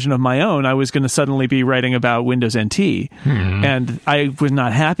no decision of my own, I was going to suddenly be writing about Windows NT. And I was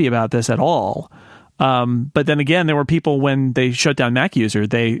not happy about this at all. But then again, there were people when they shut down Mac User,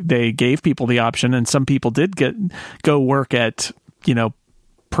 they gave people the option, and some people did go work at,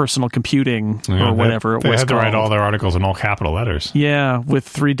 personal computing or whatever it was. They had to write all their articles in all capital letters. Yeah, with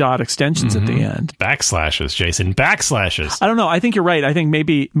 3 dot extensions at the end. Backslashes, Jason. Backslashes. I don't know. I think you're right. I think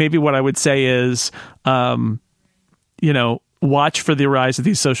maybe what I would say is, watch for the rise of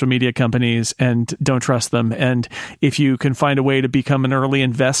these social media companies and don't trust them. And if you can find a way to become an early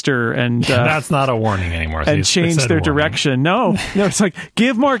investor and that's not a warning anymore. And change their direction. No, it's like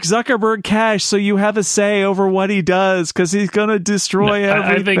give Mark Zuckerberg cash so you have a say over what he does because he's going to destroy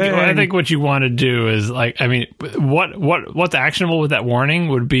everything. I think what you want to do is what's actionable with that warning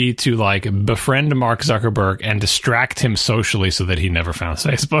would be to like befriend Mark Zuckerberg and distract him socially so that he never found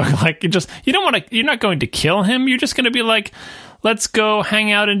Facebook. Like you're not going to kill him. You're just going to be like, let's go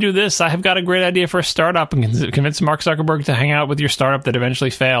hang out and do this. I have got a great idea for a startup, and convince Mark Zuckerberg to hang out with your startup that eventually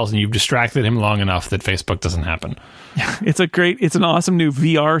fails, and you've distracted him long enough that Facebook doesn't happen. It's an awesome new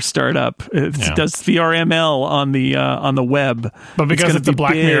VR startup. It does VR ML on the web. But because it's a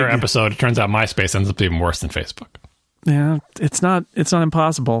Black Mirror episode, it turns out MySpace ends up even worse than Facebook. Yeah, it's not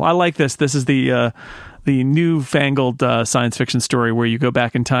impossible. I like this. This is the newfangled science fiction story where you go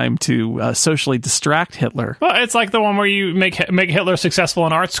back in time to socially distract Hitler. Well, it's like the one where you make Hitler successful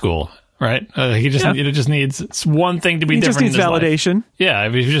in art school, right? It just needs one thing to be different. He just needs validation. Life. Yeah,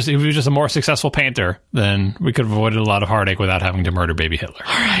 if he was just a more successful painter, then we could have avoided a lot of heartache without having to murder baby Hitler.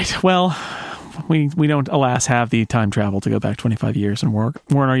 All right. Well, we don't, alas, have the time travel to go back 25 years and warn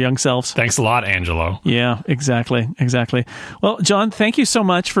our young selves. Thanks a lot, Angelo. Yeah, exactly. Well, John, thank you so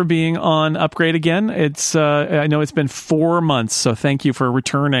much for being on Upgrade again. It's I know it's been 4 months, so thank you for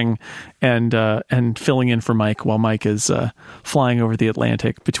returning and filling in for Mike while Mike is flying over the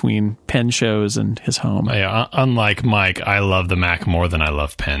Atlantic between pen shows and his home. Yeah, unlike Mike, I love the Mac more than I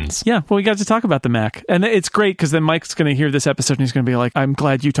love pens. Yeah, well, we got to talk about the Mac. And it's great because then Mike's going to hear this episode and he's going to be like, I'm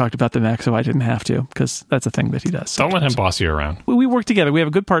glad you talked about the Mac so I didn't have to, because that's a thing that he does. Don't let him boss you around. We work together. We have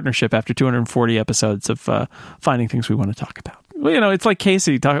a good partnership after 240 episodes of finding things we want to talk about. Well, it's like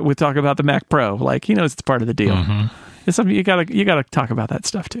Casey would talk about the Mac Pro. Like, he knows it's part of the deal. Mm-hmm. It's something you gotta talk about that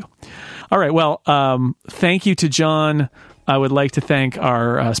stuff too. All right. Well, thank you to John. I would like to thank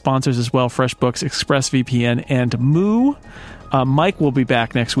our sponsors as well: FreshBooks, ExpressVPN, and Moo. Mike will be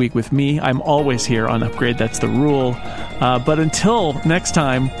back next week with me. I'm always here on Upgrade. That's the rule. But until next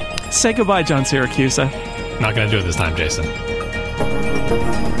time, say goodbye, John Siracusa. Not going to do it this time, Jason.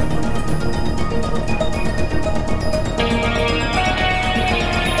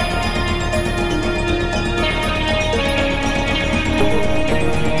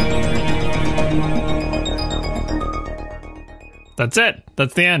 That's it.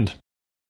 That's the end.